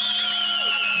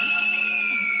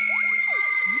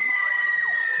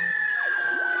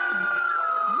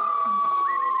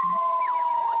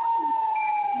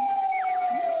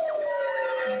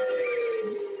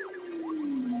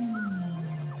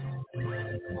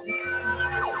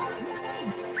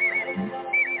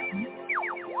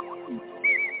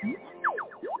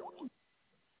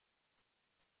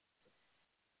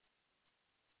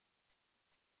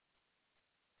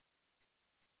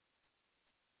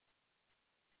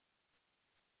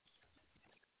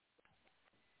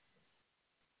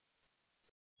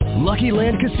 Lucky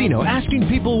Land Casino, asking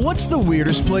people, what's the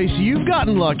weirdest place you've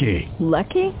gotten lucky?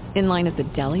 Lucky? In line at the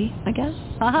deli, I guess?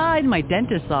 Aha, in my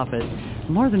dentist's office.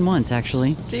 More than once,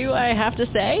 actually. Do I have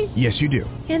to say? Yes, you do.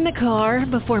 In the car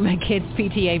before my kids'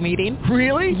 PTA meeting.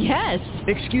 Really? Yes.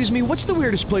 Excuse me, what's the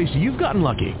weirdest place you've gotten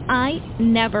lucky? I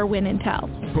never win and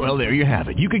tell. Well, there you have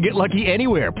it. You can get lucky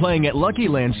anywhere, playing at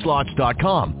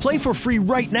LuckyLandSlots.com. Play for free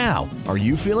right now. Are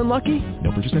you feeling lucky?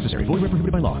 No purchase necessary. Void where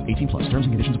prohibited by law. 18+. Terms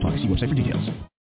and conditions apply. See website for details.